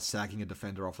Brogdon by sagging a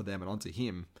defender off of them and onto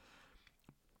him,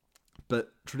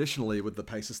 but traditionally with the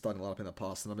Pacers starting lineup in the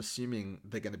past, and I'm assuming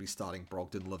they're going to be starting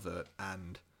Brogdon, LeVert,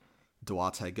 and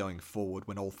Duarte going forward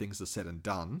when all things are said and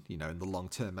done, in the long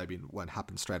term, maybe it won't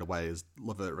happen straight away as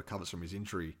LeVert recovers from his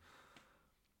injury.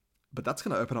 But that's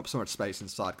going to open up so much space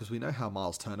inside because we know how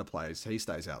Miles Turner plays. He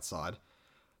stays outside.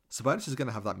 Sabonis is going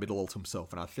to have that middle all to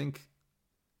himself. And I think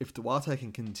if Duarte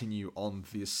can continue on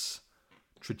this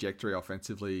trajectory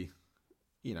offensively,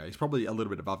 he's probably a little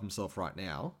bit above himself right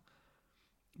now.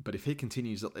 But if he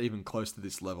continues even close to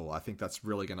this level, I think that's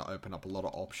really going to open up a lot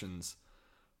of options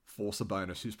for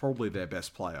Sabonis, who's probably their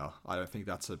best player. I don't think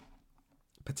that's a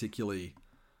particularly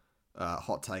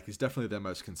hot take. He's definitely their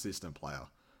most consistent player.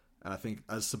 And I think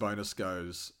as Sabonis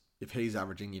goes, if he's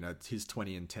averaging, his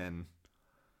 20 and 10,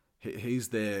 he's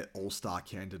their all-star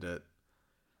candidate.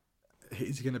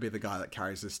 He's going to be the guy that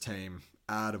carries this team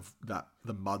out of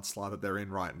the mudslide that they're in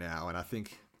right now. And I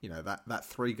think, that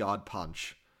three-guard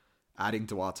punch, adding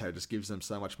Duarte just gives them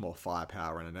so much more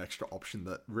firepower and an extra option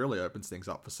that really opens things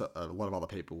up for a lot of other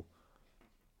people.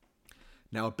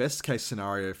 Now, a best-case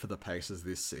scenario for the Pacers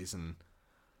this season,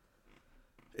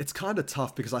 it's kind of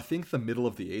tough because I think the middle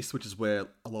of the East, which is where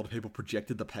a lot of people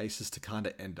projected the Pacers to kind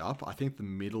of end up, I think the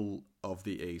middle of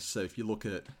the East, so if you look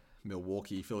at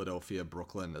Milwaukee, Philadelphia,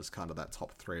 Brooklyn as kind of that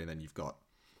top three, and then you've got,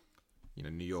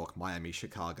 New York, Miami,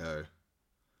 Chicago,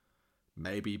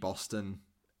 maybe Boston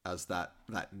as that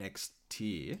next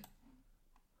tier.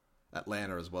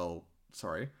 Atlanta as well,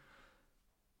 sorry.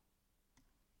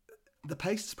 The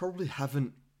Pacers probably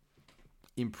haven't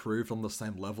improved on the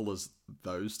same level as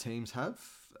those teams have,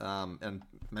 and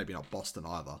maybe not Boston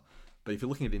either. But if you're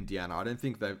looking at Indiana, I don't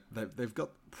think they've got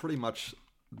pretty much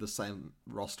the same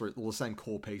roster, or the same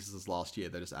core pieces as last year.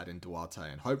 They just add in Duarte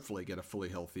and hopefully get a fully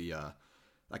healthy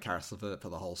Caris LeVert for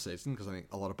the whole season, because I think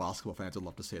a lot of basketball fans would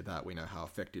love to see that. We know how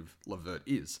effective LeVert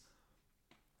is.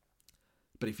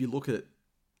 But if you look at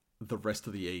the rest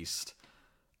of the East,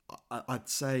 I'd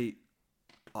say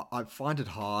I find it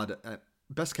hard.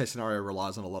 Best case scenario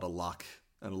relies on a lot of luck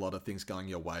and a lot of things going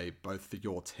your way, both for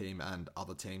your team and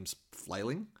other teams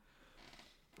flailing.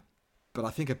 But I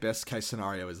think a best case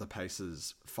scenario is the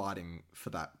Pacers fighting for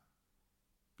that,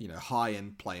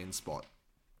 high-end play-in spot.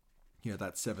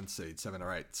 That 7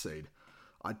 or 8 seed.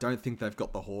 I don't think they've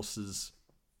got the horses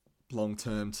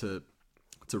long-term to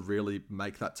really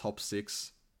make that top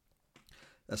 6.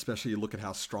 Especially you look at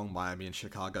how strong Miami and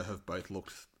Chicago have both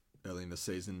looked early in the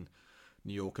season.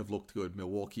 New York have looked good.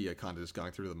 Milwaukee are kind of just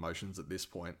going through the motions at this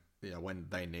point. When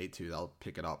they need to, they'll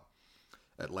pick it up.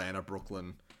 Atlanta,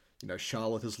 Brooklyn,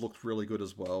 Charlotte has looked really good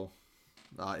as well.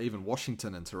 Even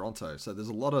Washington and Toronto. So there's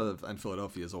a lot of, and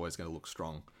Philadelphia is always going to look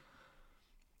strong.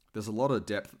 There's a lot of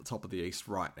depth at the top of the East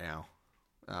right now.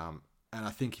 And I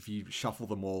think if you shuffle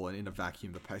them all in a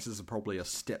vacuum, the Pacers are probably a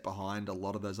step behind a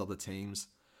lot of those other teams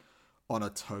on a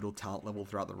total talent level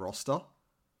throughout the roster.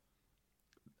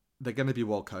 They're going to be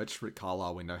well coached. Rick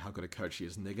Carlisle, we know how good a coach he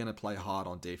is, and they're going to play hard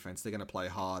on defense. They're going to play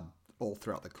hard all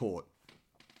throughout the court.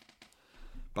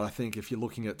 But I think if you're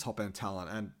looking at top-end talent,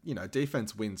 and,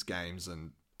 defense wins games,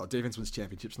 or defense wins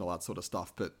championships and all that sort of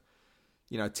stuff, but,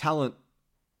 talent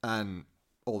and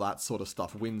all that sort of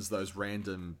stuff wins those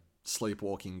random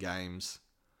sleepwalking games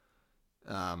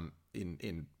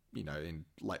in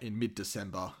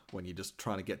mid-December when you're just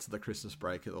trying to get to the Christmas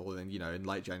break, or then, in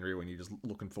late January when you're just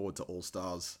looking forward to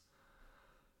All-Stars.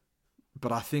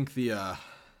 But I think the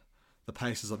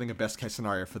Pacers, I think a best-case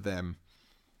scenario for them,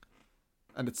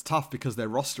 and it's tough because their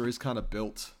roster is kind of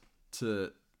built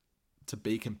to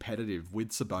be competitive with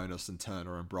Sabonis and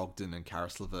Turner and Brogdon and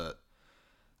Caris LeVert.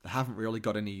 They haven't really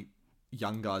got any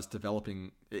young guys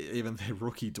developing. Even their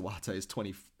rookie Duarte is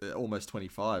almost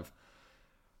 25.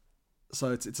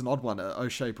 So it's an odd one.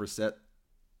 O'Shea Brissett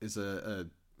is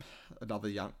another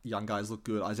young guys look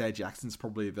good. Isaiah Jackson's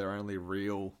probably their only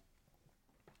real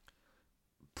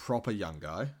proper young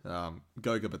guy.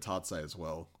 Goga Batadze as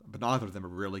well, but neither of them are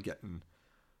really getting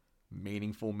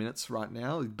meaningful minutes right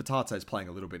now. Batadze's playing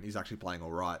a little bit, and he's actually playing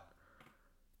all right.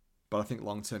 But I think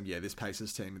long term, this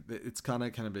Pacers team, it's kind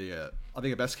of going to be I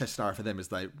think a best case scenario for them is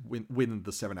they win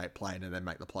the 7-8 play-in and then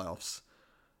make the playoffs.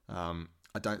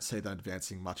 I don't see them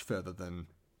advancing much further than,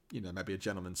 maybe a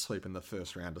gentleman's sweep in the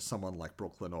first round to someone like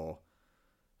Brooklyn or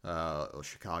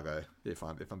Chicago, if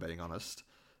I'm being honest.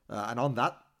 And on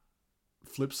that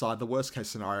flip side, the worst case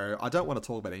scenario, I don't want to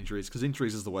talk about injuries because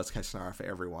injuries is the worst case scenario for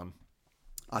everyone.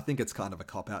 I think it's kind of a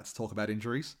cop-out to talk about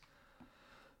injuries.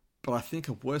 But I think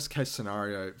a worst case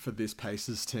scenario for this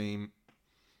Pacers team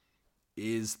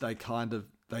is they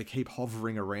keep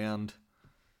hovering around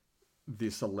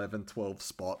this 11-12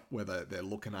 spot where they're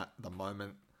looking at the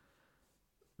moment.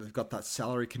 They've got that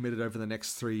salary committed over the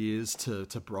next 3 years to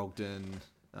Brogdon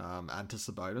and to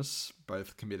Sabonis,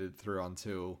 both committed through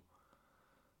until...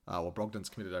 Brogdon's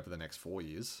committed over the next 4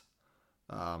 years,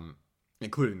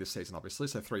 including this season, obviously.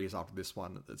 So 3 years after this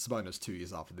one. Sabonis 2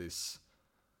 years after this.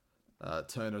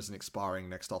 Turner's an expiring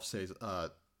next off season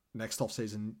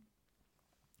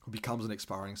becomes an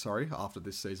expiring, after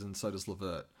this season. So does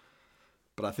LeVert.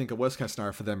 But I think a worst case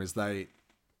scenario for them is they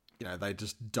they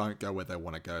just don't go where they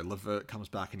want to go. Levert comes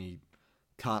back and he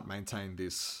can't maintain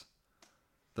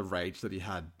the rage that he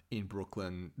had in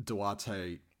Brooklyn.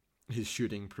 Duarte, his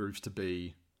shooting proves to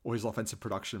be, or his offensive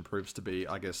production proves to be,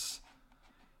 I guess,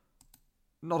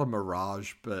 not a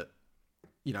mirage, but,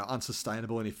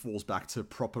 unsustainable, and he falls back to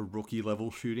proper rookie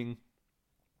level shooting.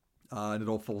 And it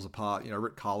all falls apart.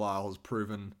 Rick Carlisle has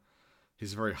proven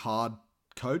he's a very hard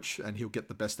coach and he'll get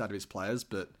the best out of his players,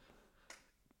 but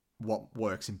what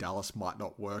works in Dallas might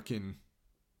not work in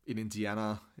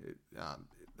Indiana.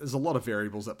 There's a lot of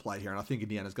variables at play here, and I think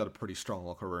Indiana's got a pretty strong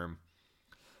locker room.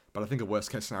 But I think a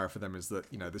worst case scenario for them is that,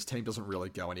 this team doesn't really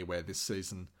go anywhere this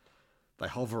season. They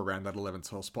hover around that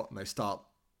 11-12 spot and they start,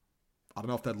 I don't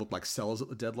know if they'd look like sellers at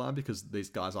the deadline because these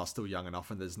guys are still young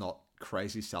enough and there's not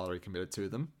crazy salary committed to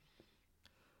them.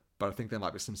 But I think there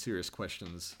might be some serious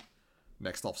questions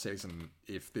next offseason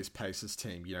if this Pacers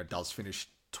team, does finish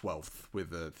 12th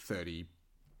with a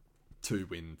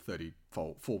 32-win,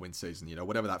 34-win season,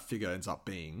 whatever that figure ends up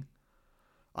being.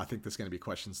 I think there's going to be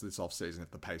questions this offseason if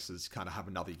the Pacers kind of have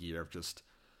another year of just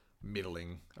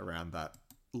middling around that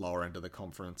lower end of the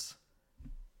conference.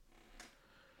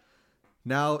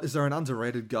 Now, is there an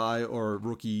underrated guy or a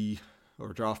rookie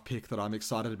or a draft pick that I'm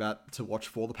excited about to watch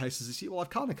for the Pacers this year? Well, I've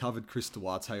kind of covered Chris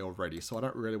Duarte already, so I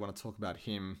don't really want to talk about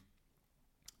him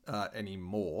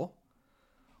anymore.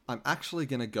 I'm actually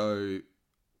going to go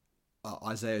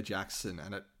Isaiah Jackson,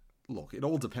 and it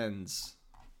all depends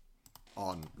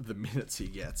on the minutes he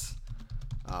gets.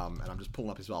 And I'm just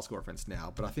pulling up his basketball reference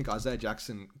now, but I think Isaiah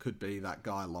Jackson could be that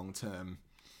guy long term,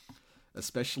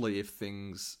 especially if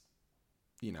things,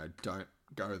 don't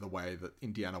go the way that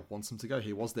Indiana wants them to go.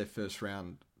 He was their first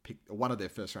round pick, one of their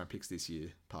first round picks this year,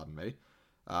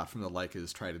 from the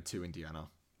Lakers, traded to Indiana.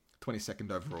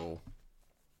 22nd overall.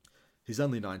 He's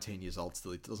only 19 years old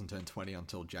still. He doesn't turn 20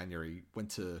 until January. Went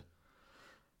to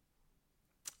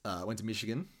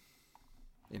Michigan.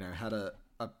 Had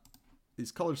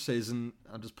his college season.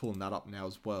 I'm just pulling that up now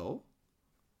as well.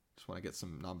 Just want to get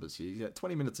some numbers here. Yeah,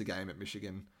 20 minutes a game at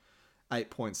Michigan.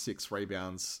 8.6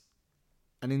 rebounds.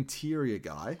 An interior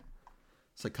guy.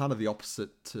 So kind of the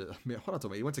opposite to...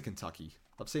 He went to Kentucky.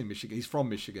 I've seen Michigan. He's from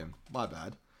Michigan. My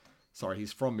bad. Sorry,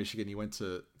 he's from Michigan. He went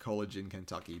to college in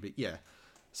Kentucky. But yeah.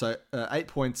 So 8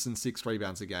 points and 6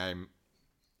 rebounds a game.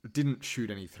 Didn't shoot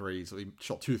any threes. He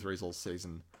shot 2 threes all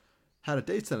season. Had a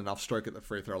decent enough stroke at the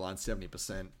free throw line,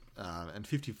 70%, and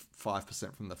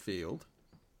 55% from the field.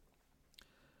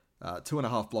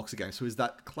 2.5 blocks a game. So he's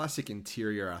that classic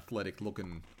interior athletic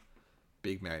looking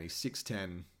big man. He's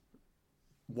 6'10".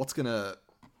 What's going to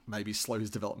maybe slow his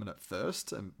development at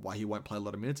first and why he won't play a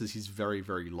lot of minutes is he's very,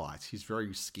 very light. He's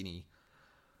very skinny.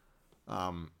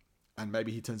 And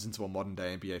maybe he turns into a modern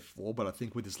day NBA 4, but I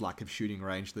think with his lack of shooting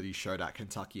range that he showed at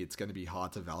Kentucky, it's going to be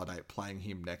hard to validate playing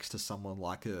him next to someone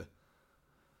like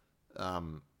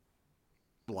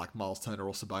like Miles Turner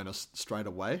or Sabonis straight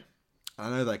away. I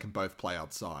know they can both play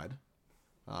outside.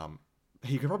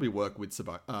 He could probably work with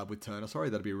Turner.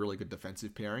 That'd be a really good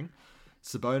defensive pairing.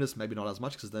 Sabonis, maybe not as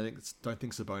much because I don't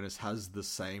think Sabonis has the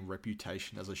same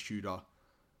reputation as a shooter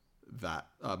that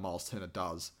Miles Turner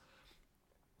does.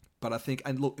 But I think,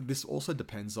 and look, this also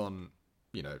depends on,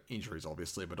 injuries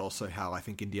obviously, but also how I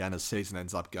think Indiana's season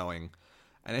ends up going.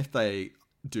 And if they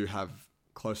do have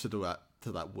closer to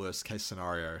that worst case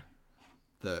scenario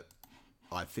that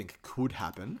I think could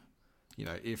happen,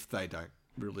 if they don't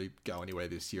really go anywhere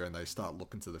this year and they start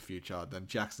looking to the future, then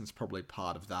Jackson's probably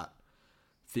part of that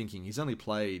thinking. He's only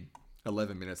played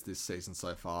 11 minutes this season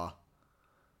so far.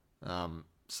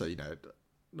 So,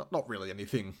 not really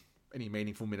any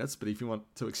meaningful minutes, but if you want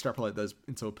to extrapolate those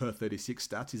into a per 36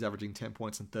 stats, he's averaging 10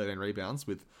 points and 13 rebounds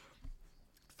with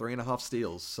 3.5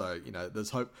 steals. So, there's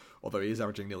hope, although he is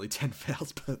averaging nearly 10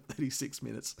 fouls per 36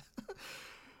 minutes.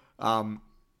 I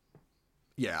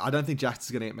don't think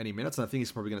Jackson's going to get many minutes, and I think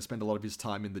he's probably going to spend a lot of his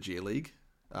time in the G League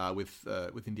with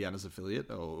Indiana's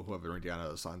affiliate, or whoever Indiana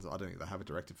assigns. I don't think they have a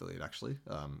direct affiliate, actually.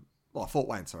 Fort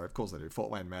Wayne, sorry. Of course they do. Fort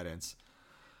Wayne Mad Ants.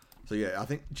 So, I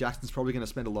think Jackson's probably going to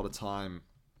spend a lot of time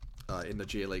in the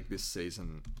G League this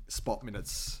season, spot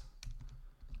minutes.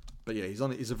 But yeah,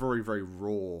 he's a very, very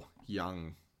raw,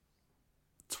 young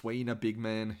tweener big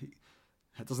man.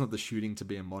 He doesn't have the shooting to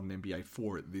be a modern NBA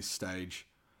 4 at this stage,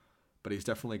 but he's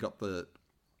definitely got the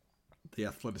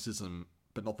athleticism,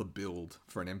 but not the build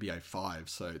for an NBA 5.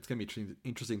 So it's going to be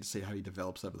interesting to see how he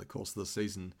develops over the course of the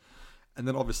season. And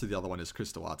then obviously the other one is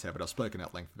Chris Duarte, but I've spoken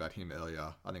at length about him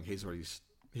earlier. I think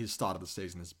his start of the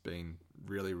season has been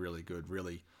really, really good,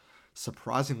 really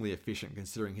surprisingly efficient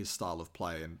considering his style of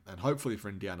play, and hopefully for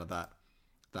Indiana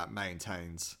that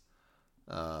maintains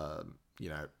over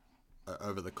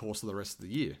the course of the rest of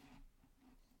the year.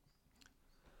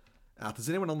 If there's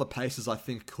anyone on the Pacers I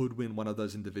think could win one of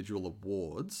those individual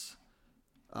awards,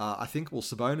 I think,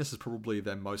 Sabonis is probably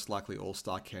their most likely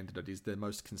All-Star candidate. He's their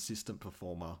most consistent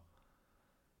performer.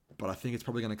 But I think it's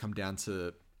probably going to come down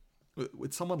to,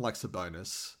 with someone like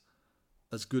Sabonis,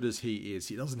 as good as he is,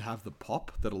 he doesn't have the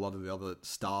pop that a lot of the other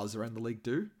stars around the league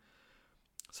do.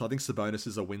 So I think Sabonis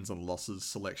is a wins and losses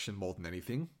selection more than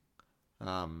anything,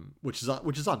 which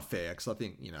is unfair, because I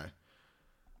think,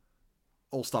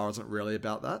 All-Star isn't really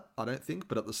about that, I don't think.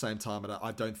 But at the same time,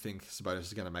 I don't think Sabonis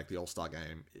is going to make the All-Star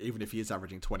game, even if he is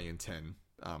averaging 20 and 10.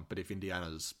 But if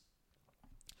Indiana's,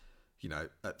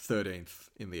 at 13th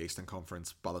in the Eastern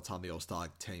Conference by the time the All-Star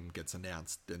team gets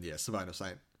announced, then yeah, Sabonis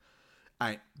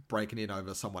ain't breaking in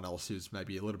over someone else who's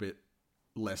maybe a little bit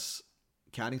less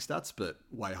counting stats, but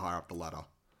way higher up the ladder.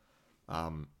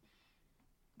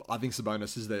 I think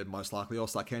Sabonis is their most likely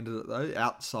All-Star candidate, though.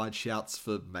 Outside shouts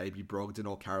for maybe Brogdon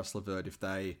or Karis LeVert if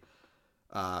they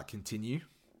continue.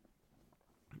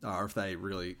 Or if they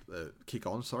really kick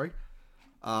on, sorry.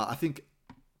 I think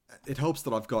it helps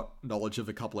that I've got knowledge of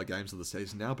a couple of games of the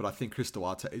season now, but I think Chris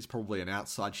Duarte is probably an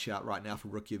outside shout right now for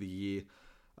Rookie of the Year.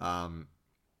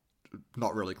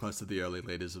 Not really close to the early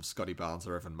leaders of Scotty Barnes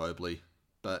or Evan Mobley,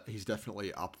 but he's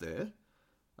definitely up there,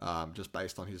 just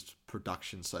based on his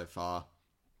production so far.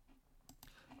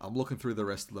 I'm looking through the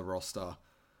rest of the roster.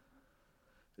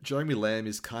 Jeremy Lamb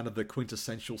is kind of the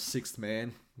quintessential sixth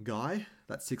man guy,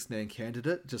 that sixth man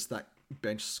candidate, just that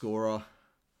bench scorer,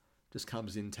 just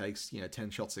comes in, takes 10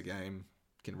 shots a game,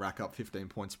 can rack up 15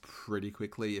 points pretty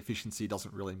quickly. Efficiency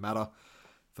doesn't really matter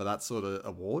for that sort of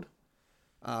award.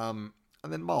 And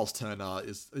then Miles Turner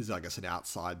is I guess an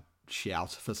outside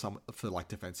shout for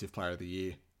defensive player of the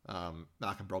year.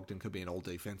 Malcolm Brogdon could be an all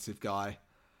defensive guy.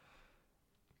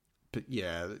 But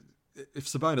yeah, if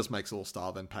Sabonis makes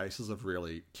All-Star, then Pacers have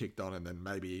really kicked on, and then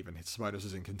maybe even Sabonis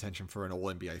is in contention for an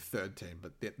All-NBA third team.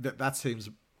 But that seems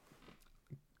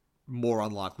more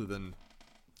unlikely than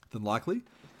likely.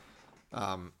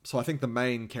 So I think the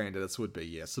main candidates would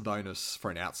be, Sabonis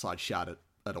for an outside shout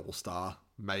at All-Star,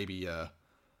 maybe a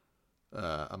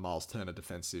Miles Turner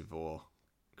defensive, or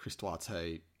Chris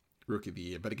Duarte Rookie of the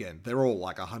Year. But again, they're all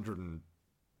like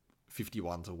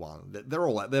 151 to 1. They're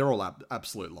all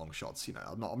absolute long shots.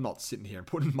 I'm not sitting here and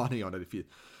putting money on it if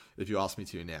you ask me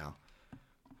to now.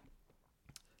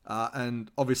 And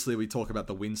obviously we talk about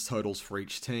the wins totals for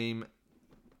each team.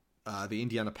 The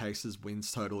Indiana Pacers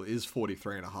wins total is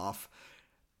 43.5.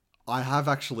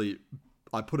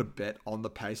 I put a bet on the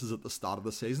Pacers at the start of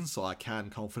the season, so I can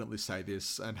confidently say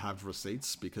this and have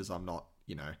receipts, because I'm not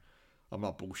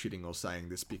bullshitting or saying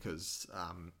this because,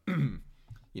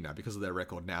 because of their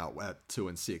record now at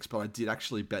 2-6, but I did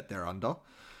actually bet they're under.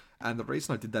 And the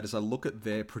reason I did that is I look at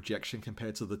their projection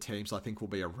compared to the teams I think will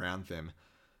be around them.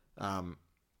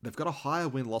 They've got a higher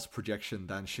win-loss projection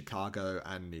than Chicago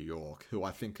and New York, who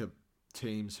I think are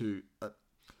teams who...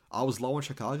 I was low on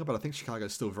Chicago, but I think Chicago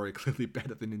is still very clearly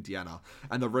better than Indiana.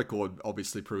 And the record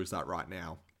obviously proves that right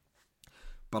now.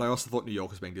 But I also thought New York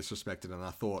was being disrespected, and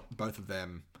I thought both of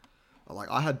them...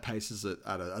 I had Pacers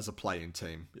as a play-in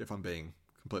team, if I'm being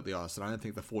completely honest, and I don't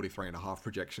think the 43.5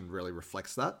 projection really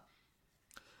reflects that.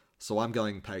 So I'm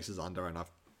going Pacers under, and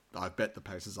I've bet the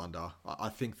Pacers under. I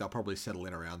think they'll probably settle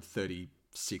in around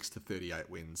 36 to 38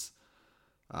 wins.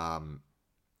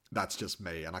 That's just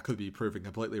me, and I could be proven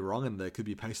completely wrong, and there could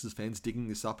be Pacers fans digging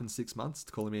this up in 6 months,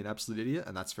 calling me an absolute idiot,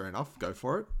 and that's fair enough. Go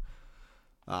for it.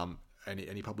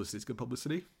 Any publicity is good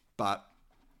publicity, but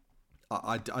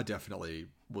I definitely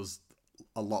was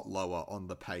a lot lower on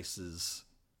the Pacers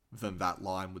than that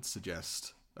line would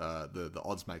suggest. The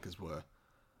odds makers were.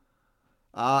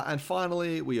 And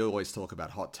finally, we always talk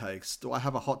about hot takes. Do I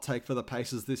have a hot take for the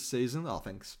Pacers this season? Oh,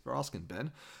 thanks for asking,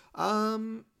 Ben.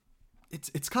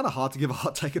 It's kind of hard to give a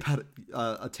hot take about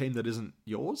a team that isn't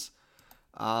yours.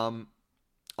 I'm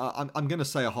going to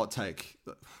say a hot take.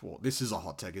 Well, this is a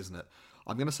hot take, isn't it?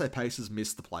 I'm going to say Pacers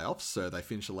missed the playoffs, so they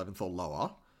finished 11th or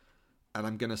lower. And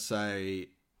I'm going to say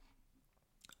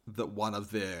that one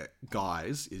of their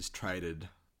guys is traded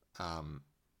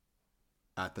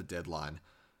at the deadline.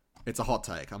 It's a hot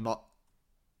take. I'm not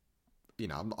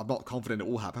confident it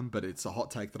will happen, but it's a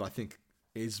hot take that I think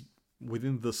is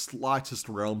within the slightest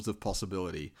realms of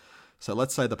possibility. So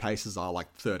let's say the Pacers are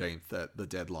like 13th at the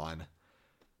deadline.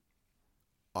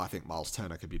 I think Miles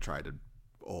Turner could be traded,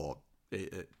 or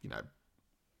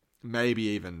maybe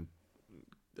even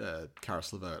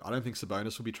Karis LeVert. I don't think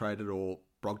Sabonis will be traded, or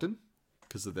Brogdon,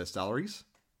 because of their salaries.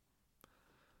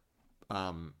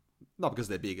 Not because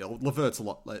they're big. LeVert's a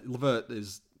lot. LeVert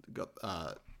is got.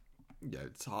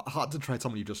 It's hard to trade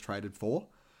someone you just traded for.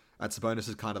 And Sabonis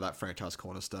is kind of that franchise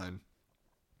cornerstone.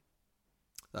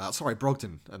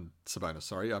 Brogdon and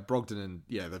Sabonis. Brogdon and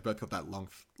they've both got that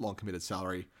long committed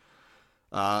salary.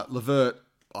 Levert,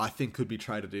 I think, could be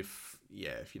traded if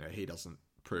he doesn't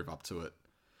prove up to it.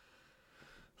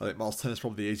 I think Miles Turner's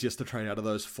probably the easiest to trade out of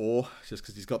those four, just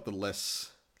because he's got the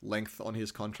less length on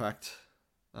his contract,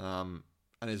 and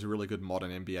is a really good modern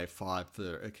NBA 5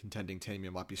 for a contending team who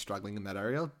might be struggling in that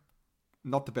area.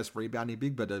 Not the best rebounding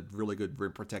big, but a really good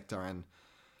rim protector and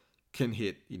can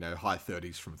hit high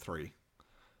 30s from 3.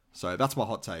 So that's my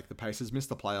hot take. The Pacers missed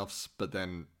the playoffs,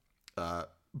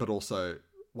 but also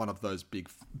one of those big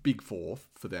four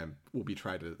for them will be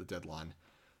traded at the deadline.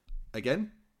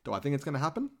 Again, do I think it's going to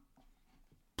happen?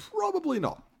 Probably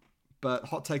not. But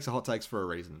hot takes are hot takes for a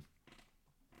reason.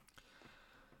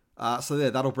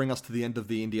 That'll bring us to the end of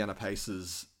the Indiana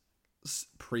Pacers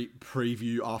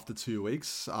preview after 2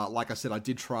 weeks. Like I said, I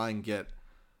did try and get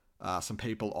some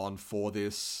people on for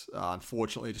this.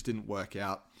 Unfortunately, it just didn't work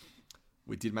out.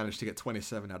 We did manage to get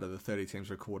 27 out of the 30 teams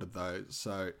recorded, though.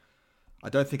 So I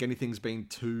don't think anything's been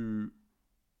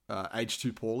aged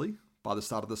too poorly by the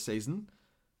start of the season.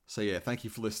 So thank you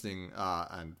for listening,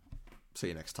 and see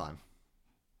you next time.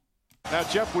 Now,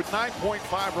 Jeff, with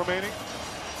 9.5 remaining,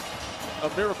 a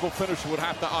miracle finish would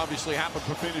have to obviously happen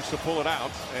for Phoenix to pull it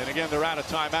out. And again, they're out of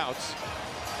timeouts.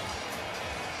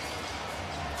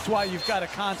 That's why you've got to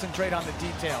concentrate on the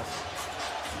details.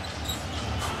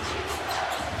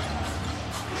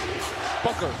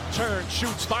 Booker turns,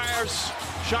 shoots, fires.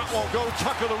 Shot won't go.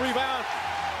 Tucker the rebound.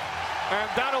 And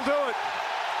that'll do it.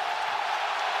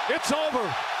 It's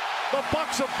over. The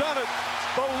Bucks have done it.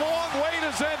 The long wait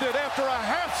has ended. After a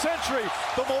half century,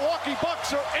 the Milwaukee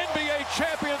Bucks are NBA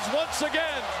champions once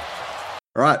again.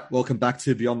 All right, welcome back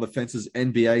to Beyond the Fences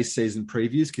NBA season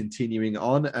previews, continuing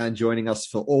on, and joining us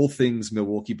for all things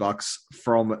Milwaukee Bucks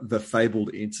from the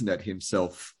fabled internet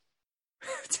himself,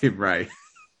 Tim Ray.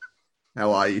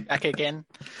 How are you? Back again.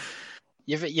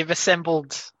 You've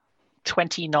assembled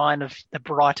 29 of the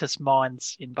brightest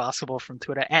minds in basketball from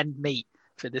Twitter and me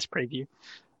for this preview.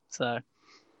 So,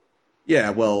 yeah,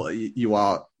 well, you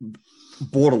are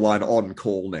borderline on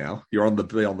call now. You're on the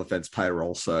Beyond the Fence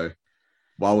payroll, so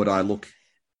why would I look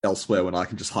elsewhere when I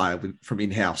can just hire from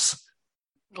in-house?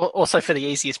 Also for the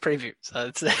easiest preview, so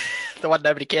it's the one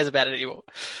nobody cares about it anymore.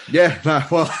 Yeah, no,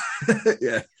 well,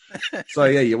 yeah. So,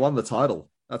 you won the title.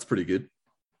 That's pretty good.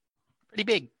 Pretty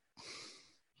big.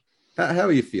 How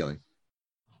are you feeling?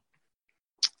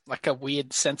 Like a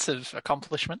weird sense of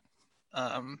accomplishment.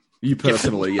 You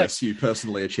personally, yes, you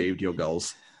personally achieved your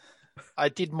goals. I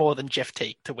did more than Jeff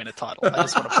Teague to win a title. I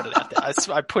just want to put it out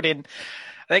there. I put in,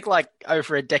 I think, like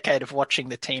over a decade of watching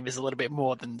the team is a little bit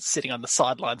more than sitting on the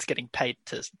sidelines getting paid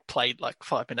to play like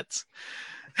 5 minutes.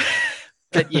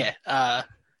 But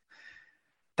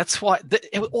that's why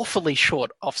it was awfully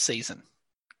short off season.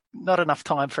 Not enough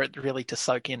time for it really to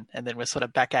soak in, and then we're sort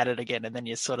of back at it again, and then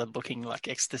you're sort of looking like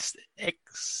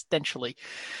existentially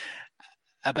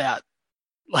about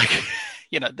like,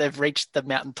 they've reached the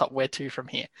mountaintop. Where to from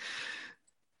here?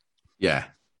 Yeah,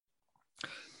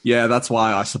 that's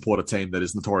why I support a team that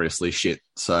is notoriously shit.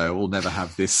 So we'll never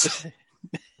have this.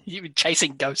 You've been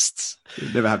chasing ghosts.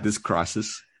 We'll never have this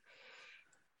crisis.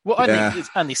 Well,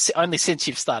 only since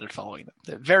you've started following them.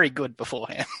 They're very good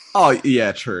beforehand. Oh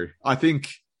yeah, true. I think.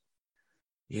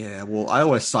 Yeah, well, I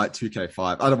always cite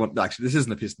 2K5. I don't want, actually, this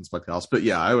isn't a Pistons podcast, but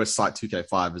I always cite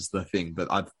 2K5 as the thing, but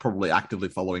I'm probably actively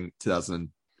following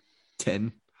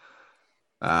 2010,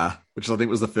 which I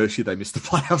think was the first year they missed the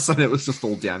playoffs, and it was just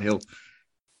all downhill.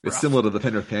 It's similar to the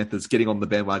Penrith Panthers getting on the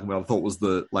bandwagon what I thought was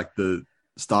the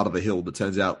start of the hill, but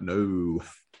turns out no.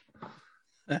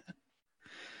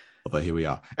 Although here we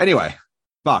are. Anyway,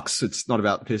 Bucks, it's not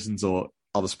about the Pistons or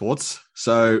other sports.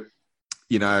 So,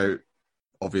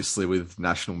 obviously with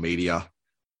national media,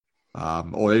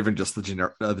 or even just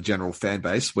the general fan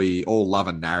base, we all love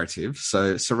a narrative.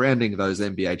 So surrounding those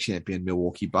NBA champion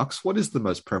Milwaukee Bucks, what is the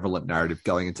most prevalent narrative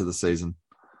going into the season?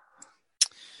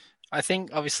 I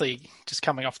think, obviously, just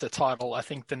coming off the title, I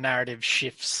think the narrative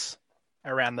shifts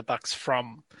around the Bucks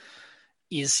from,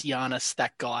 is Giannis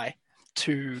that guy,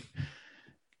 to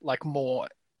like more,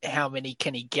 how many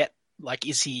can he get? Like,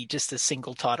 is he just a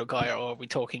single title guy, or are we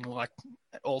talking like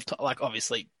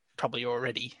obviously probably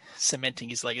already cementing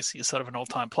his legacy as sort of an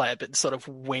all-time player, but sort of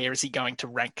where is he going to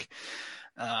rank,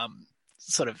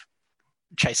 sort of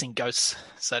chasing ghosts,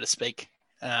 so to speak.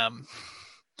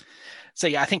 So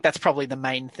I think that's probably the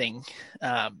main thing.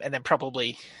 And then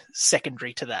probably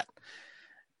secondary to that,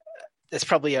 there's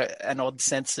probably an odd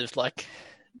sense of like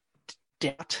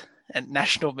doubt and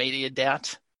national media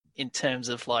doubt in terms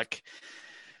of like,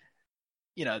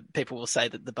 people will say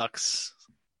that the Bucks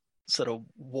sort of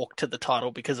walk to the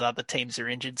title because other teams are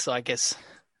injured. So I guess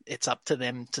it's up to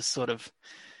them to sort of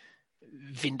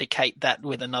vindicate that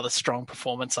with another strong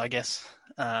performance, I guess.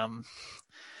 I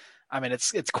mean,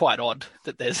 it's quite odd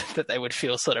that that they would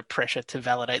feel sort of pressure to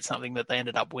validate something that they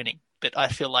ended up winning. But I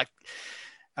feel like,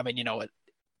 I mean, you know what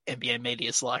NBA media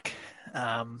is like.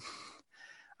 I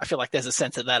feel like there's a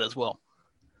sense of that as well.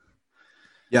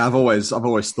 Yeah, I've always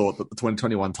thought that the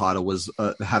 2021 title was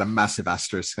had a massive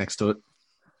asterisk next to it.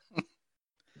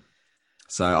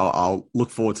 So I'll look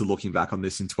forward to looking back on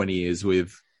this in 20 years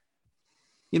with,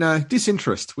 you know,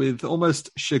 disinterest, with almost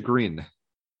chagrin.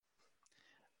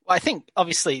 Well, I think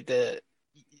obviously there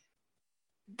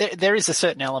is a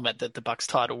certain element that the Bucks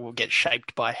title will get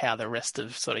shaped by how the rest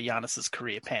of sort of Giannis's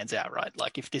career pans out, right?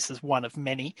 Like if this is one of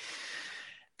many,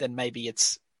 then maybe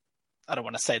I don't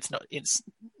want to say it's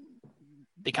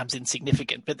becomes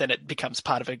insignificant, but then it becomes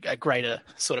part of a greater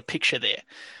sort of picture there.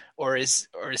 Or is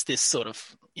this sort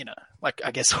of, you know, like I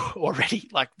guess already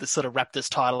like the sort of Raptors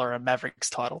title or a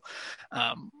Mavericks title,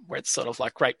 where it's sort of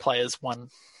like great players, one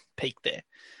peak there.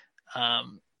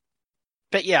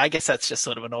 But yeah, I guess that's just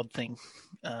sort of an odd thing.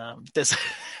 There's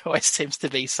always seems to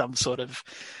be some sort of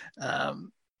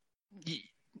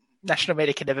national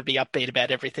media can never be upbeat about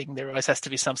everything. There always has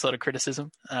to be some sort of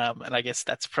criticism. And I guess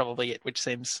that's probably it, which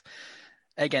seems,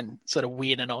 again, sort of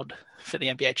weird and odd for the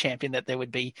NBA champion that there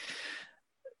would be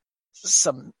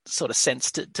some sort of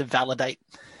sense to validate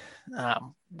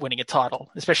winning a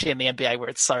title, especially in the NBA where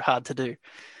it's so hard to do.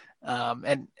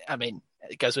 And I mean,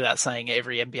 it goes without saying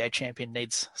every NBA champion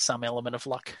needs some element of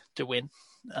luck to win.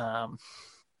 I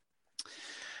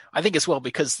think as well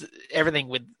because everything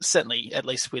with, certainly at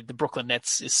least with the Brooklyn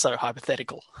Nets, is so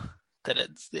hypothetical that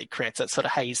it creates that sort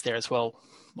of haze there as well.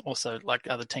 Also, like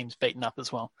other teams beaten up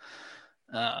as well.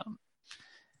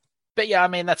 But yeah, I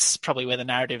mean, that's probably where the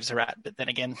narratives are at. But then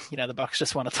again, you know, the Bucks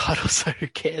just won a title, so who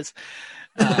cares?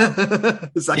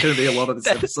 Is that going to be a lot of this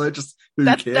episode? Just who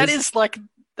cares? That is like,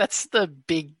 that's the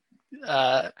big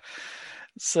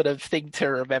sort of thing to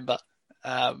remember.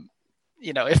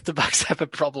 You know, if the Bucks have a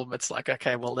problem, it's like,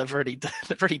 okay, well, they've already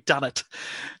done it.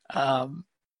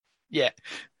 Yeah.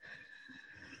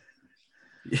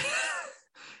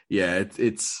 Yeah,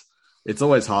 it's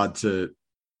always hard to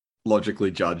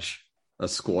logically judge a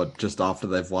squad just after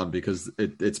they've won because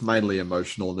it's mainly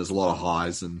emotional and there's a lot of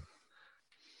highs and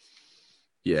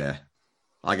yeah,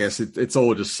 I guess it's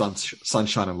all just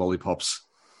sunshine and lollipops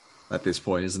at this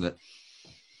point, isn't it?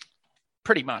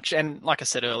 Pretty much. And like I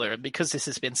said earlier, because this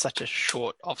has been such a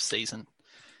short off season,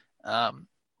 it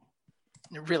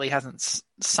really hasn't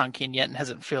sunk in yet and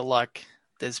hasn't feel like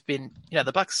there's been, you know,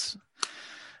 the Bucks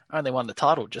only won the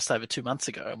title just over 2 months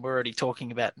ago, and we're already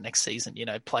talking about next season. You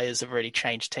know, players have already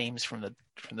changed teams from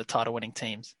the title-winning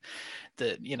teams.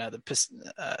 The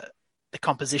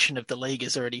composition of the league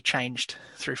has already changed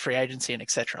through free agency and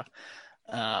etc.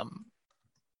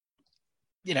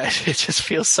 You know, it just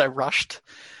feels so rushed,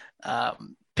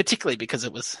 particularly because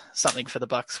it was something for the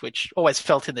Bucks, which always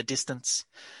felt in the distance.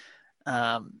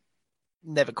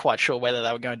 Never quite sure whether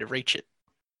they were going to reach it.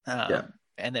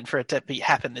 And then for it to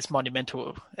happen, this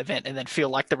monumental event, and then feel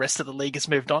like the rest of the league has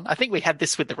moved on. I think we had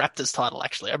this with the Raptors title,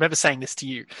 actually. I remember saying this to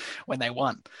you when they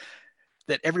won,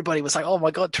 that everybody was like, oh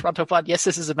my God, Toronto won. Yes,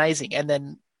 this is amazing. And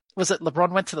then was it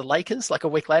LeBron went to the Lakers like a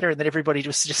week later, and then everybody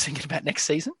was just thinking about next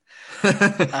season?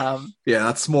 Yeah,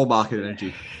 that's small market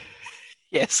energy.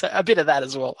 Yeah, so a bit of that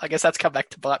as well. I guess that's come back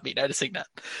to bite me, noticing that.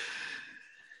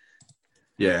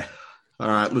 Yeah. All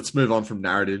right, let's move on from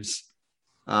narratives.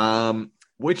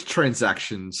 Which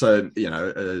transaction, so, you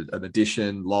know, an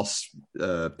addition, loss,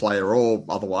 player or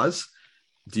otherwise,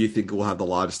 do you think will have the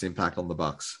largest impact on the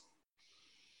Bucks?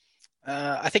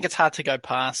 I think it's hard to go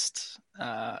past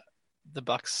the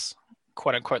Bucks,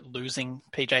 quote unquote, losing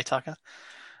PJ Tucker.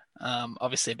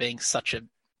 Obviously being such a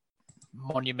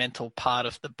monumental part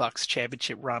of the Bucks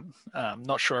championship run.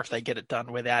 Not sure if they get it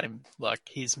done without him, like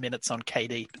his minutes on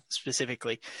KD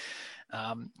specifically.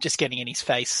 Just getting in his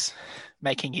face,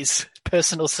 making his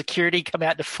personal security come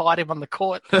out to fight him on the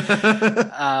court. Was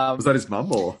that his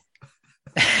mum or?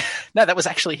 No, that was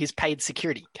actually his paid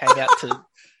security. Came out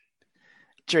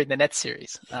during the Nets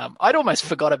series. I'd almost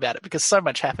forgot about it because so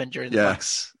much happened during the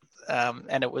Bucks,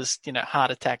 and it was, you know,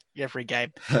 heart attack every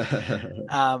game.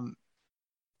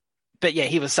 But yeah,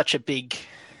 he was such a big,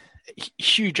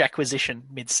 huge acquisition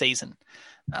mid-season.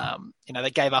 You know, they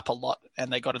gave up a lot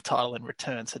and they got a title in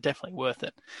return, so definitely worth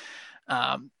it.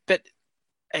 But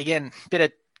again, bit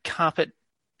of carpet,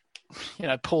 you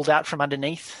know, pulled out from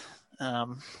underneath.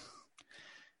 You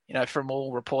know, from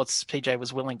all reports, PJ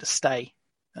was willing to stay.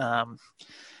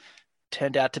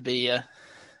 Turned out to be a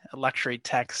luxury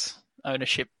tax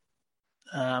ownership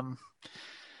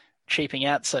cheaping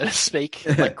out, so to speak.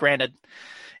 Like, granted,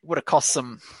 it would have cost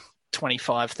them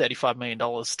 $25-35 million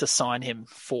to sign him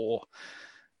for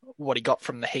what he got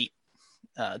from the Heat,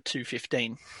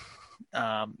 $215.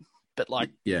 But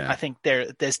I think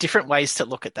there's different ways to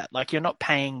look at that. Like, you're not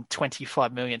paying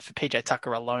 $25 million for PJ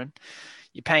Tucker alone.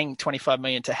 You're paying $25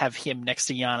 million to have him next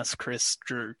to Giannis, Chris,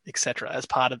 Drew, etc., as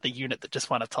part of the unit that just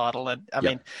won a title. And I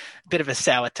mean, a bit of a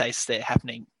sour taste there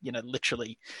happening,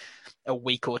 literally a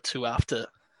week or two after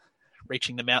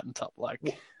reaching the mountaintop.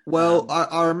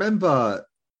 I remember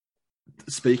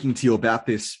speaking to you about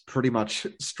this pretty much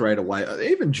straight away,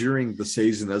 even during the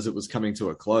season as it was coming to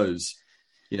a close,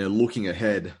 looking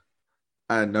ahead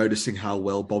and noticing how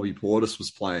well Bobby Portis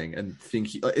was playing and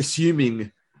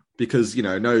assuming, because,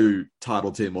 no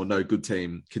title team or no good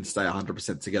team can stay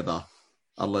 100% together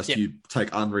unless you take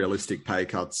unrealistic pay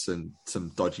cuts and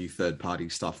some dodgy third-party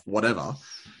stuff, whatever.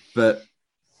 But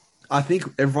I think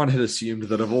everyone had assumed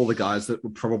that of all the guys that were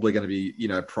probably going to be,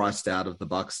 priced out of the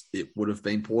Bucks, it would have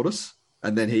been Portis.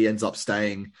 And then he ends up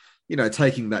staying,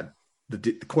 taking that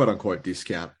the quote-unquote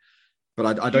discount.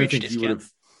 But I don't think he would have...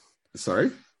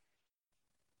 Sorry?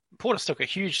 Portis took a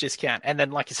huge discount. And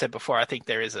then, like you said before, I think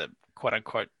there is a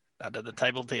quote-unquote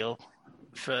under-the-table deal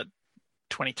for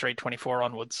 23-24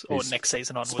 onwards, or next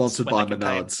season onwards. Sponsored by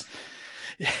Menards.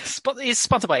 He's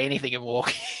sponsored by anything in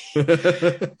Milwaukee.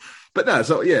 But no,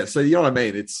 so you know what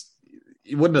I mean?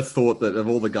 You wouldn't have thought that of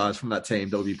all the guys from that team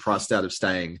that would be priced out of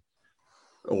staying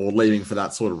or leaving for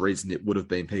that sort of reason, it would have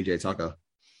been PJ Tucker.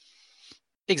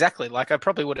 Exactly. Like, I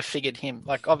probably would have figured him,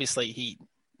 like, obviously he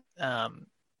earned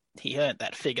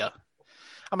that figure.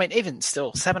 I mean, even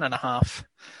still, 7.5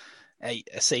 a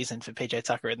season for PJ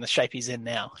Tucker in the shape he's in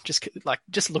now. Just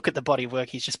look at the body of work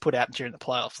he's just put out during the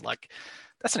playoffs. Like,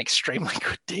 that's an extremely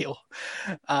good deal.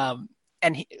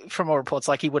 And from all reports,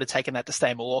 like, he would have taken that to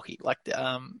stay in Milwaukee. Like,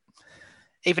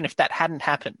 even if that hadn't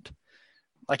happened,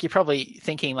 like, you're probably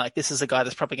thinking, like, this is a guy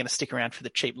that's probably going to stick around for the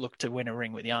cheap look to win a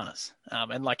ring with Giannis.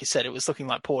 And like you said, it was looking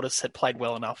like Portis had played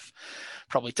well enough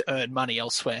probably to earn money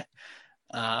elsewhere.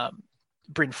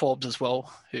 Bryn Forbes as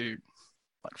well, who,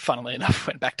 like, funnily enough,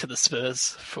 went back to the Spurs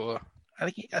for, I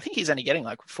think he's only getting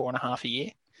like 4.5 a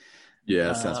year. Yeah,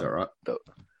 that sounds about right.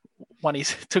 But he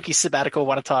took his sabbatical,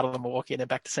 won a title in Milwaukee, and then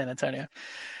back to San Antonio.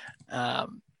 But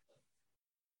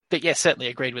yeah, certainly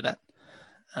agreed with that.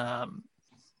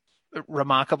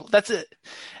 Remarkable. That's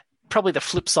probably the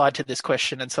flip side to this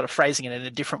question, and sort of phrasing it in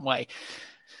a different way.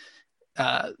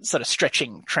 Sort of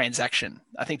stretching transaction.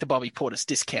 I think the Bobby Portis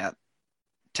discount,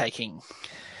 taking,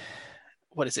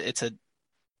 what is it? It's a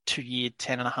 2-year,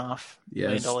 $10.5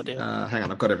 million deal. Hang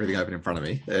on, I've got everything open in front of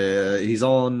me. He's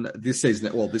on this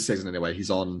season. Well, this season anyway.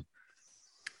 He's on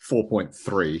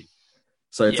 4.3.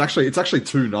 So it's actually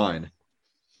 2.9.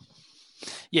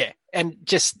 Yeah, and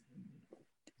just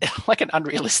like an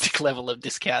unrealistic level of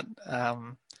discount.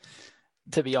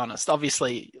 To be honest,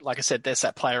 obviously, like I said, there's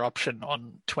that player option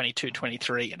on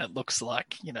 22-23, and it looks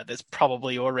like, there's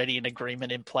probably already an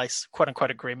agreement in place, quote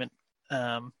unquote agreement.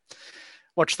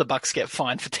 Watch the Bucks get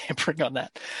fined for tampering on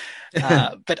that.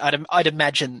 But I'd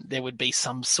imagine there would be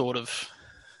some sort of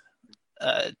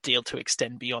deal to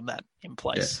extend beyond that in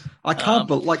place. Yeah. I can't,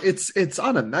 but like it's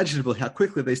unimaginable how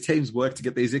quickly these teams work to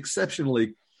get these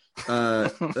exceptionally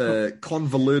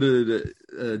convoluted,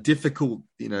 difficult,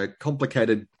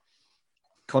 complicated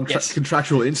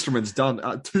contractual instruments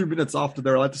done 2 minutes after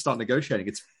they're allowed to start negotiating.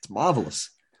 It's marvelous.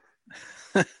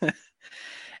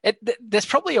 There's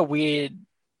probably a weird,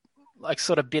 like,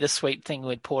 sort of bittersweet thing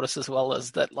with Portis as well,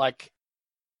 as that, like,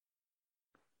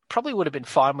 probably would have been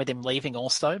fine with him leaving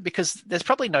also, because there's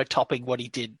probably no topping what he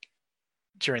did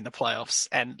during the playoffs,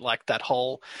 and like that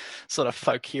whole sort of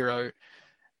folk hero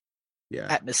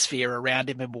atmosphere around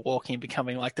him in Milwaukee, and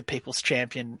becoming like the people's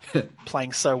champion,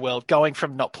 playing so well, going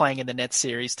from not playing in the Nets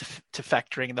series to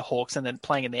factoring in the Hawks, and then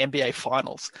playing in the NBA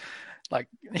finals, like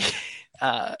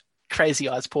crazy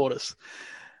eyes Portis.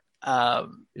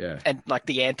 And like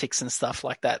the antics and stuff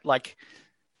like that. Like,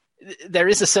 there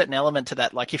is a certain element to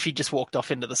that. Like, if you just walked off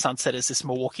into the sunset as this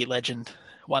Milwaukee legend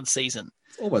one season,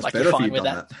 it's almost like, better if you've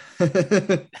done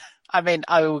that. I mean,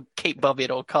 I will keep Bobby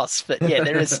at all costs, but yeah,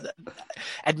 there is,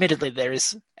 admittedly, there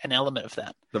is an element of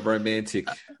that. The romantic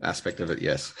aspect of it,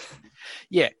 yes.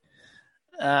 Yeah.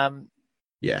 And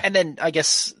then I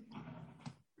guess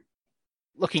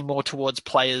looking more towards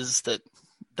players that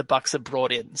the Bucks have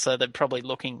brought in, so they're probably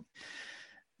looking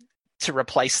to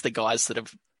replace the guys that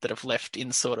have left,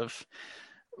 in sort of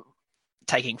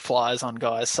taking flyers on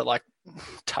guys. So like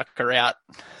Tucker out,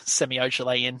 Semi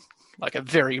Ojeleye in, like a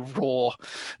very raw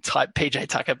type PJ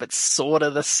Tucker, but sort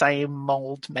of the same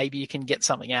mold. Maybe you can get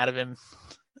something out of him.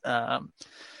 I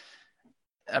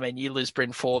mean, you lose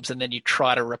Bryn Forbes and then you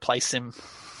try to replace him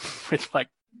with like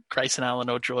Grayson Allen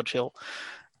or George Hill.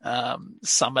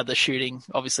 Some of the shooting,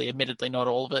 obviously, admittedly not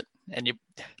all of it, and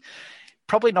you're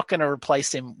probably not going to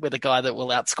replace him with a guy that will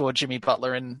outscore Jimmy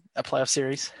Butler in a playoff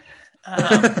series,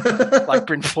 like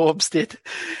Bryn Forbes did.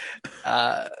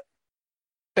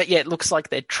 But yeah, it looks like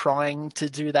they're trying to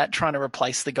do that, trying to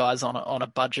replace the guys on a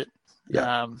budget.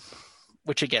 Yeah.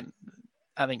 Which again,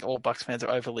 I think all Bucks fans are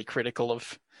overly critical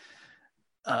of.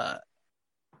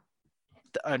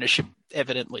 The ownership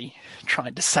evidently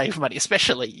trying to save money,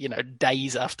 especially,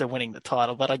 days after winning the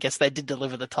title. But I guess they did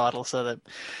deliver the title, so that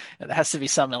there has to be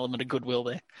some element of goodwill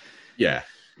there. Yeah.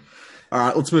 All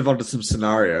right, let's move on to some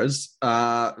scenarios.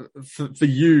 For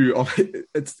you,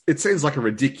 it seems like a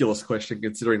ridiculous question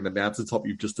considering the mountaintop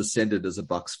you've just ascended as a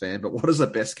Bucks fan, but what does a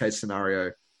best-case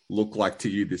scenario look like to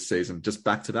you this season? Just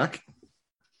back-to-back?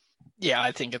 Yeah,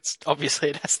 I think it's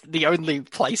obviously the only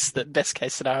place that best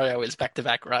case scenario is back to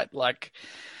back, right? Like,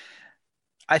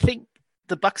 I think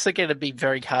the Bucks are going to be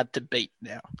very hard to beat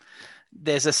now.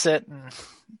 There's a certain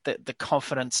the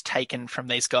confidence taken from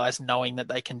these guys knowing that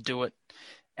they can do it,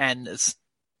 and there's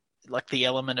like the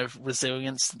element of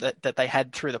resilience that they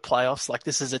had through the playoffs. Like,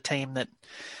 this is a team that,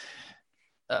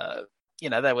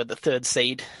 they were the third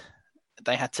seed.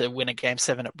 They had to win a Game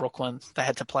 7 at Brooklyn. They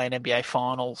had to play an NBA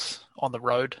Finals on the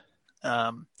road.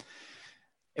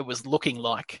 It was looking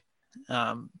like,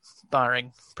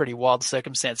 barring pretty wild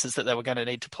circumstances, that they were going to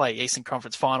need to play Eastern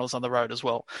Conference Finals on the road as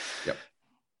well. Yep.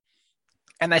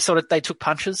 And they took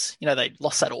punches. They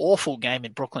lost that awful game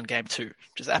in Brooklyn, Game 2,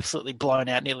 just absolutely blown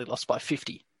out, nearly lost by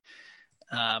 50.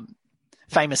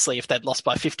 Famously, if they'd lost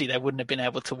by 50, they wouldn't have been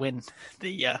able to win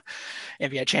the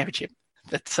NBA championship.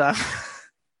 But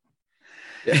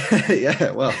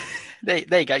yeah, well,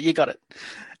 there you go, you got it.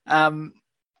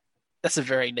 That's a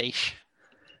very niche.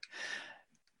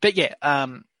 But yeah,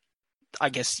 I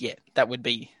guess, that would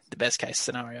be the best case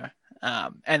scenario.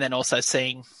 And then also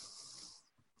seeing,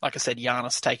 like I said,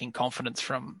 Giannis taking confidence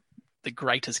from the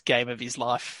greatest game of his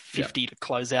life, 50 to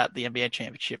close out the NBA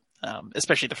championship,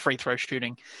 especially the free throw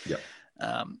shooting. Yeah.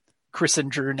 Chris and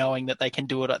Drew knowing that they can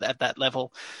do it at that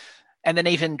level. And then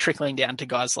even trickling down to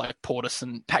guys like Portis,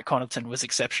 and Pat Connaughton was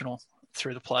exceptional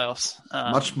through the playoffs.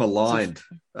 Much maligned.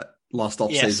 Last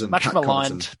off season, much Pat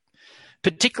maligned, Connaughton.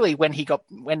 Particularly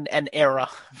when an error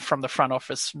from the front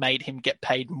office made him get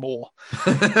paid more,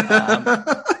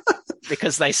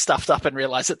 because they stuffed up and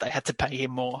realized that they had to pay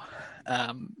him more.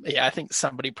 I think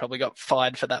somebody probably got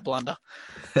fired for that blunder.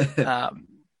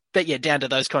 But yeah, down to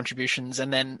those contributions,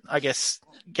 and then I guess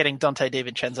getting Dante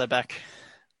DiVincenzo back,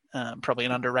 probably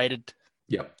an underrated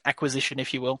acquisition,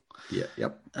 if you will. Yeah,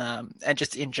 yep. And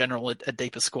just in general, a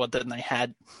deeper squad than they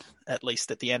had, at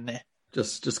least at the end there.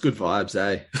 Just good vibes,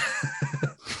 eh?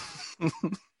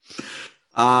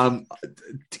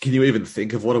 Can you even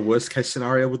think of what a worst case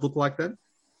scenario would look like then?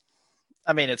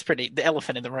 I mean, the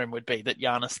elephant in the room would be that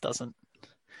Giannis doesn't.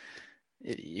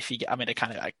 I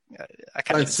can't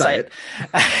even say it.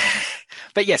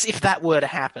 But yes, if that were to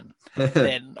happen,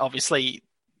 then obviously,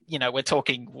 we're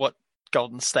talking what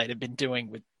Golden State have been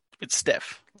doing with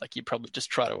Steph. Like, you probably just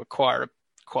try to acquire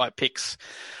picks,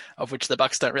 of which the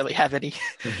Bucks don't really have any.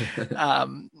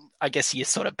 I guess you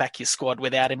sort of back your squad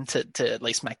without him to at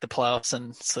least make the playoffs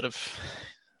and sort of,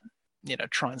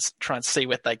 try and see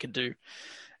what they could do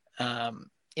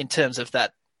in terms of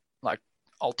that, like,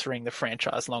 altering the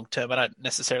franchise long term. I don't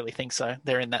necessarily think so.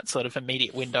 They're in that sort of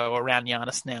immediate window around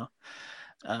Giannis now,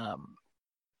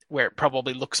 where it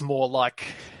probably looks more like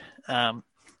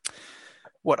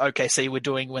what OKC were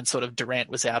doing when sort of Durant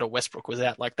was out or Westbrook was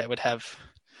out. Like, they would have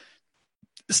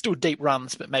still deep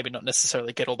runs, but maybe not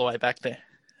necessarily get all the way back there.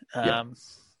 I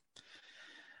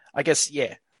guess,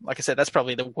 like I said, that's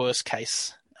probably the worst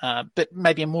case. But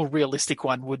maybe a more realistic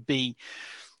one would be,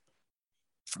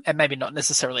 and maybe not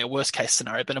necessarily a worst case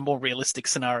scenario, but a more realistic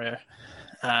scenario,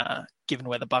 given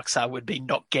where the Bucks are, would be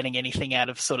not getting anything out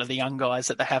of sort of the young guys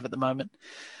that they have at the moment,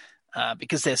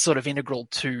 because they're sort of integral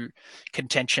to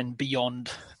contention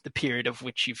beyond the period of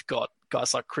which you've got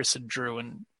guys like Chris and Drew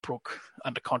and Brooke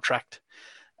under contract.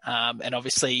 And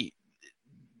obviously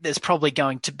there's probably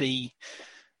going to be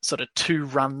sort of two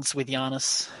runs with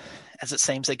Giannis, as it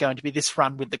seems. They're going to be this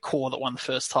run with the core that won the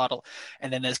first title,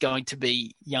 and then there's going to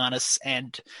be Giannis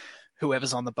and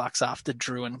whoever's on the Bucks after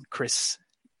Drew and Chris.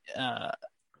 I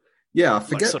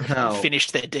forget how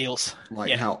finished their deals.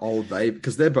 How old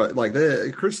because they're both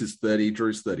Chris is 30,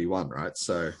 Drew's 31, right?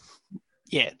 So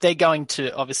yeah, they're going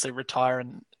to obviously retire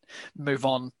and move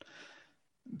on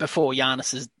before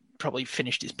Giannis has probably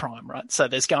finished his prime, right? So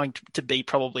there's going to be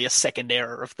probably a second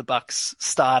era of the Bucks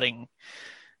starting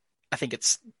I think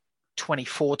it's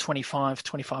 24, 25,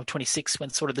 25, 26 when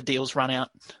sort of the deals run out.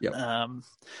 Yep.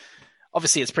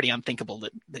 Obviously, it's pretty unthinkable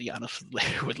that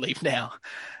Giannis would leave now.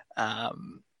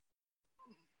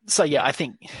 So, yeah, I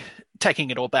think taking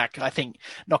it all back, I think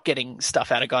not getting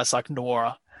stuff out of guys like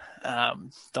Nora,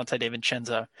 Dante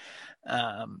DiVincenzo,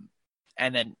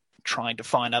 and then trying to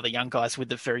find other young guys with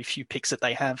the very few picks that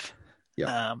they have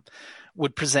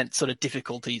would present sort of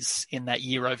difficulties in that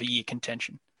year-over-year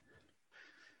contention.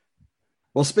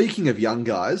 Well, speaking of young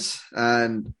guys,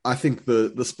 and I think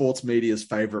the sports media's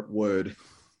favorite word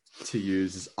to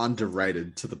use is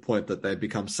underrated, to the point that they've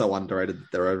become so underrated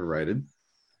that they're overrated.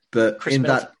 But Chris in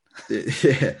Middleton.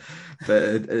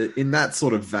 in that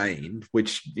sort of vein,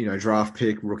 which, draft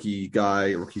pick, rookie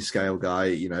scale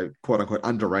guy, quote unquote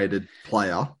underrated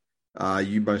player, are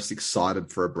you most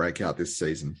excited for a breakout this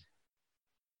season?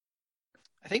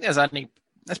 I think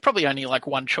there's probably only like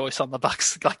one choice on the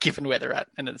Bucks, like given where they're at,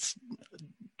 and it's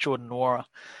Jordan Nwora.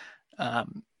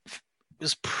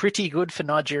 Was pretty good for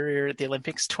Nigeria at the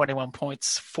Olympics, 21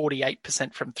 points,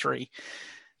 48% from three.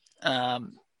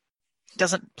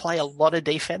 Doesn't play a lot of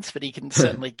defense, but he can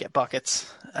certainly get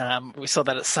buckets. We saw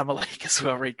that at Summer League as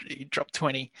well, where he dropped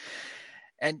 20.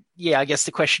 And yeah, I guess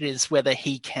the question is whether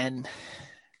he can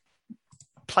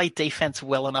play defense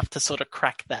well enough to sort of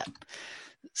crack that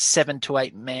 7 to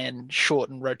 8 man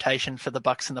shortened rotation for the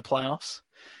Bucks in the playoffs.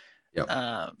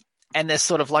 Yep. And there's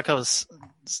sort of, like I was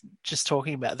just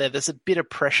talking about there's a bit of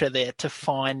pressure there to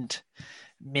find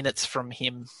minutes from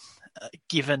him,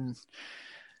 given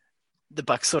the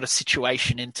Bucks sort of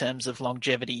situation in terms of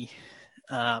longevity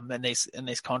and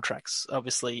these contracts.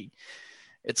 Obviously,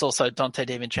 it's also Dante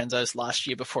DiVincenzo's last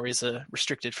year before he's a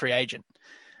restricted free agent.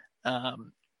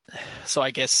 So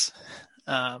I guess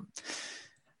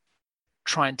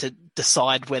trying to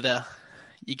decide whether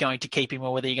you're going to keep him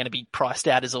or whether you're going to be priced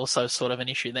out is also sort of an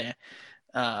issue there.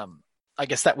 I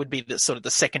guess that would be the sort of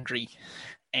the secondary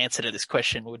answer to this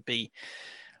question would be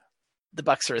the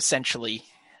Bucks are essentially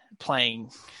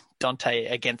playing Dante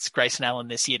against Grayson Allen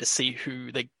this year to see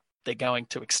who they're going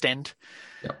to extend.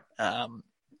 Yep.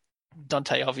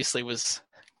 Dante obviously was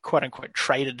quote unquote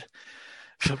traded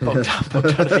for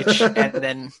Bogdanovic, and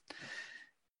then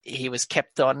he was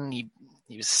kept on. He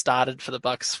was started for the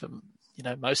Bucks for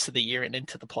most of the year and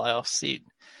into the playoffs.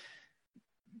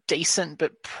 Decent,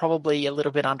 but probably a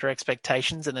little bit under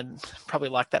expectations, and then probably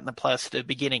like that in the playoffs at the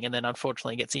beginning, and then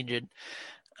unfortunately gets injured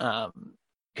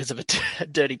because of a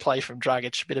dirty play from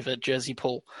Dragic, a bit of a jersey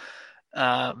pull.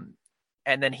 And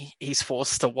then he's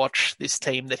forced to watch this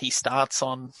team that he starts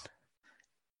on.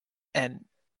 And,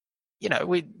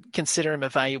 we consider him a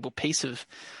valuable piece of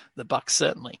the Bucks,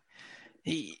 certainly.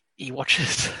 He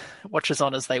watches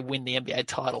on as they win the NBA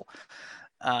title.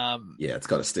 It's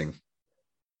got to sting.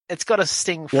 It's got to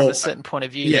sting from a certain point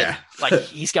of view. Yeah.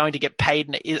 He's going to get paid.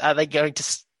 And are they going to...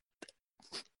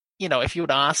 if you were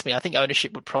to ask me, I think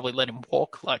ownership would probably let him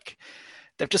walk. Like,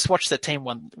 they've just watched the team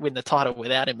win the title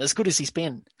without him. As good as he's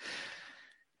been,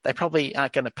 they probably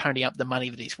aren't going to pony up the money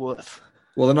that he's worth.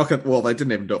 Well, they're not going. Well, they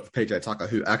didn't even do it for PJ Tucker,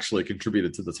 who actually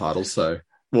contributed to the title. To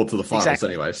the finals exactly.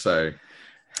 Anyway. So,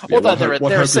 although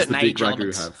there are certain age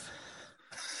elements. Have?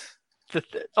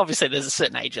 Obviously, there's a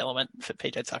certain age element for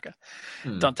PJ Tucker.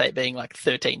 Dante being like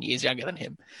 13 years younger than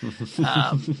him.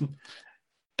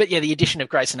 But yeah, the addition of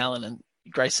Grayson Allen,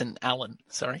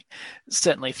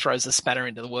 certainly throws a spanner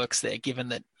into the works there, given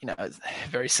that,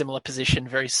 very similar position,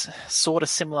 very sort of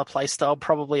similar play style,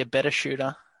 probably a better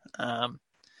shooter.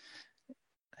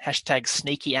 Hashtag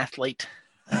sneaky athlete.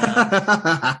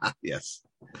 Yes.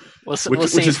 We'll see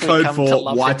which is code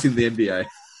for white him. in the NBA.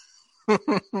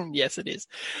 Yes, it is.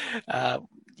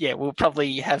 We'll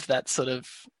probably have that sort of,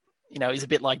 he's a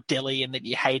bit like Delhi in that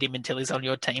you hate him until he's on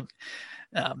your team.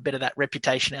 Bit of that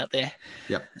reputation out there.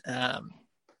 Yep.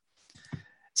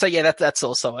 So yeah, that's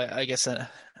also, I guess,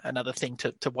 another thing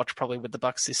to watch probably with the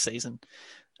Bucks this season.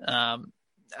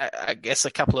 I guess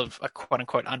a couple of quote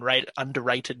unquote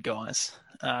underrated guys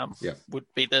would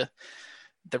be the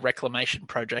reclamation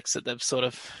projects that they've sort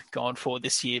of gone for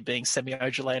this year, being Semi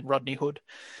Ojeleye and Rodney Hood.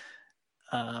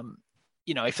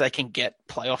 If they can get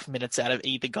playoff minutes out of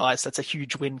either guys, that's a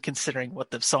huge win considering what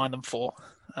they've signed them for,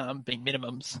 being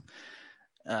minimums.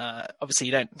 Obviously,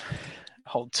 you don't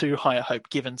hold too high a hope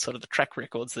given sort of the track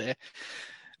records there.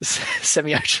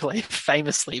 Semi Ojeleye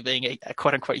famously being a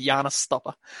quote-unquote Giannis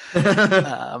stopper.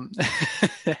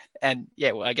 And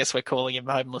yeah, well, I guess we're calling him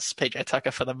homeless PJ Tucker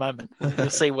for the moment.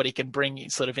 We'll see what he can bring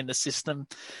sort of in the system.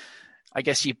 I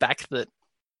guess you back that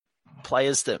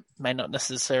players that may not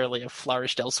necessarily have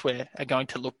flourished elsewhere are going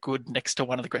to look good next to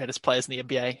one of the greatest players in the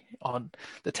NBA on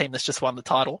the team that's just won the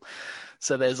title.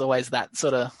 So there's always that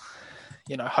sort of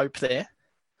hope there.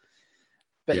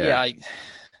 But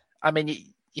I mean,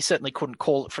 you certainly couldn't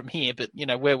call it from here. But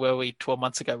where were we 12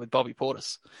 months ago with Bobby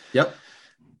Portis? Yep,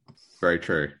 very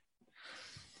true.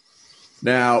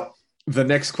 Now, the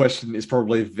next question is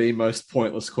probably the most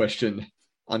pointless question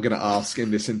I'm going to ask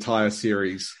in this entire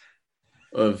series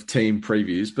of team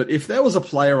previews. But if there was a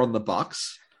player on the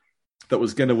Bucks that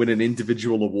was going to win an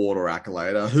individual award or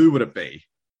accolade, who would it be?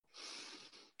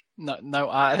 No.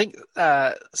 I think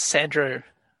Sandro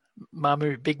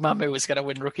Mamu, Big Mamu, was going to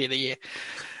win Rookie of the Year.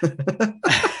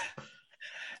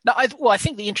 No, I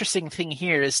think the interesting thing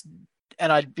here is,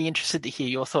 and I'd be interested to hear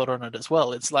your thought on it as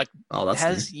well. It's like,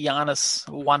 has Giannis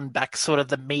won back sort of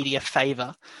the media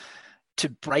favor to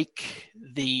break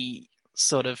the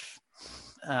sort of,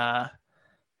 how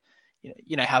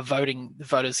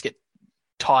voters get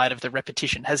tired of the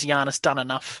repetition? Has Giannis done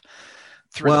enough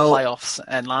through the playoffs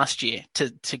and last year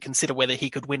to consider whether he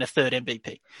could win a third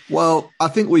MVP? Well, I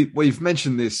think we've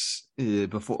mentioned this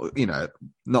before,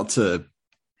 not to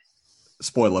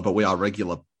spoiler, but we are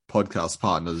regular podcast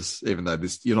partners, even though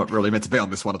you're not really meant to be on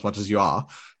this one as much as you are.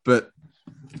 But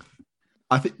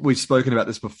I think we've spoken about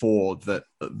this before, that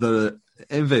the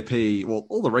MVP,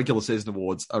 all the regular season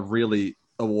awards are really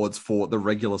awards for the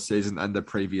regular season and the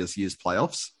previous year's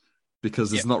playoffs,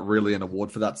 because there's not really an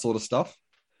award for that sort of stuff.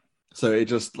 So it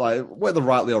just, like, whether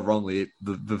rightly or wrongly,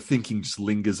 the thinking just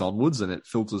lingers onwards and it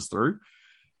filters through.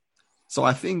 So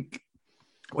I think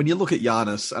when you look at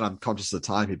Giannis, and I'm conscious of the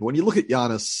time here, but when you look at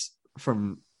Giannis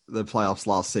from the playoffs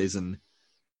last season,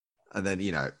 and then,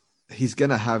 he's going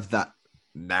to have that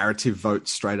narrative vote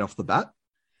straight off the bat.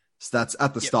 So that's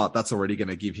at the start, that's already going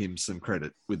to give him some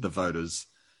credit with the voters.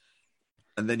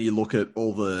 And then you look at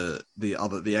all the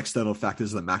external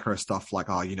factors, the macro stuff, like,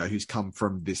 who's come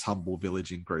from this humble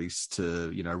village in Greece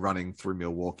to, running through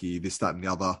Milwaukee, this, that, and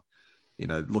the other,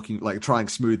 looking like trying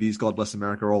smoothies, God bless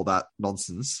America, all that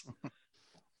nonsense.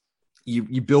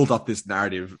 You build up this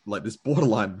narrative, like this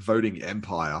borderline voting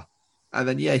empire. And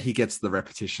then, he gets the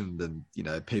repetition,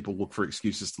 and, people look for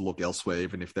excuses to look elsewhere,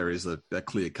 even if there is a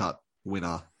clear-cut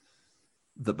winner,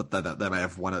 but they may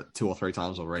have won it 2 or 3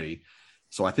 times already.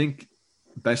 So I think,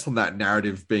 based on that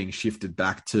narrative being shifted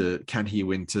back to can he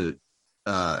win to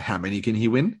how many can he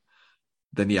win,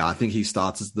 then I think he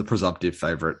starts as the presumptive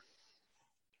favorite.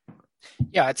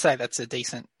 Yeah, I'd say that's a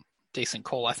decent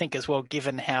call. I think as well,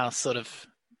 given how sort of,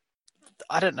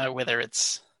 I don't know whether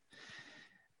it's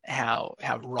how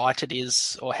right it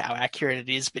is or how accurate it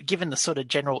is, but given the sort of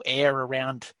general air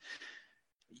around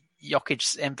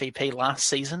Jokic's MVP last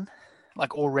season,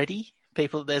 like already,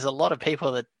 there's a lot of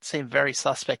people that seem very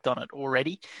suspect on it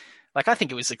already. Like, I think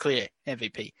it was a clear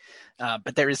MVP,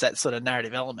 but there is that sort of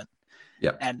narrative element.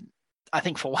 Yeah. And I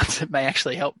think for once it may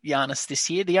actually help Giannis this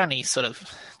year. The only sort of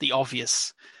the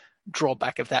obvious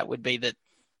drawback of that would be that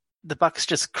the Bucks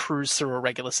just cruised through a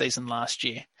regular season last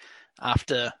year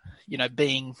after,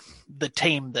 being the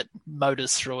team that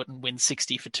motors through it and wins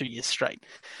 60 for 2 years straight.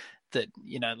 That,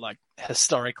 like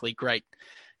historically great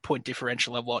point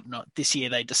differential and whatnot. This year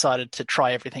they decided to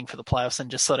try everything for the playoffs and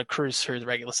just sort of cruise through the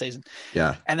regular season.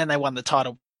 Yeah. And then they won the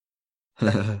title.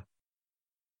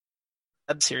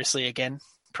 Seriously, again,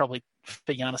 probably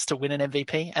for Giannis to win an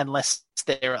MVP, unless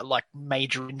there are like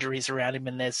major injuries around him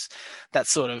and there's that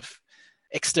sort of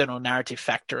external narrative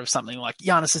factor of something like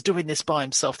Giannis is doing this by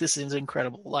himself. This is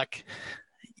incredible. Like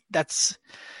that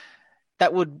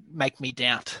would make me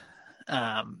doubt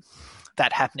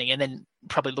that happening. And then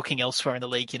probably looking elsewhere in the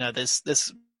league,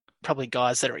 there's probably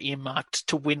guys that are earmarked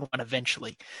to win one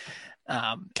eventually.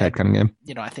 Cade Cunningham.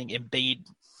 I think Embiid,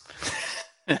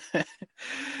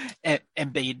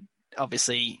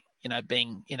 obviously,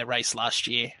 being in a race last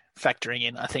year, factoring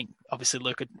in, I think obviously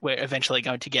Luka, we're eventually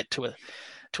going to get to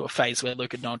a phase where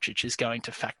Luka Doncic is going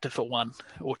to factor for 1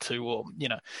 or 2 or,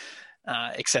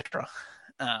 etc.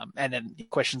 And then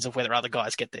questions of whether other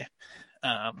guys get there.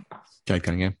 Cade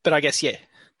Cunningham. But I guess,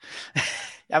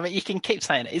 I mean, you can keep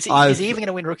saying it. Is he even going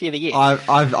to win Rookie of the Year?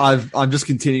 I'm just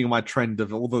continuing my trend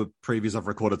of all the previews I've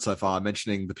recorded so far,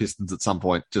 mentioning the Pistons at some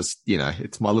point. Just,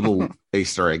 it's my little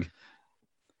Easter egg.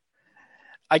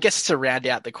 I guess to round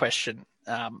out the question,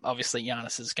 obviously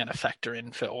Giannis is going to factor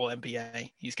in for all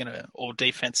NBA. He's going to, all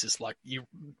defenses, like you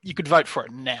could vote for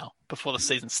it now before the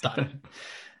season started.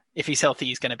 If he's healthy,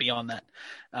 he's going to be on that.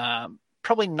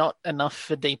 Probably not enough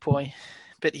for Depoy,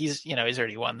 but he's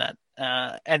already won that.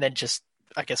 And then just,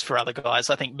 I guess for other guys,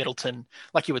 I think Middleton,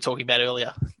 like you were talking about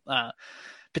earlier,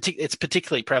 it's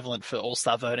particularly prevalent for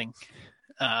All-Star voting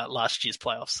last year's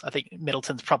playoffs. I think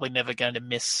Middleton's probably never going to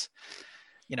miss,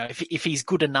 if he's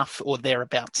good enough or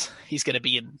thereabouts, he's going to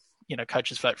be in,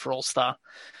 coach's vote for All-Star.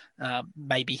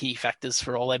 maybe he factors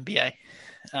for All NBA.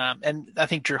 And I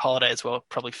think Drew Holiday as well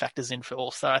probably factors in for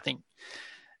All-Star. I think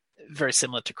very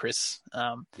similar to Chris.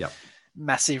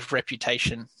 Massive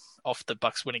reputation off the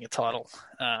Bucks winning a title.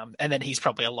 And then he's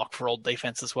probably a lock for all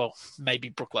defense as well. Maybe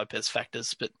Brook Lopez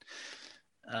factors, but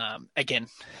again,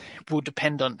 will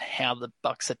depend on how the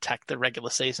Bucks attack the regular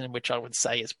season, which I would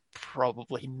say is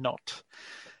probably not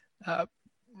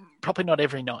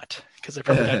every night, because they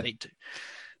probably don't need to.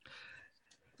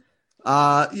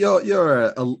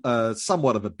 You're a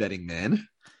somewhat of a betting man,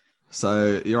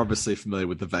 so you're obviously familiar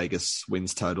with the Vegas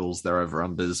wins totals, their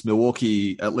over-unders.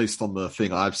 Milwaukee, at least on the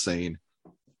thing I've seen,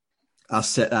 are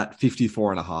set at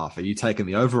 54.5. Are you taking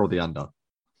the over or the under?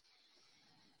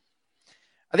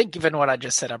 I think given what I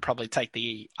just said, I'd probably take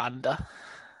the under.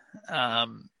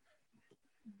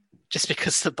 Just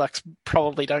because the Bucks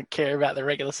probably don't care about the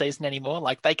regular season anymore.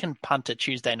 Like, they can punt a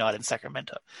Tuesday night in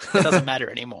Sacramento. It doesn't matter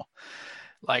anymore.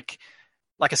 Like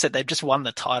I said, they've just won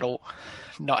the title,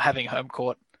 not having home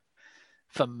court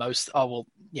for most.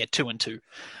 2-2.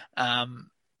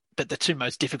 But the two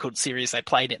most difficult series they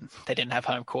played in, they didn't have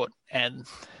home court, and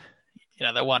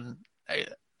they won a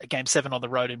Game 7 on the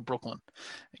road in Brooklyn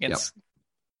against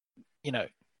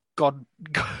God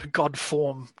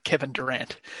form Kevin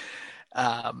Durant.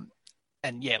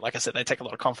 And yeah, like I said, they take a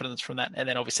lot of confidence from that, and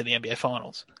then obviously the NBA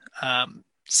Finals. I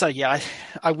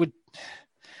would.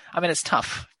 I mean, it's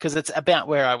tough because it's about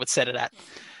where I would set it at.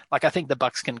 Like, I think the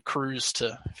Bucks can cruise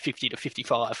to 50 to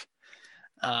 55,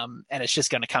 and it's just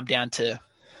going to come down to,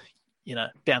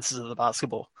 bounces of the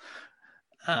basketball.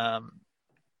 It's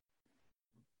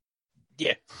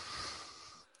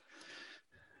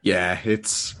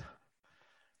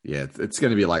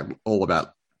going to be all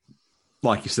about,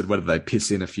 like you said, whether they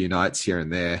piss in a few nights here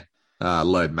and there,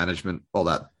 load management, all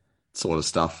that sort of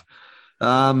stuff.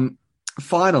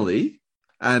 Finally.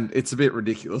 And it's a bit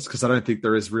ridiculous because I don't think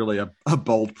there is really a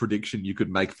bold prediction you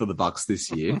could make for the Bucks this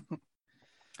year.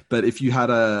 But if you had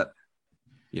a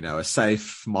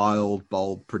safe, mild,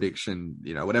 bold prediction,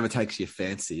 whatever takes your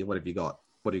fancy, what have you got?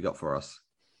 What do you got for us?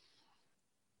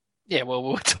 Yeah, well,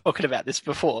 we were talking about this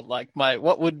before. Like,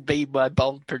 what would be my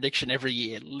bold prediction every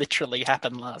year literally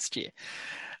happened last year.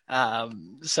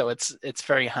 So it's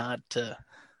very hard to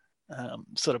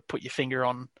sort of put your finger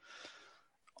on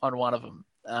one of them.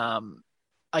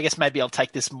 I guess maybe I'll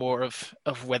take this more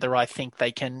of whether I think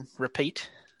they can repeat.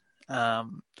 I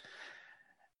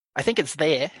think it's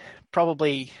there,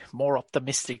 probably more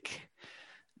optimistic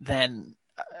than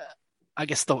I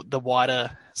guess the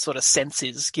wider sort of sense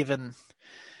is, given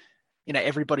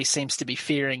everybody seems to be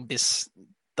fearing the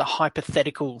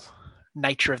hypothetical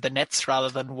nature of the Nets rather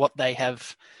than what they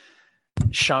have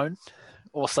shown.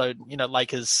 Also,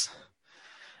 Lakers,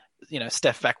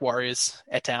 Steph back Warriors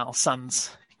et al. Suns.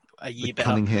 A year the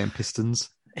Cunningham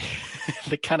Pistons.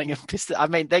 The Cunningham Pistons. I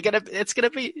mean, it's going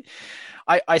to be,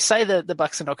 I say that the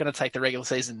Bucks are not going to take the regular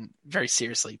season very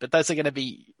seriously, but those are going to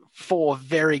be 4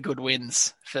 very good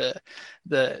wins for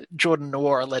the Jordan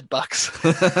Nwora-led Bucks.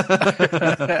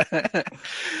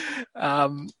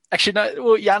 Actually, no.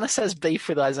 Well, Giannis has beef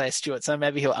with Isaiah Stewart, so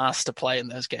maybe he'll ask to play in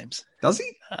those games. Does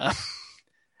he? I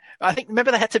think, remember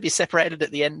they had to be separated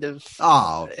at the end of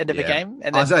a game,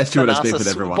 and then Isaiah Stewart has beef with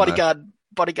everyone.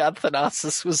 Bodyguard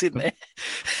Thanasis was in there.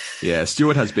 Yeah,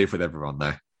 Stewart has beef with everyone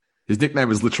though. His nickname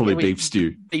was literally Beef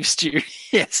Stew. Beef Stew,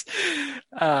 yes.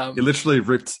 He literally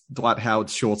ripped Dwight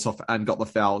Howard's shorts off and got the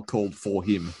foul called for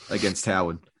him against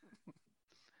Howard.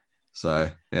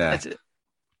 So, yeah. That's it.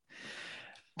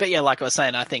 But yeah, like I was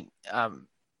saying, I think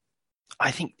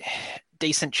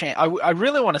decent chance. I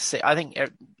really want to see, I think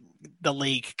the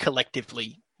league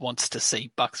collectively wants to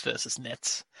see Bucks versus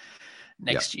Nets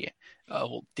next year.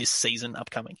 This season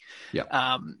upcoming.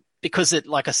 Yeah. Because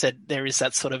like I said, there is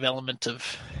that sort of element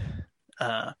of,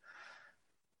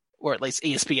 or at least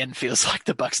ESPN feels like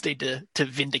the Bucks need to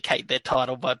vindicate their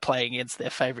title by playing against their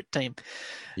favorite team.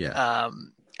 Yeah.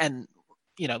 And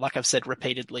like I've said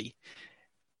repeatedly,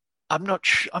 I'm not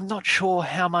sure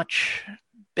how much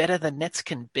better the Nets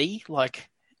can be. Like,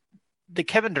 the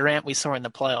Kevin Durant we saw in the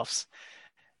playoffs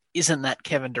isn't that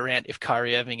Kevin Durant if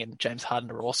Kyrie Irving and James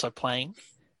Harden are also playing.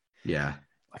 Yeah.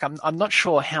 Like, I'm not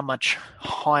sure how much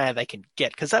higher they can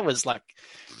get, because that was like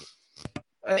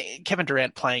Kevin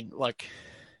Durant playing like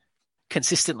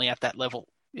consistently at that level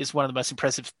is one of the most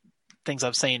impressive things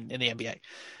I've seen in the NBA.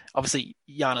 Obviously,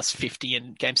 Giannis 50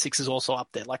 in Game 6 is also up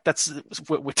there. Like, that's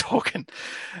what we're talking.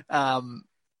 And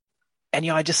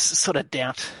I just sort of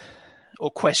doubt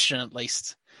or question, at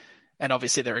least. And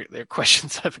obviously, there are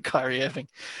questions over Kyrie Irving.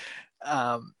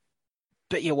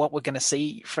 But yeah, what we're going to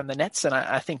see from the Nets, and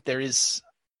I think there is,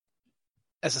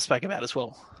 as I spoke about as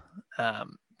well,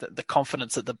 the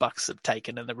confidence that the Bucks have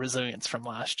taken and the resilience from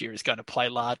last year is going to play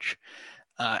large,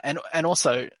 and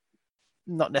also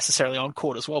not necessarily on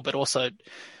court as well, but also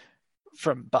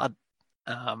from Bud.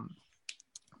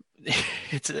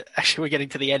 It's actually, we're getting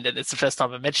to the end, and it's the first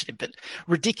time I mentioned him, but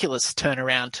ridiculous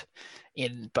turnaround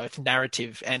in both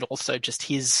narrative and also just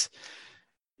his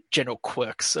general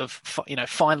quirks of,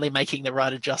 finally making the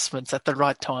right adjustments at the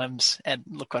right times, and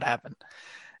look what happened.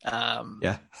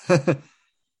 Yeah.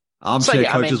 Armchair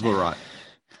coaches were right.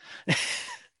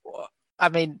 I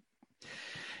mean,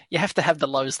 you have to have the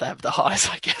lows to have the highs,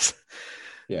 I guess.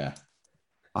 Yeah.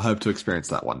 I hope to experience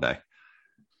that one day.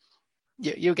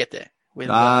 You'll get there with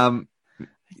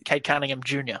Cade Cunningham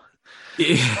Jr.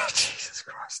 Yeah, Jesus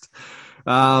Christ.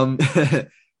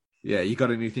 Yeah, you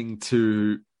got anything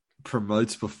to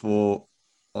promote before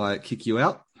I kick you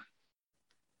out?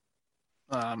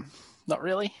 Not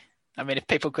really. I mean, if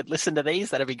people could listen to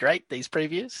these, that'd be great. These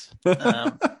previews.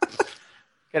 I've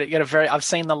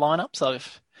seen the lineups.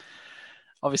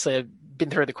 I've been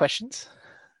through the questions.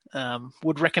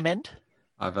 Would recommend.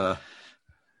 I've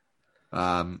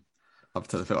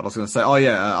totally forgot what I was going to say. Oh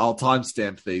yeah, I'll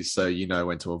timestamp these so you know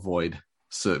when to avoid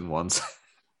certain ones.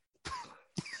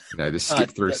 Just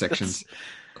skip through sections.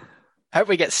 I hope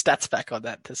we get stats back on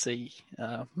that to see.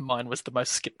 Mine was the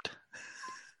most skipped.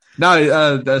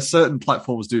 No, there's certain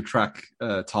platforms do track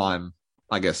time.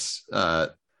 I guess.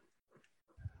 What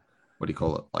do you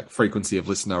call it? Like frequency of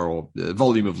listener or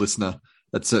volume of listener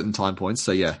at certain time points.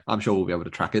 So yeah, I'm sure we'll be able to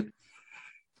track it.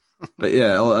 But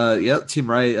yeah, Tim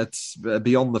Ray, it's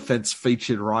Beyond the Fence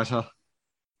featured writer,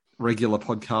 regular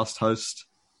podcast host,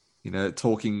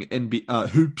 talking NBA,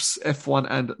 hoops, F1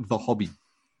 and the hobby.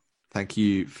 Thank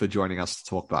you for joining us to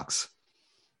talk Bucks.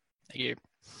 Thank you.